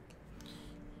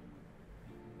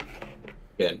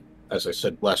 Again, as I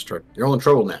said last turn, you're all in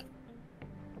trouble now.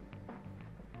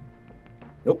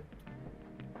 Nope.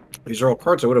 These are all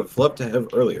cards I would have loved to have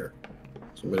earlier.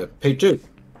 So I'm going to pay 2.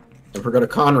 Don't forget a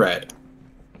Conrad.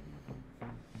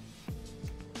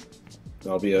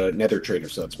 That'll be a Nether Trader,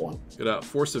 so that's 1. Get out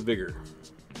Force of Vigor.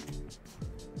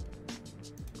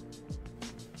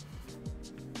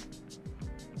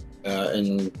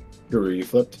 And who are you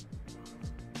flipped?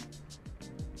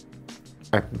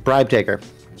 Bribe Taker.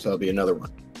 So that'll be another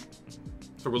 1.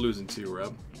 So we're losing 2,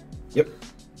 Rob. Yep.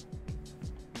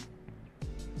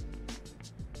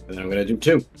 And then I'm going to do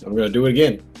 2. I'm going to do it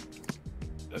again.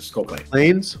 Skull Plane.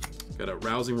 Planes. Got a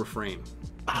Rousing Refrain.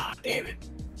 Ah, damn it.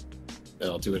 Then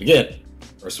I'll do it again.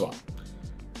 Or Swamp.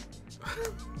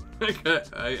 I got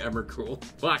Emmercool.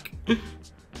 Fuck.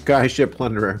 Skyship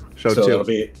Plunderer. Show So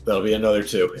 2. that'll be another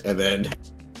 2. And then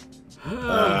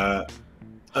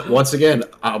once again,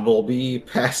 I will be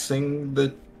passing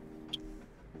the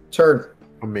turn.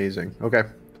 Amazing. Okay.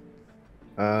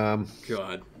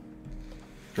 God.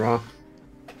 Draw.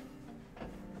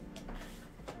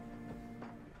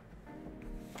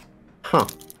 Huh.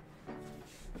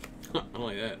 I don't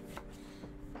like that.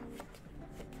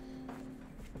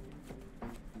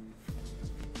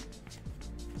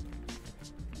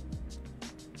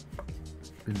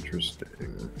 Interesting.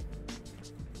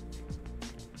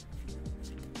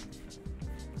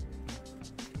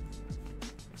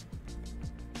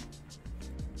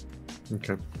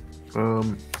 Okay.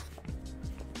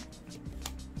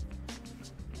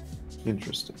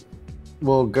 Interesting.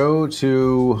 We'll go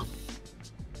to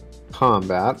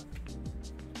combat.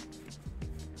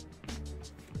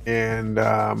 And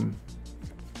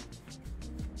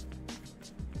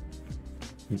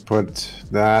put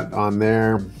that on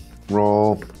there.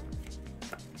 Roll.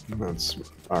 That's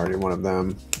already one of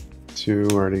them. 2,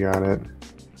 already got it.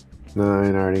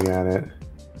 9, already got it.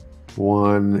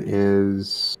 1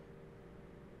 is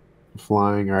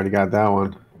flying, already got that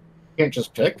one. You can't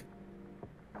just pick.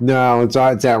 No, it's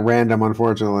at random,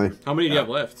 unfortunately. How many do you have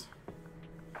left?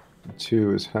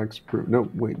 2 is hexproof.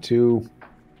 Nope, wait, 2.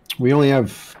 We only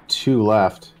have 2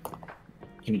 left.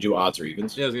 Can you do odds or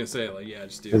evens? Yeah, I was gonna say, like, yeah,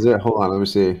 just do. Is it? Hold on, let me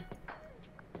see.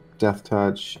 Death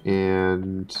Touch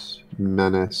and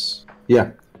Menace.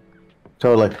 Yeah,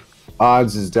 totally.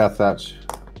 Odds is Death Touch.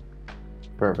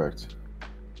 Perfect.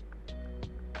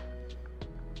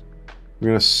 I'm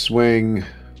gonna swing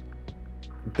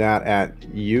that at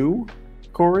you,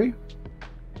 Corey.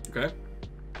 Okay.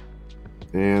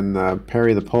 And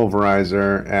Perri the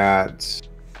Pulverizer at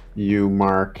you,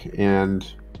 Mark. And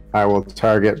I will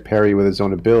target Perri with his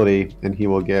own ability, and he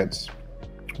will get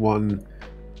 1,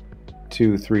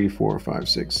 2, 3, 4, 5,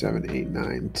 6, 7, 8,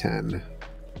 9, 10,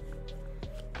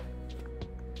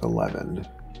 11.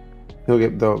 He'll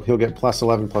get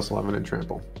 +11/+11 and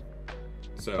trample.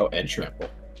 So and trample.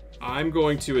 I'm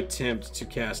going to attempt to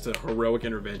cast a Heroic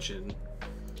Intervention.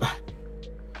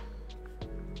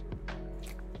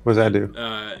 What does that do?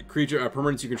 Creature,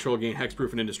 permanents you control gain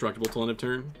hexproof and indestructible till end of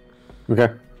turn.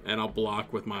 Okay. And I'll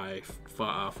block with my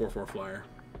 4/4 flyer.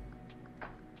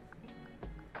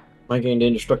 I gained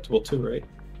indestructible too, right?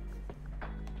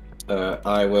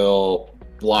 I will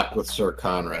block with Sir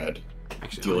Conrad.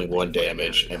 Actually, dealing 1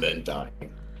 damage, and then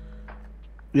dying.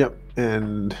 Yep.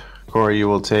 And Corey, you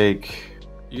will take.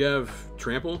 You have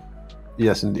trample?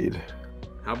 Yes, indeed.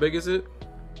 How big is it?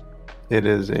 It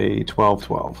is a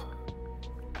 12/12.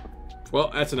 Well,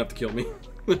 that's enough to kill me.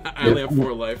 I only have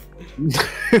 4 life.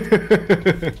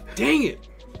 Dang it!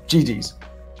 GG's.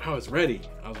 I was ready.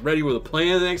 I was ready with a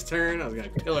plan the next turn. I was gonna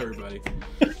kill everybody.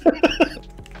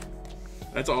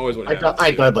 That's always what happens.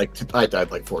 I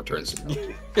died like 4 turns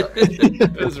ago.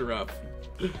 That was rough.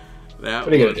 That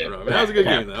was rough. That was a good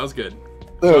game, though. That was good.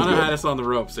 Shauna had us on the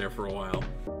ropes there for a while.